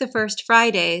 make the first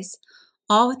Fridays,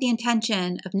 all with the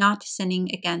intention of not sinning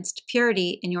against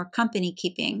purity in your company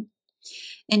keeping.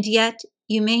 And yet,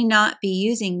 you may not be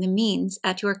using the means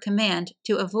at your command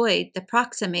to avoid the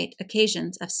proximate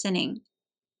occasions of sinning.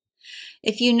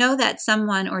 If you know that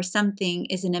someone or something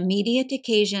is an immediate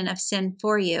occasion of sin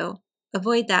for you,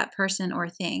 avoid that person or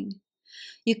thing.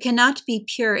 You cannot be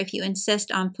pure if you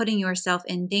insist on putting yourself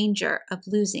in danger of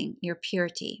losing your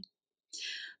purity.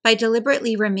 By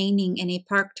deliberately remaining in a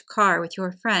parked car with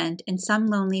your friend in some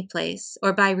lonely place,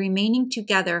 or by remaining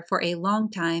together for a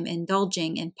long time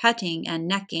indulging in petting and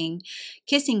necking,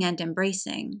 kissing and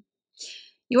embracing,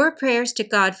 your prayers to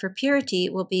God for purity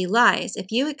will be lies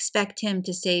if you expect Him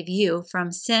to save you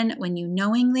from sin when you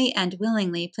knowingly and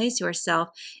willingly place yourself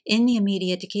in the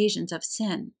immediate occasions of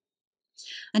sin.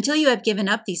 Until you have given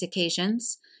up these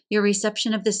occasions, your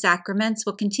reception of the sacraments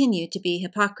will continue to be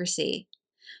hypocrisy.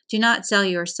 Do not sell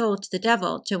your soul to the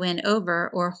devil to win over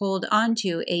or hold on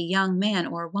to a young man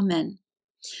or woman.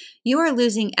 You are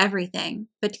losing everything,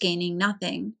 but gaining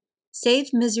nothing, save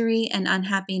misery and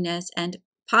unhappiness and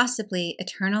possibly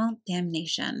eternal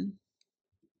damnation.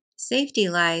 Safety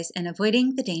lies in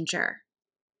avoiding the danger.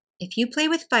 If you play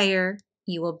with fire,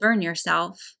 you will burn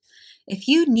yourself. If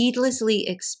you needlessly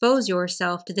expose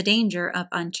yourself to the danger of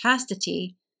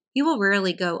unchastity, you will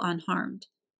rarely go unharmed.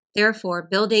 Therefore,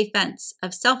 build a fence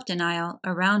of self-denial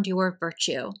around your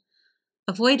virtue.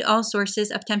 Avoid all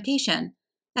sources of temptation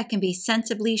that can be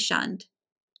sensibly shunned.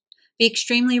 Be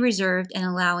extremely reserved in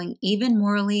allowing even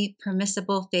morally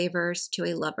permissible favors to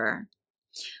a lover.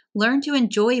 Learn to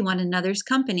enjoy one another's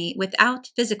company without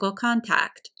physical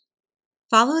contact.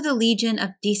 Follow the legion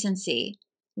of decency.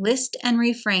 List and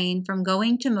refrain from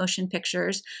going to motion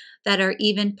pictures that are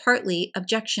even partly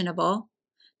objectionable.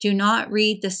 Do not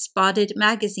read the spotted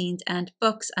magazines and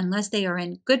books unless they are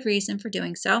in good reason for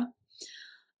doing so.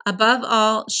 Above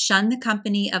all, shun the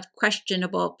company of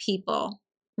questionable people,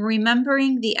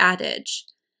 remembering the adage,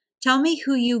 "Tell me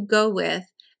who you go with,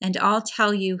 and I'll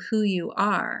tell you who you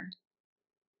are."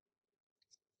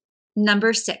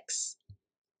 Number 6,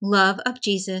 love of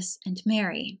Jesus and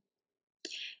Mary.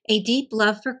 A deep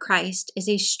love for Christ is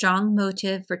a strong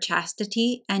motive for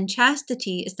chastity, and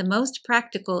chastity is the most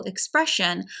practical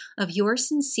expression of your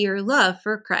sincere love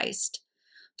for Christ.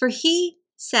 For He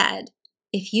said,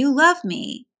 "If you love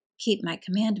me, keep my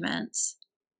commandments."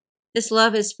 This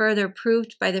love is further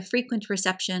proved by the frequent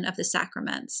reception of the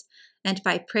sacraments and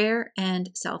by prayer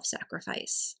and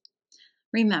self-sacrifice.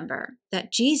 Remember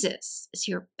that Jesus is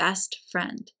your best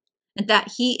friend, and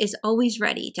that He is always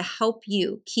ready to help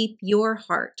you keep your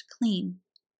heart clean.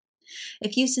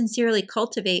 If you sincerely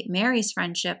cultivate Mary's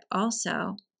friendship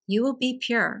also, you will be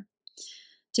pure.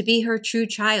 To be her true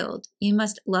child, you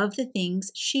must love the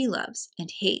things she loves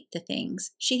and hate the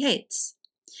things she hates.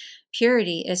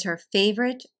 Purity is her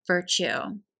favorite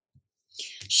virtue.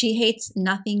 She hates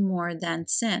nothing more than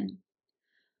sin,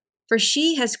 for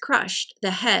she has crushed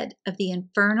the head of the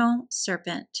infernal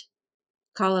serpent.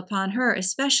 Call upon her,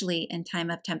 especially in time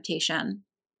of temptation.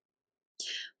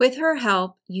 With her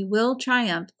help, you will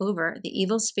triumph over the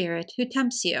evil spirit who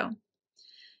tempts you.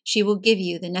 She will give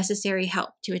you the necessary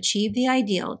help to achieve the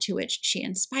ideal to which she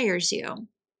inspires you.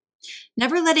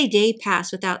 Never let a day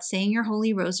pass without saying your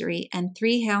Holy Rosary and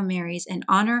 3 Hail Marys in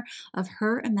honor of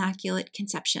her Immaculate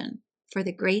Conception for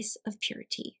the grace of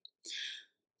purity.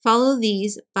 Follow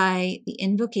these by the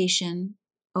invocation,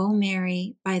 O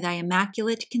Mary, by thy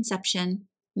Immaculate Conception,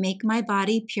 make my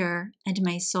body pure and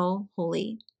my soul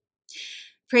holy.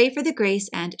 Pray for the grace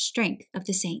and strength of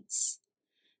the saints.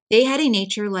 They had a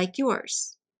nature like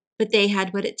yours, but they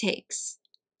had what it takes,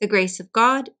 the grace of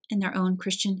God and their own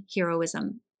Christian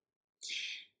heroism.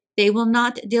 They will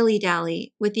not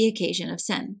dilly-dally with the occasion of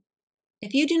sin.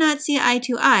 If you do not see eye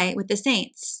to eye with the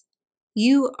saints,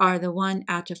 you are the one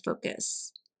out of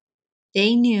focus.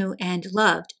 They knew and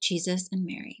loved Jesus and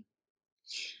Mary.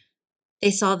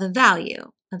 They saw the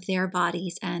value of their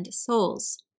bodies and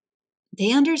souls.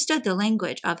 They understood the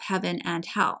language of heaven and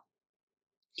hell.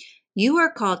 You are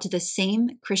called to the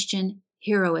same Christian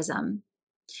heroism.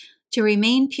 To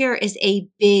remain pure is a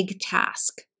big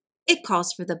task. It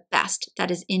calls for the best that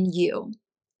is in you.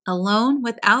 Alone,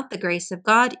 without the grace of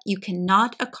God, you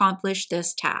cannot accomplish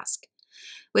this task.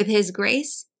 With His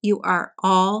grace, you are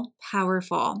all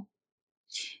powerful.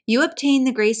 You obtain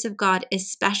the grace of God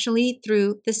especially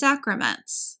through the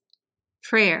sacraments,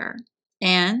 prayer,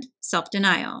 and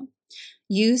self-denial.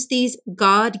 Use these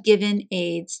God-given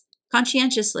aids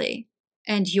conscientiously,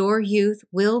 and your youth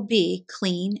will be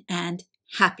clean and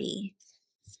happy.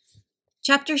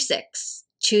 Chapter 6,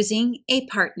 Choosing a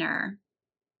Partner.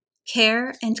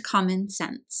 Care and Common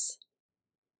Sense.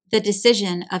 The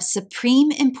decision of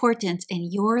supreme importance in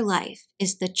your life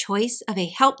is the choice of a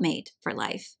helpmate for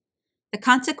life. The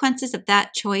consequences of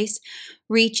that choice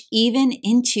reach even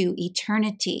into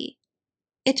eternity.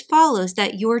 It follows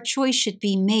that your choice should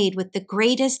be made with the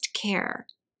greatest care,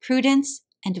 prudence,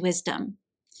 and wisdom.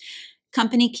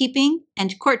 Company keeping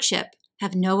and courtship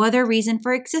have no other reason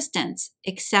for existence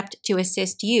except to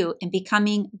assist you in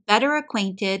becoming better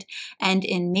acquainted and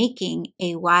in making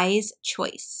a wise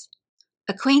choice.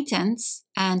 Acquaintance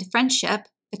and friendship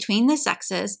between the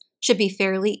sexes should be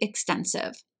fairly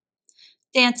extensive.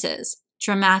 Dances,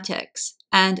 dramatics,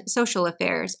 and social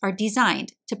affairs are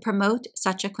designed to promote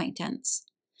such acquaintance.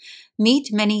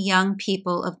 Meet many young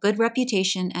people of good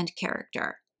reputation and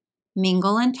character.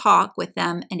 Mingle and talk with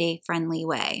them in a friendly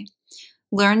way.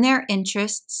 Learn their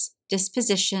interests,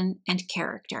 disposition, and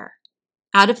character.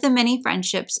 Out of the many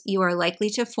friendships you are likely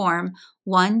to form,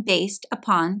 one based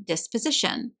upon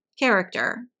disposition,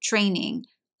 character, training,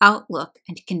 outlook,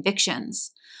 and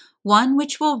convictions. One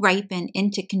which will ripen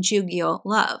into conjugal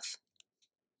love.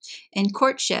 In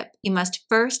courtship, you must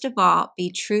first of all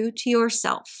be true to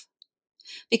yourself,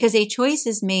 because a choice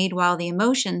is made while the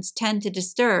emotions tend to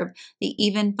disturb the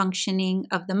even functioning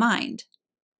of the mind.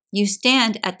 You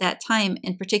stand at that time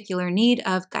in particular need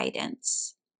of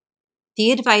guidance.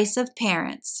 The advice of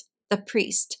parents, the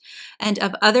priest, and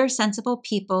of other sensible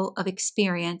people of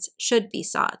experience should be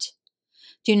sought.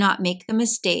 Do not make the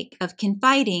mistake of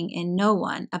confiding in no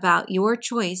one about your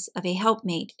choice of a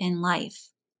helpmate in life.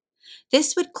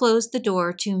 This would close the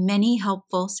door to many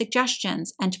helpful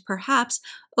suggestions and perhaps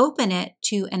open it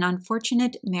to an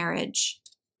unfortunate marriage.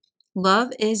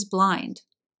 Love is blind.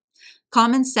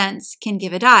 Common sense can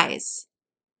give it eyes.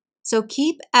 So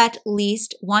keep at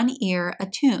least one ear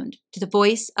attuned to the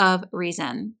voice of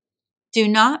reason. Do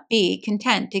not be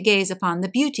content to gaze upon the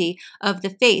beauty of the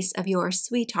face of your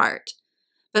sweetheart,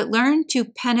 but learn to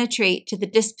penetrate to the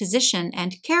disposition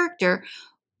and character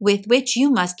with which you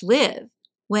must live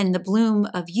when the bloom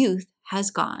of youth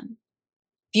has gone.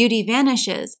 Beauty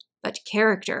vanishes, but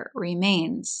character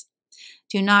remains.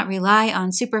 Do not rely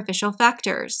on superficial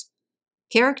factors.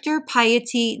 Character,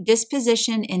 piety,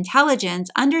 disposition, intelligence,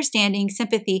 understanding,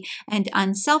 sympathy, and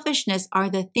unselfishness are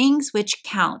the things which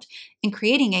count in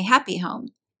creating a happy home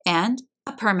and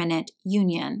a permanent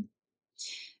union.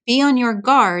 Be on your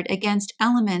guard against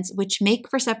elements which make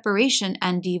for separation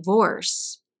and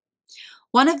divorce.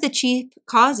 One of the chief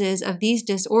causes of these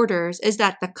disorders is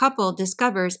that the couple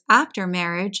discovers after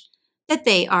marriage that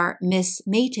they are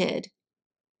mismated.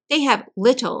 They have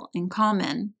little in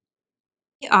common.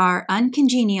 They are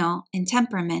uncongenial in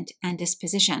temperament and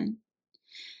disposition.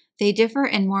 They differ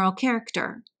in moral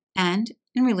character and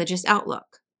in religious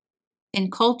outlook, in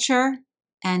culture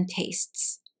and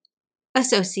tastes.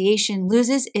 Association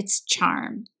loses its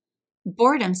charm.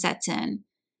 Boredom sets in,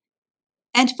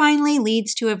 and finally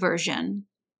leads to aversion.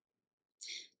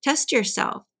 Test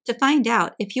yourself to find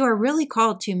out if you are really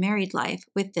called to married life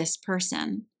with this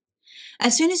person.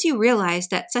 As soon as you realize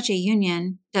that such a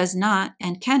union does not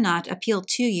and cannot appeal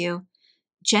to you,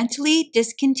 gently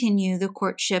discontinue the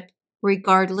courtship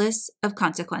regardless of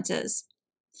consequences.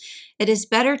 It is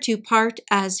better to part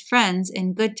as friends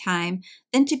in good time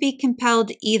than to be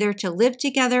compelled either to live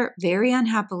together very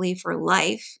unhappily for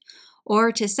life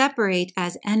or to separate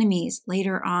as enemies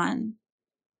later on.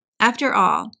 After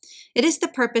all, it is the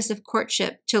purpose of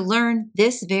courtship to learn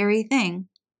this very thing.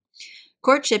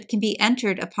 Courtship can be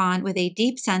entered upon with a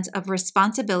deep sense of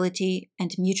responsibility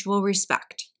and mutual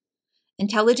respect.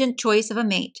 Intelligent choice of a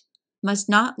mate must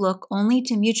not look only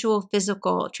to mutual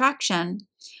physical attraction,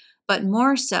 but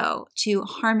more so to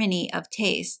harmony of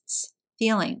tastes,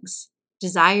 feelings,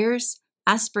 desires,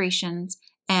 aspirations,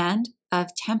 and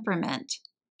of temperament.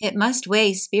 It must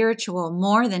weigh spiritual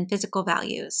more than physical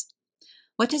values.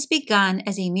 What has begun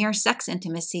as a mere sex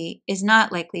intimacy is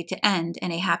not likely to end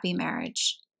in a happy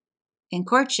marriage. In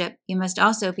courtship, you must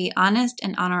also be honest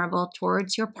and honorable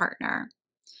towards your partner.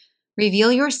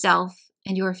 Reveal yourself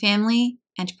and your family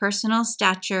and personal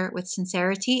stature with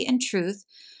sincerity and truth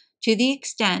to the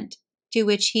extent to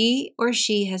which he or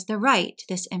she has the right to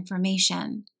this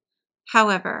information.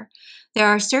 However, there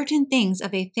are certain things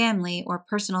of a family or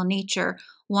personal nature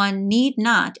one need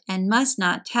not and must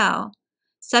not tell,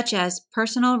 such as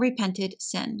personal repented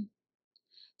sin.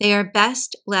 They are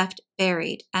best left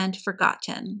buried and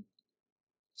forgotten.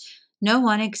 No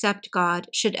one except God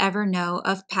should ever know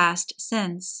of past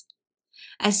sins.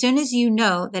 As soon as you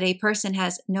know that a person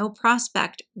has no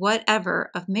prospect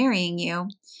whatever of marrying you,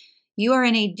 you are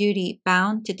in a duty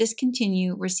bound to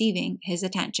discontinue receiving his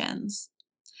attentions.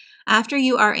 After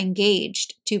you are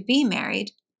engaged to be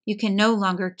married, you can no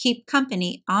longer keep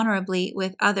company honorably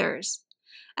with others,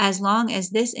 as long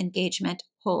as this engagement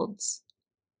holds.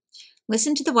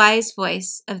 Listen to the wise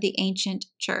voice of the ancient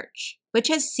church, which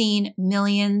has seen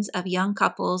millions of young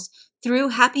couples through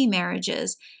happy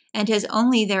marriages and has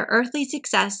only their earthly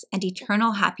success and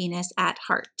eternal happiness at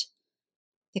heart.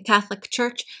 The Catholic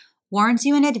Church warns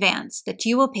you in advance that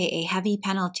you will pay a heavy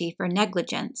penalty for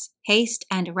negligence, haste,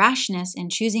 and rashness in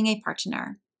choosing a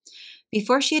partner.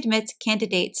 Before she admits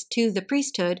candidates to the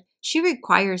priesthood, she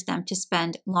requires them to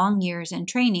spend long years in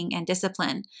training and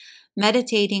discipline,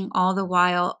 meditating all the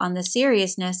while on the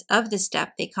seriousness of the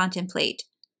step they contemplate.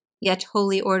 Yet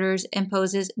Holy Orders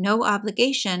imposes no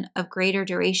obligation of greater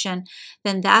duration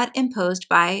than that imposed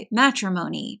by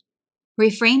matrimony.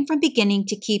 Refrain from beginning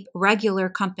to keep regular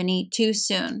company too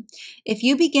soon. If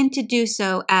you begin to do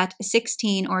so at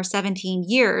 16 or 17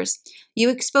 years, you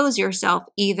expose yourself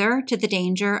either to the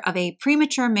danger of a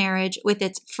premature marriage with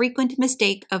its frequent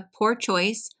mistake of poor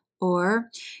choice, or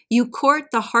you court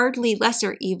the hardly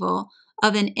lesser evil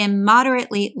of an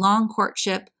immoderately long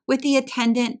courtship with the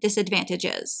attendant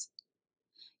disadvantages.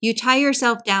 You tie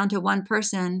yourself down to one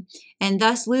person and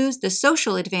thus lose the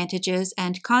social advantages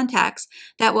and contacts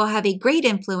that will have a great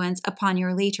influence upon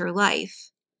your later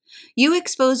life. You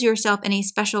expose yourself in a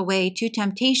special way to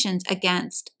temptations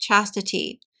against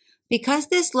chastity. Because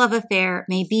this love affair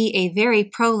may be a very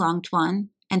prolonged one,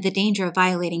 and the danger of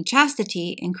violating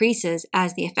chastity increases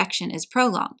as the affection is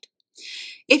prolonged.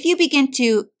 If you begin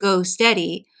to go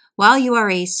steady while you are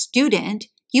a student,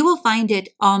 you will find it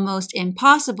almost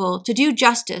impossible to do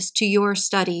justice to your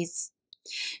studies.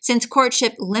 Since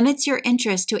courtship limits your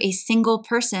interest to a single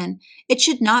person, it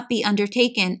should not be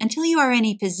undertaken until you are in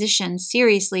a position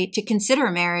seriously to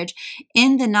consider marriage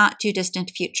in the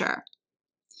not-too-distant future.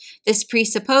 This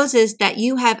presupposes that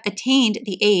you have attained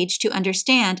the age to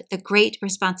understand the great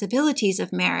responsibilities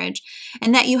of marriage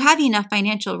and that you have enough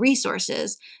financial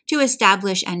resources to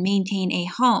establish and maintain a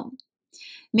home.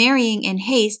 Marrying in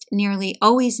haste nearly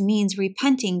always means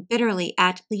repenting bitterly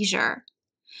at leisure.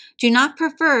 Do not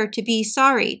prefer to be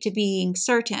sorry to being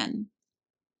certain.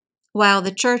 While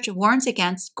the Church warns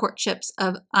against courtships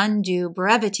of undue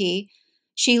brevity,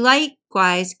 she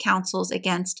likewise counsels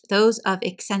against those of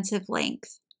excessive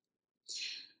length.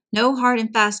 No hard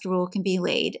and fast rule can be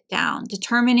laid down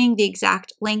determining the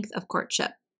exact length of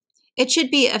courtship. It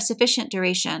should be of sufficient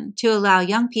duration to allow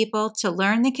young people to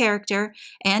learn the character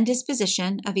and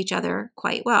disposition of each other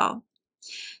quite well.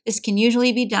 This can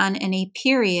usually be done in a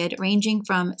period ranging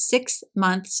from 6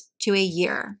 months to a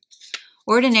year.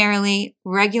 Ordinarily,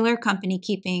 regular company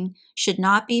keeping should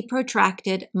not be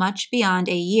protracted much beyond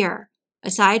a year.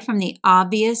 Aside from the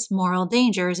obvious moral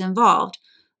dangers involved,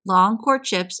 long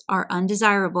courtships are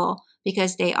undesirable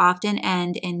because they often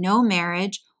end in no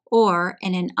marriage or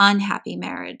in an unhappy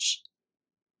marriage.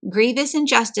 Grievous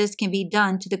injustice can be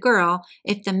done to the girl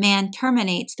if the man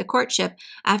terminates the courtship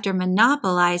after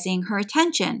monopolizing her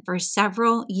attention for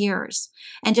several years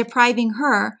and depriving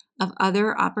her of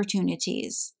other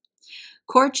opportunities.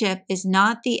 Courtship is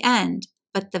not the end,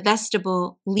 but the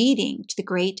vestibule leading to the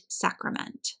great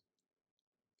sacrament.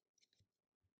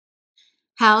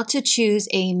 How to choose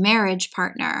a marriage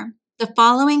partner. The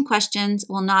following questions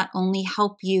will not only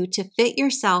help you to fit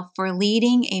yourself for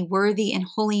leading a worthy and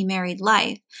holy married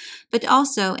life, but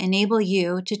also enable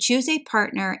you to choose a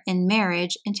partner in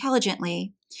marriage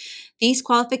intelligently. These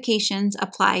qualifications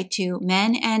apply to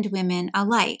men and women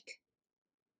alike.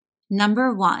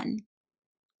 Number 1,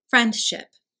 friendship.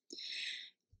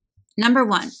 Number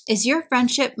 1, is your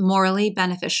friendship morally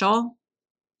beneficial?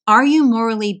 Are you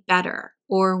morally better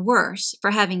or worse for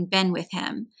having been with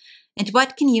him? And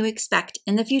what can you expect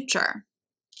in the future?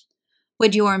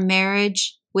 Would your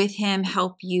marriage with him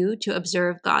help you to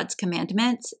observe God's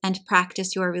commandments and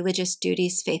practice your religious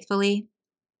duties faithfully?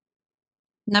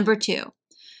 Number 2,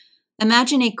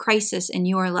 imagine a crisis in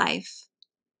your life,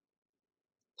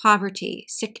 poverty,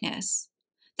 sickness,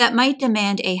 that might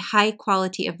demand a high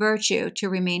quality of virtue to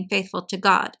remain faithful to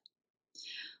God.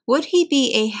 Would he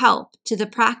be a help to the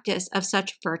practice of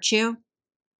such virtue?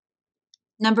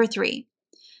 Number 3,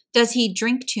 does he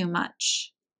drink too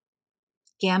much?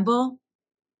 Gamble?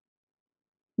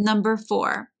 Number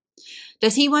 4,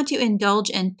 does he want to indulge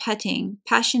in petting,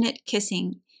 passionate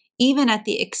kissing, even at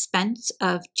the expense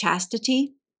of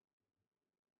chastity?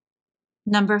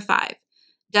 Number 5,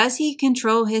 does he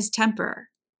control his temper?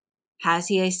 Has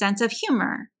he a sense of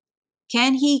humor?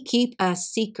 Can he keep a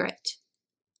secret?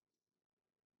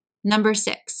 Number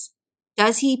 6,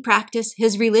 does he practice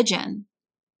his religion?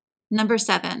 Number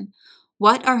 7,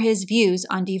 what are his views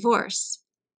on divorce,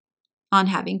 on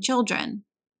having children,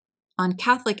 on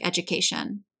Catholic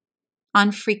education,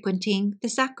 on frequenting the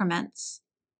sacraments?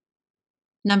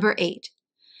 Number 8,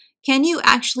 can you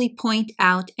actually point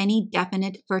out any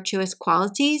definite virtuous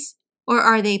qualities, or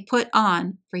are they put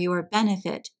on for your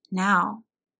benefit now?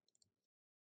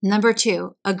 Number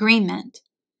 2, agreement.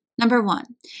 Number 1,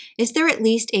 is there at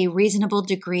least a reasonable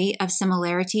degree of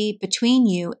similarity between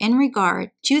you in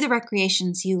regard to the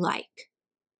recreations you like?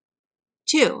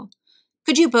 2,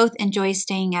 could you both enjoy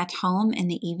staying at home in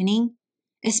the evening,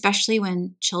 especially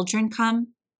when children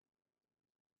come?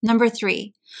 Number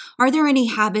 3, are there any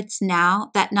habits now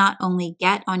that not only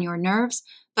get on your nerves,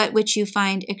 but which you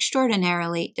find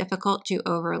extraordinarily difficult to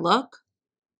overlook?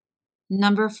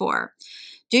 Number 4,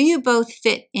 do you both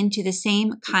fit into the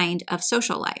same kind of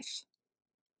social life?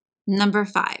 Number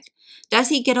 5, does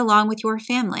he get along with your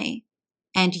family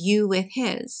and you with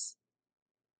his?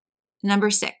 Number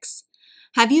 6,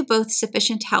 have you both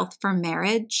sufficient health for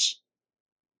marriage?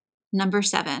 Number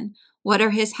 7, what are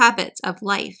his habits of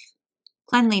life?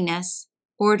 Cleanliness,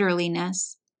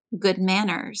 orderliness, good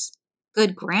manners,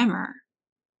 good grammar.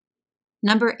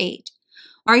 Number 8,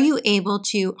 are you able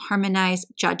to harmonize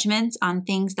judgments on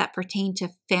things that pertain to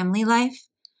family life,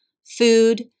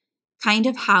 food, kind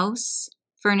of house,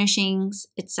 furnishings,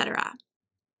 etc.?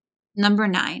 Number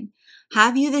 9,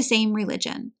 have you the same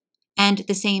religion and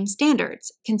the same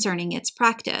standards concerning its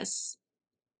practice?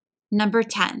 Number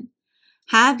 10,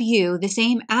 have you the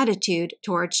same attitude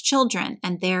towards children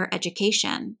and their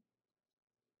education?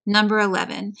 Number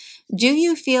 11, do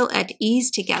you feel at ease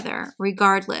together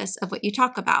regardless of what you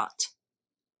talk about?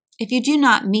 If you do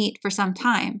not meet for some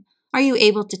time, are you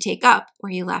able to take up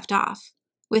where you left off,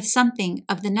 with something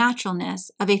of the naturalness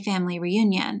of a family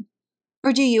reunion?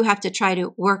 Or do you have to try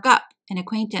to work up an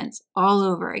acquaintance all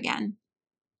over again?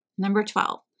 Number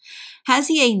 12, has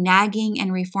he a nagging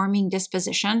and reforming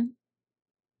disposition?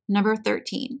 Number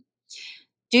 13,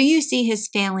 do you see his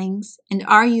failings and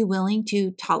are you willing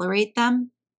to tolerate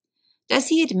them? Does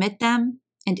he admit them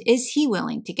and is he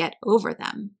willing to get over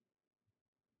them?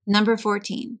 Number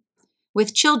 14,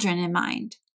 with children in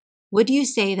mind, would you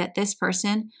say that this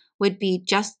person would be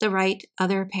just the right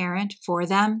other parent for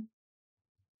them?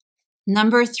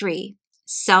 Number 3,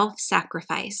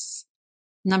 self-sacrifice.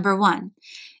 Number 1,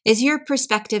 is your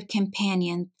prospective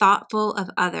companion thoughtful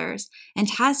of others and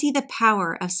has he the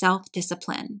power of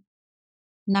self-discipline?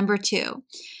 Number 2,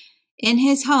 in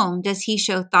his home, does he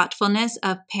show thoughtfulness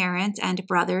of parents and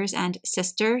brothers and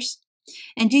sisters?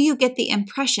 And do you get the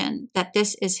impression that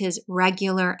this is his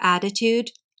regular attitude?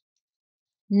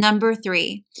 Number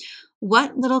 3,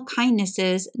 what little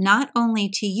kindnesses, not only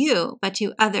to you, but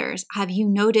to others, have you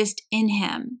noticed in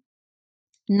him?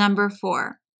 Number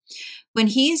 4, when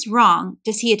he is wrong,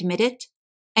 does he admit it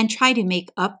and try to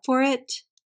make up for it?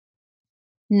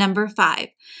 Number 5,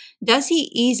 does he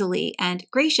easily and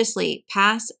graciously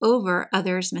pass over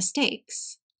others'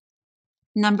 mistakes?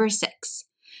 Number 6,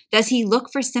 does he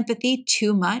look for sympathy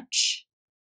too much?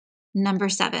 Number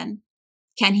 7,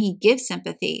 can he give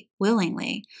sympathy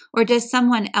willingly, or does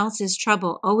someone else's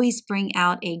trouble always bring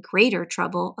out a greater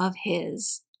trouble of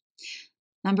his?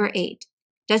 Number 8,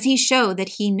 does he show that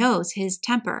he knows his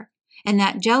temper and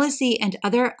that jealousy and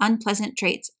other unpleasant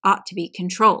traits ought to be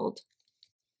controlled?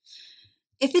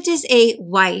 If it is a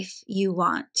wife you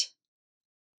want,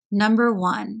 number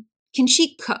 1, can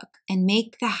she cook and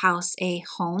make the house a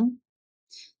home?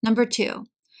 Number 2,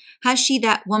 has she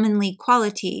that womanly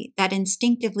quality that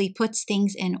instinctively puts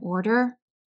things in order?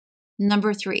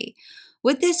 Number 3,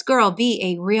 would this girl be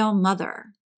a real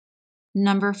mother?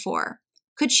 Number 4,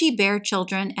 could she bear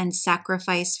children and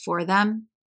sacrifice for them?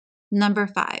 Number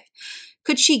 5,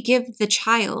 could she give the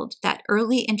child that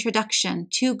early introduction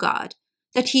to God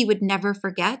that he would never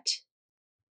forget?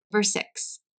 Number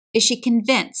 6, is she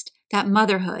convinced that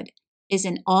motherhood is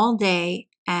an all-day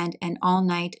and an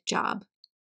all-night job?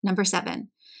 Number 7,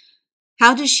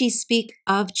 how does she speak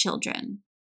of children?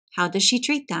 How does she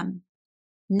treat them?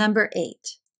 Number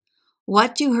 8,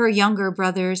 what do her younger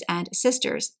brothers and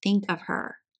sisters think of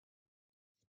her?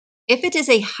 If it is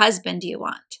a husband you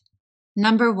want,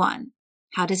 number 1,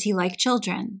 how does he like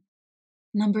children?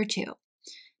 Number 2,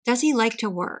 does he like to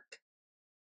work?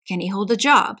 Can he hold a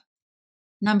job?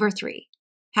 Number 3,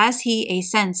 has he a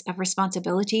sense of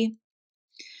responsibility?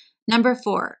 Number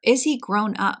 4, is he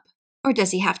grown up or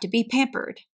does he have to be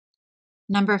pampered?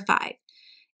 Number 5,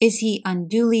 is he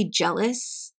unduly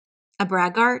jealous, a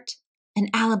braggart, an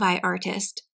alibi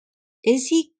artist? Is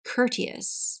he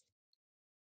courteous?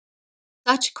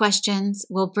 Such questions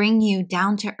will bring you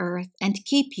down to earth and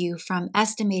keep you from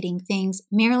estimating things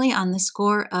merely on the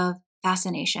score of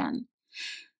fascination.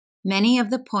 Many of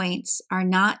the points are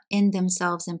not in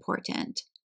themselves important.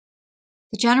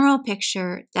 The general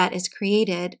picture that is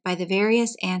created by the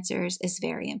various answers is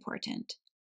very important.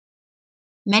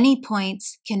 Many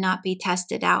points cannot be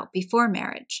tested out before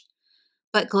marriage,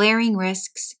 but glaring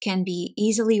risks can be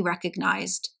easily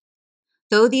recognized.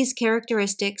 Though these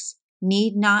characteristics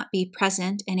need not be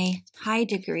present in a high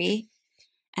degree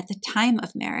at the time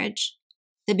of marriage,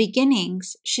 the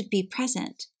beginnings should be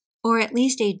present, or at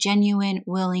least a genuine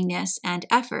willingness and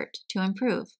effort to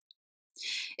improve.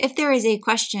 If there is a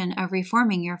question of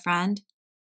reforming your friend,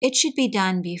 it should be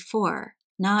done before,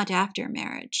 not after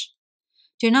marriage.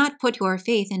 Do not put your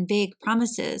faith in vague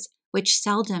promises which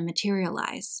seldom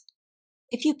materialize.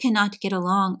 If you cannot get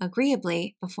along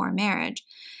agreeably before marriage,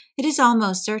 it is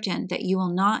almost certain that you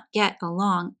will not get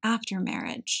along after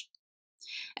marriage.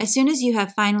 As soon as you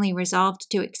have finally resolved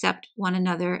to accept one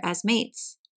another as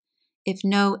mates, if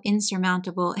no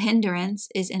insurmountable hindrance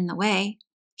is in the way,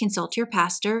 consult your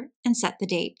pastor and set the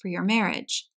date for your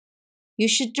marriage. You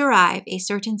should derive a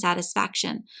certain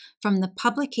satisfaction from the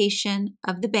publication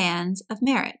of the banns of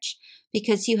marriage,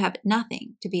 because you have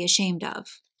nothing to be ashamed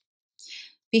of.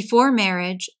 Before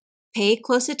marriage, pay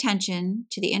close attention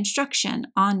to the instruction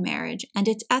on marriage and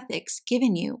its ethics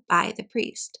given you by the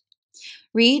priest.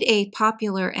 Read a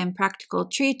popular and practical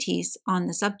treatise on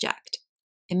the subject.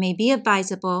 It may be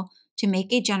advisable to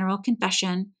make a general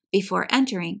confession before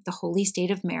entering the holy state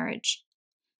of marriage.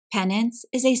 Penance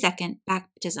is a second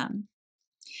baptism.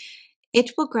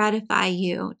 It will gratify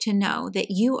you to know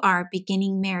that you are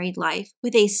beginning married life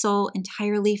with a soul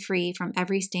entirely free from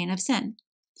every stain of sin.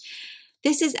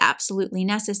 This is absolutely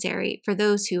necessary for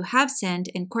those who have sinned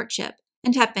in courtship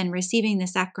and have been receiving the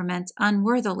sacraments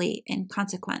unworthily in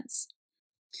consequence,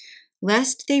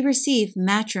 lest they receive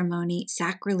matrimony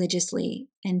sacrilegiously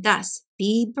and thus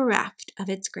be bereft of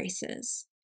its graces.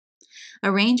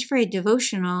 Arrange for a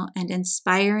devotional and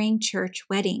inspiring church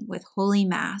wedding with Holy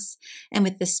Mass and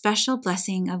with the special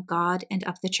blessing of God and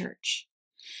of the Church.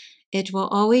 It will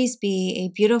always be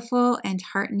a beautiful and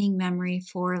heartening memory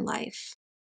for life.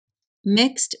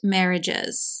 Mixed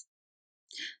marriages.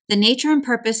 The nature and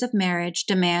purpose of marriage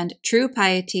demand true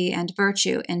piety and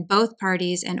virtue in both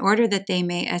parties in order that they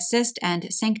may assist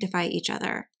and sanctify each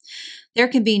other. There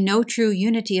can be no true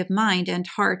unity of mind and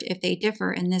heart if they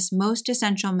differ in this most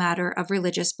essential matter of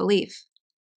religious belief.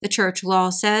 The church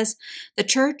law says, "The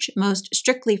church most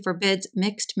strictly forbids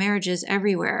mixed marriages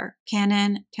everywhere,"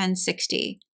 Canon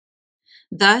 1060.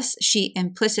 Thus, she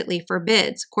implicitly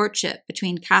forbids courtship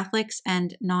between Catholics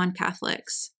and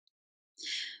non-Catholics.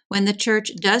 When the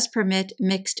Church does permit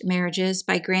mixed marriages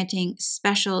by granting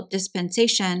special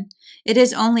dispensation, it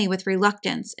is only with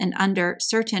reluctance and under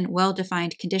certain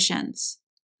well-defined conditions.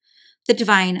 The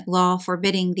divine law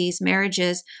forbidding these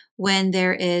marriages when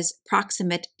there is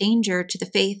proximate danger to the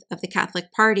faith of the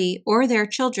Catholic party or their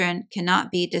children cannot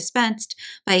be dispensed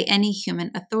by any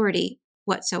human authority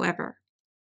whatsoever.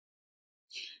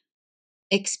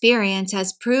 Experience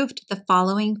has proved the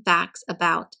following facts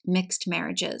about mixed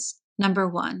marriages. Number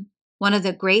 1, one of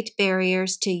the great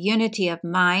barriers to unity of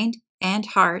mind and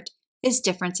heart is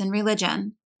difference in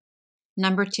religion.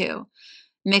 Number 2,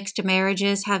 mixed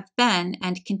marriages have been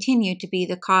and continue to be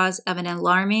the cause of an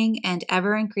alarming and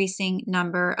ever-increasing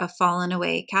number of fallen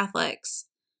away Catholics.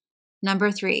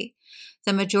 Number 3,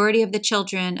 the majority of the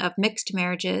children of mixed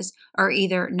marriages are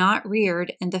either not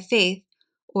reared in the faith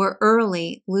or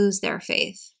early lose their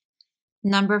faith.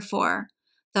 Number 4,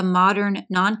 the modern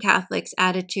non-Catholic's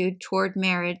attitude toward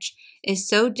marriage is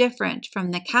so different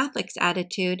from the Catholic's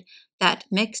attitude that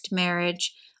mixed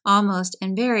marriage almost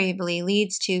invariably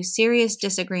leads to serious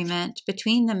disagreement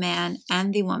between the man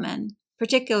and the woman,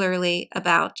 particularly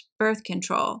about birth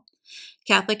control,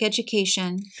 Catholic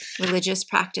education, religious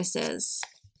practices.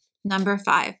 Number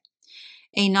 5,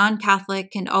 a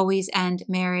non-Catholic can always end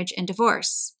marriage in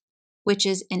divorce, which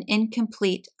is an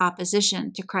incomplete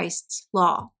opposition to Christ's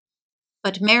law.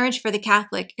 But marriage for the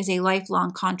Catholic is a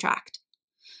lifelong contract.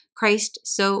 Christ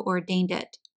so ordained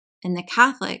it, and the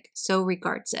Catholic so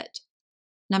regards it.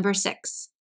 Number 6,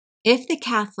 if the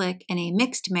Catholic in a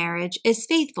mixed marriage is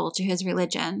faithful to his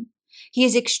religion, he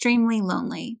is extremely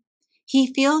lonely.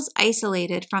 He feels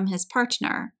isolated from his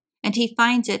partner, and he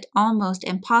finds it almost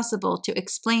impossible to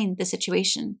explain the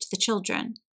situation to the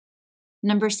children.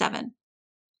 Number 7,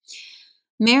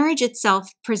 marriage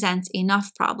itself presents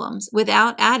enough problems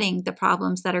without adding the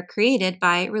problems that are created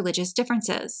by religious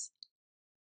differences.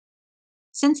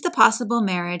 Since the possible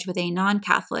marriage with a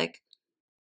non-Catholic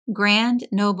Grand,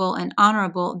 noble, and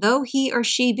honorable though he or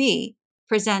she be,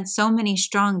 presents so many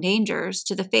strong dangers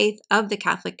to the faith of the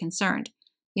Catholic concerned,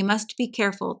 you must be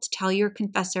careful to tell your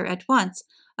confessor at once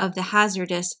of the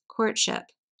hazardous courtship.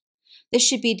 This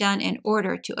should be done in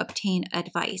order to obtain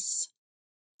advice.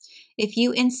 If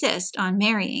you insist on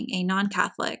marrying a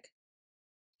non-Catholic,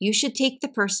 you should take the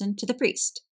person to the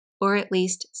priest, or at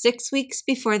least 6 weeks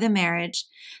before the marriage,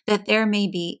 that there may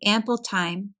be ample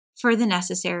time for the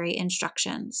necessary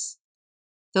instructions.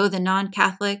 Though the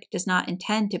non-Catholic does not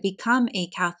intend to become a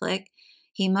Catholic,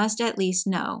 he must at least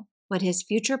know what his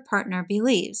future partner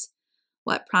believes,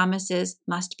 what promises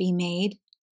must be made,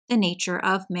 the nature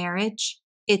of marriage,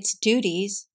 its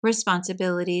duties,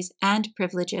 responsibilities, and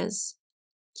privileges.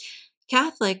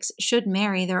 Catholics should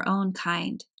marry their own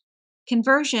kind.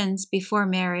 Conversions before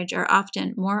marriage are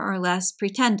often more or less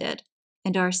pretended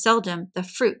and are seldom the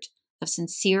fruit of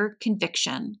sincere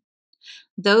conviction.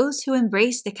 Those who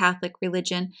embrace the Catholic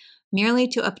religion merely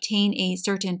to obtain a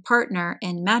certain partner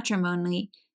in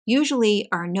matrimony usually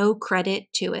are no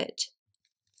credit to it.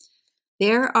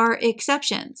 There are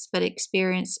exceptions, but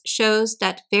experience shows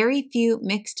that very few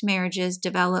mixed marriages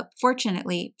develop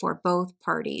fortunately for both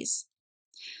parties.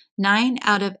 9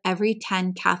 out of every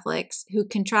 10 Catholics who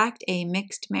contract a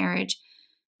mixed marriage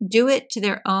do it to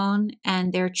their own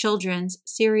and their children's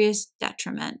serious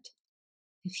detriment.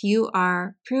 If you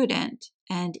are prudent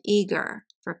and eager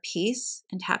for peace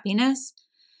and happiness,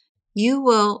 you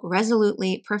will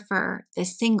resolutely prefer the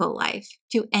single life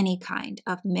to any kind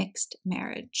of mixed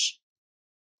marriage.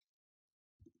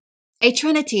 A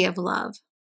trinity of love.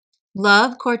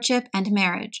 Love, courtship, and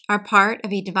marriage are part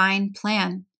of a divine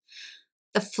plan.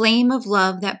 The flame of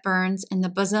love that burns in the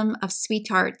bosom of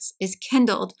sweethearts is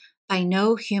kindled by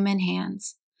no human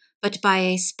hands, but by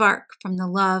a spark from the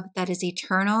love that is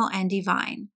eternal and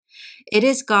divine. It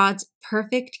is God's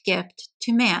perfect gift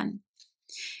to man.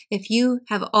 If you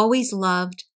have always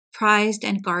loved, prized,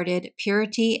 and guarded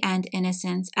purity and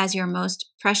innocence as your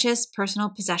most precious personal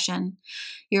possession,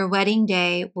 your wedding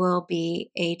day will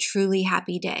be a truly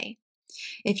happy day.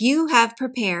 If you have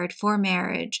prepared for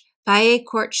marriage by a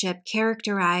courtship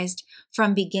characterized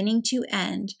from beginning to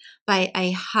end by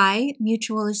a high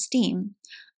mutual esteem,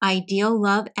 ideal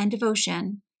love and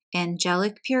devotion,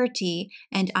 angelic purity,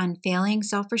 and unfailing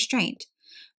self-restraint,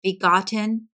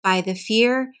 begotten by the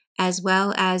fear as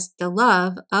well as the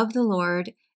love of the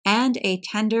Lord and a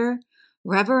tender,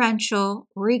 reverential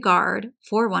regard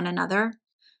for one another,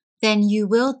 then you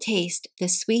will taste the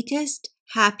sweetest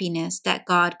happiness that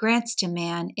God grants to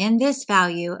man in this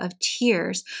value of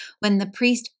tears when the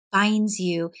priest binds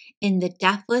you in the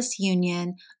deathless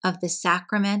union of the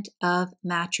sacrament of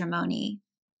matrimony.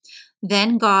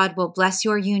 Then God will bless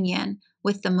your union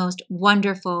with the most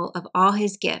wonderful of all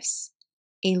his gifts,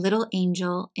 a little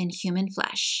angel in human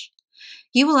flesh.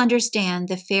 You will understand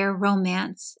the fair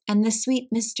romance and the sweet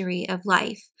mystery of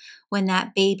life when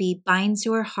that baby binds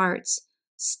your hearts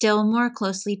still more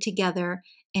closely together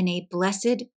in a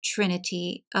blessed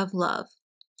trinity of love.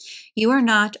 You are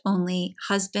not only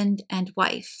husband and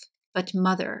wife, but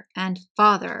mother and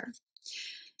father.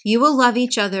 You will love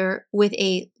each other with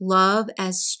a love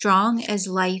as strong as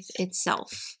life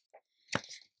itself.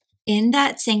 In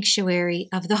that sanctuary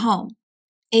of the home,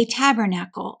 a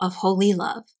tabernacle of holy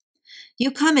love, you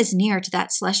come as near to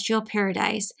that celestial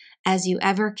paradise as you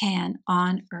ever can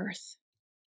on earth.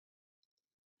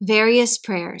 Various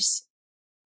prayers.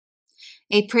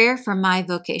 A prayer for my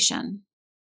vocation.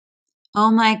 O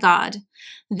my God,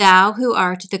 thou who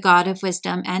art the God of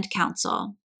wisdom and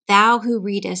counsel, thou who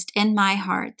readest in my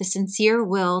heart the sincere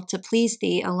will to please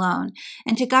thee alone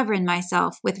and to govern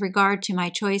myself with regard to my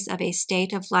choice of a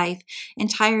state of life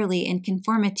entirely in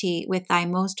conformity with thy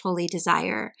most holy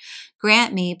desire,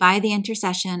 grant me by the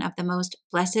intercession of the most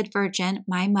blessed Virgin,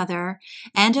 my mother,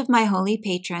 and of my holy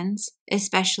patrons,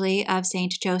 especially of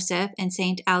Saint Joseph and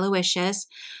Saint Aloysius,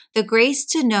 the grace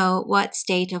to know what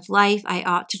state of life I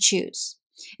ought to choose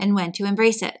and when to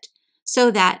embrace it,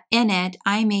 so that in it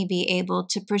I may be able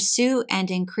to pursue and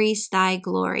increase thy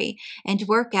glory and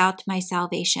work out my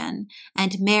salvation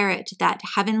and merit that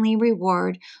heavenly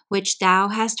reward which thou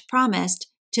hast promised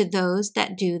to those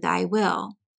that do thy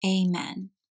will. Amen.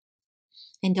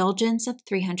 Indulgence of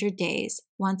 300 days,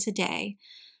 once a day,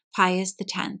 Pius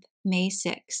X, May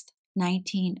 6,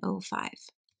 1905.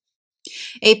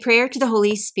 A prayer to the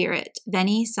Holy Spirit,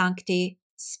 Veni Sancti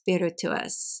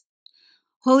Spiritus.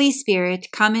 Holy Spirit,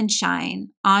 come and shine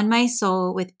on my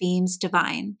soul with beams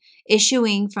divine,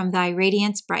 issuing from thy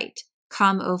radiance bright.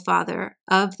 Come, O Father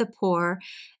of the poor,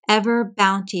 ever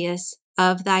bounteous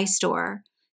of thy store.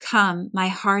 Come, my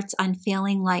heart's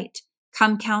unfailing light.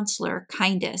 Come, Counselor,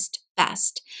 kindest,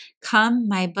 best. Come,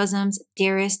 my bosom's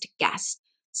dearest guest.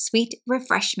 Sweet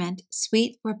refreshment,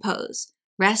 sweet repose,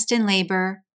 rest in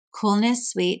labor, coolness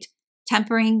sweet,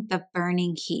 tempering the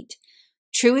burning heat.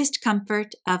 Truest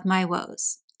comfort of my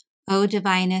woes. O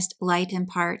divinest light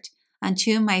impart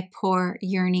unto my poor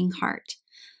yearning heart.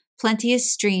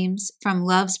 Plenteous streams from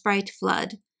love's bright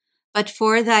flood, but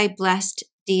for thy blessed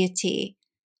deity,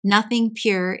 nothing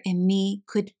pure in me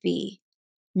could be,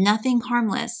 nothing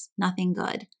harmless, nothing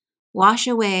good. Wash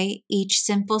away each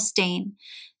sinful stain,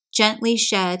 gently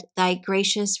shed thy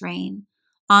gracious rain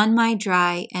on my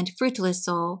dry and fruitless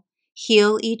soul,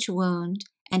 heal each wound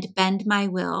and bend my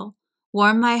will,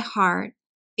 warm my heart,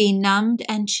 be numbed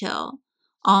and chill,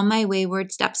 all my wayward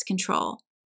steps control.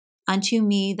 Unto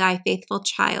me thy faithful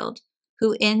child,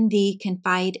 who in thee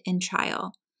confide in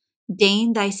trial,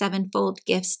 deign thy sevenfold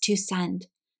gifts to send,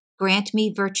 grant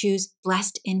me virtue's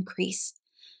blessed increase,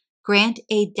 grant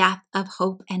a death of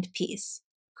hope and peace,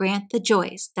 grant the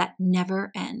joys that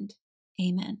never end.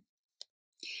 Amen.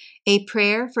 A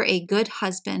prayer for a good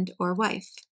husband or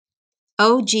wife.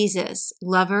 O Jesus,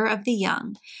 lover of the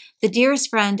young, the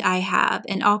dearest friend I have,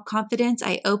 in all confidence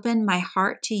I open my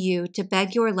heart to you to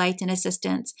beg your light and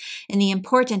assistance in the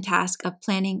important task of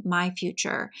planning my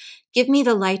future. Give me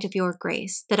the light of your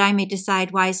grace, that I may decide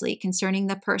wisely concerning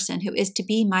the person who is to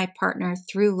be my partner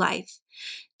through life.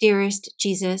 Dearest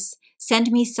Jesus,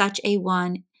 send me such a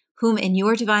one whom in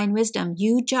your divine wisdom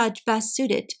you judge best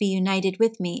suited to be united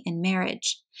with me in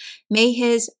marriage. May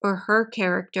his or her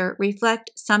character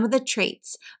reflect some of the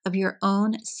traits of your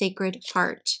own sacred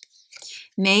heart.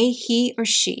 May he or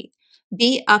she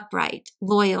be upright,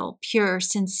 loyal, pure,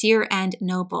 sincere, and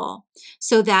noble,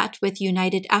 so that with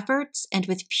united efforts and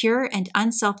with pure and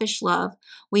unselfish love,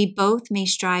 we both may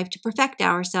strive to perfect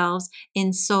ourselves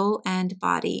in soul and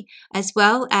body, as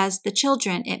well as the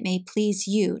children it may please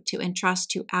you to entrust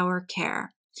to our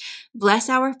care. Bless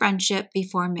our friendship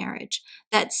before marriage,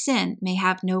 that sin may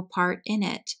have no part in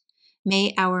it.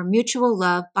 May our mutual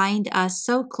love bind us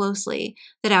so closely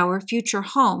that our future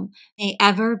home may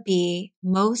ever be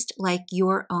most like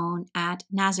your own at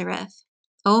Nazareth.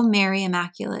 O Mary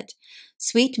Immaculate,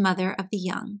 sweet Mother of the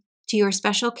young, to your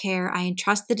special care I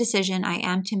entrust the decision I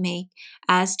am to make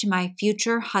as to my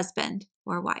future husband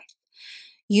or wife.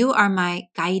 You are my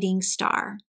guiding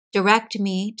star. Direct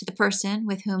me to the person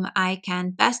with whom I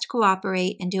can best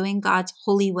cooperate in doing God's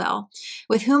holy will,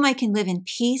 with whom I can live in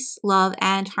peace, love,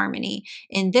 and harmony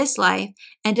in this life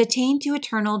and attain to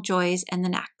eternal joys in the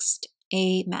next.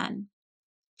 Amen.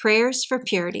 Prayers for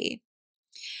purity.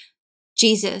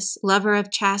 Jesus, lover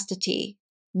of chastity,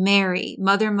 Mary,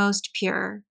 mother most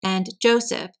pure, and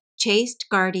Joseph, chaste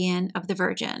guardian of the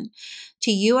Virgin. To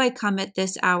you I come at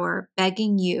this hour,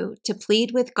 begging you to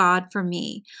plead with God for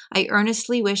me. I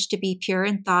earnestly wish to be pure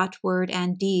in thought, word,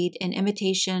 and deed in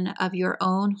imitation of your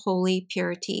own holy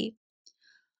purity.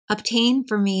 Obtain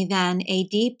for me then a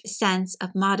deep sense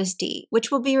of modesty,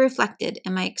 which will be reflected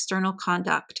in my external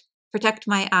conduct. Protect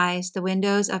my eyes, the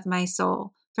windows of my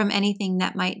soul, from anything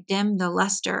that might dim the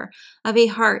luster of a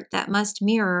heart that must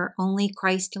mirror only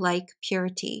Christ-like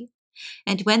purity.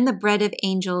 And when the bread of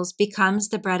angels becomes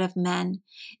the bread of men,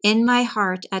 in my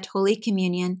heart at Holy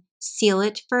Communion, seal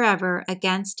it forever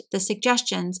against the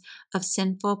suggestions of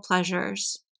sinful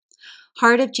pleasures.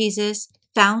 Heart of Jesus,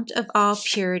 fount of all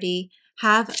purity,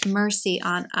 have mercy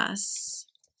on us.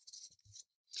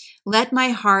 Let my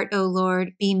heart, O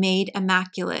Lord, be made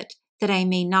immaculate, that I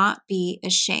may not be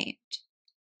ashamed.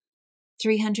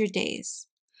 300 days.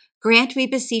 Grant, we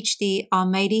beseech thee,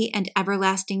 Almighty and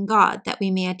everlasting God, that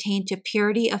we may attain to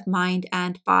purity of mind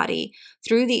and body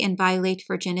through the inviolate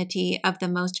virginity of the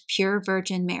most pure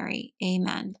Virgin Mary.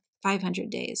 Amen.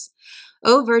 500 days.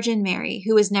 O Virgin Mary,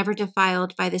 who is never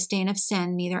defiled by the stain of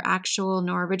sin, neither actual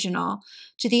nor original,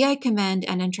 to thee I commend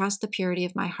and entrust the purity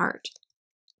of my heart.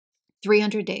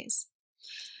 300 days.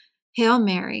 Hail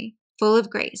Mary, full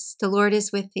of grace, the Lord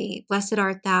is with thee. Blessed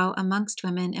art thou amongst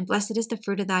women, and blessed is the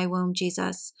fruit of thy womb,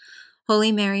 Jesus.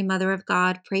 Holy Mary, Mother of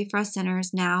God, pray for us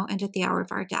sinners now and at the hour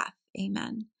of our death.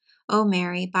 Amen. O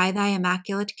Mary, by thy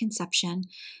immaculate conception,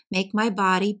 make my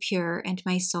body pure and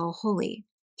my soul holy.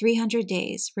 300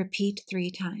 days, repeat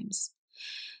 3 times.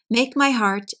 Make my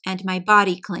heart and my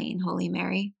body clean, Holy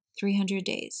Mary. 300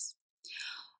 days.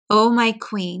 O my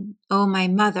Queen, O my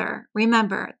Mother,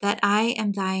 remember that I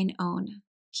am thine own.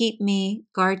 Keep me,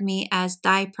 guard me as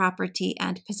thy property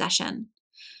and possession.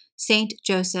 Saint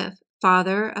Joseph,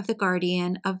 Father of the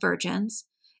Guardian of Virgins,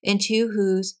 into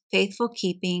whose faithful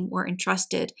keeping were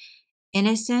entrusted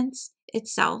innocence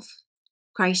itself,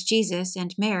 Christ Jesus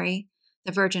and Mary,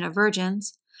 the Virgin of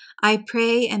Virgins, I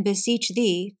pray and beseech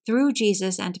thee, through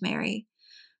Jesus and Mary,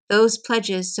 those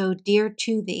pledges so dear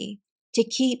to thee, to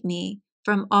keep me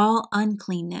from all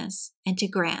uncleanness, and to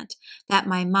grant that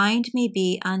my mind may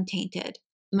be untainted,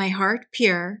 my heart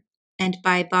pure, and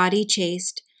my body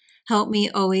chaste. Help me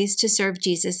always to serve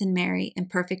Jesus and Mary in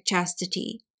perfect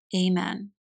chastity.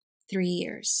 Amen. 3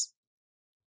 years.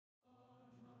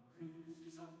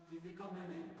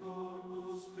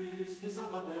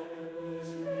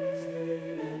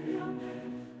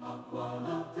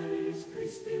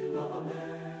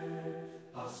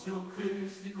 Passio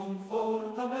Christi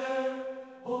conforta me,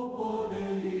 o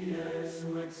bone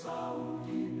Iesu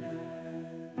exaudi me.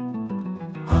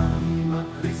 Anima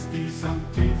Christi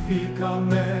sanctifica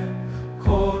me,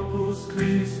 corpus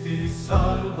Christi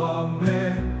salva me,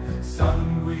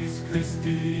 sanguis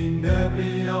Christi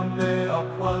inebria me,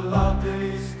 aqua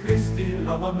lateis Christi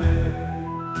lava me.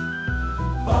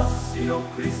 Passio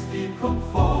Christi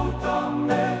conforta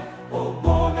me, o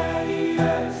bone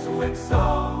Iesu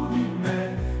exaudi me,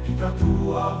 ita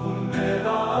tua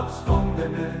vulnera absconde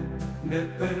me, ne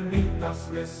permittas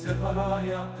me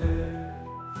separai a te,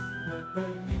 ne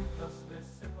permittas me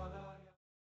separai.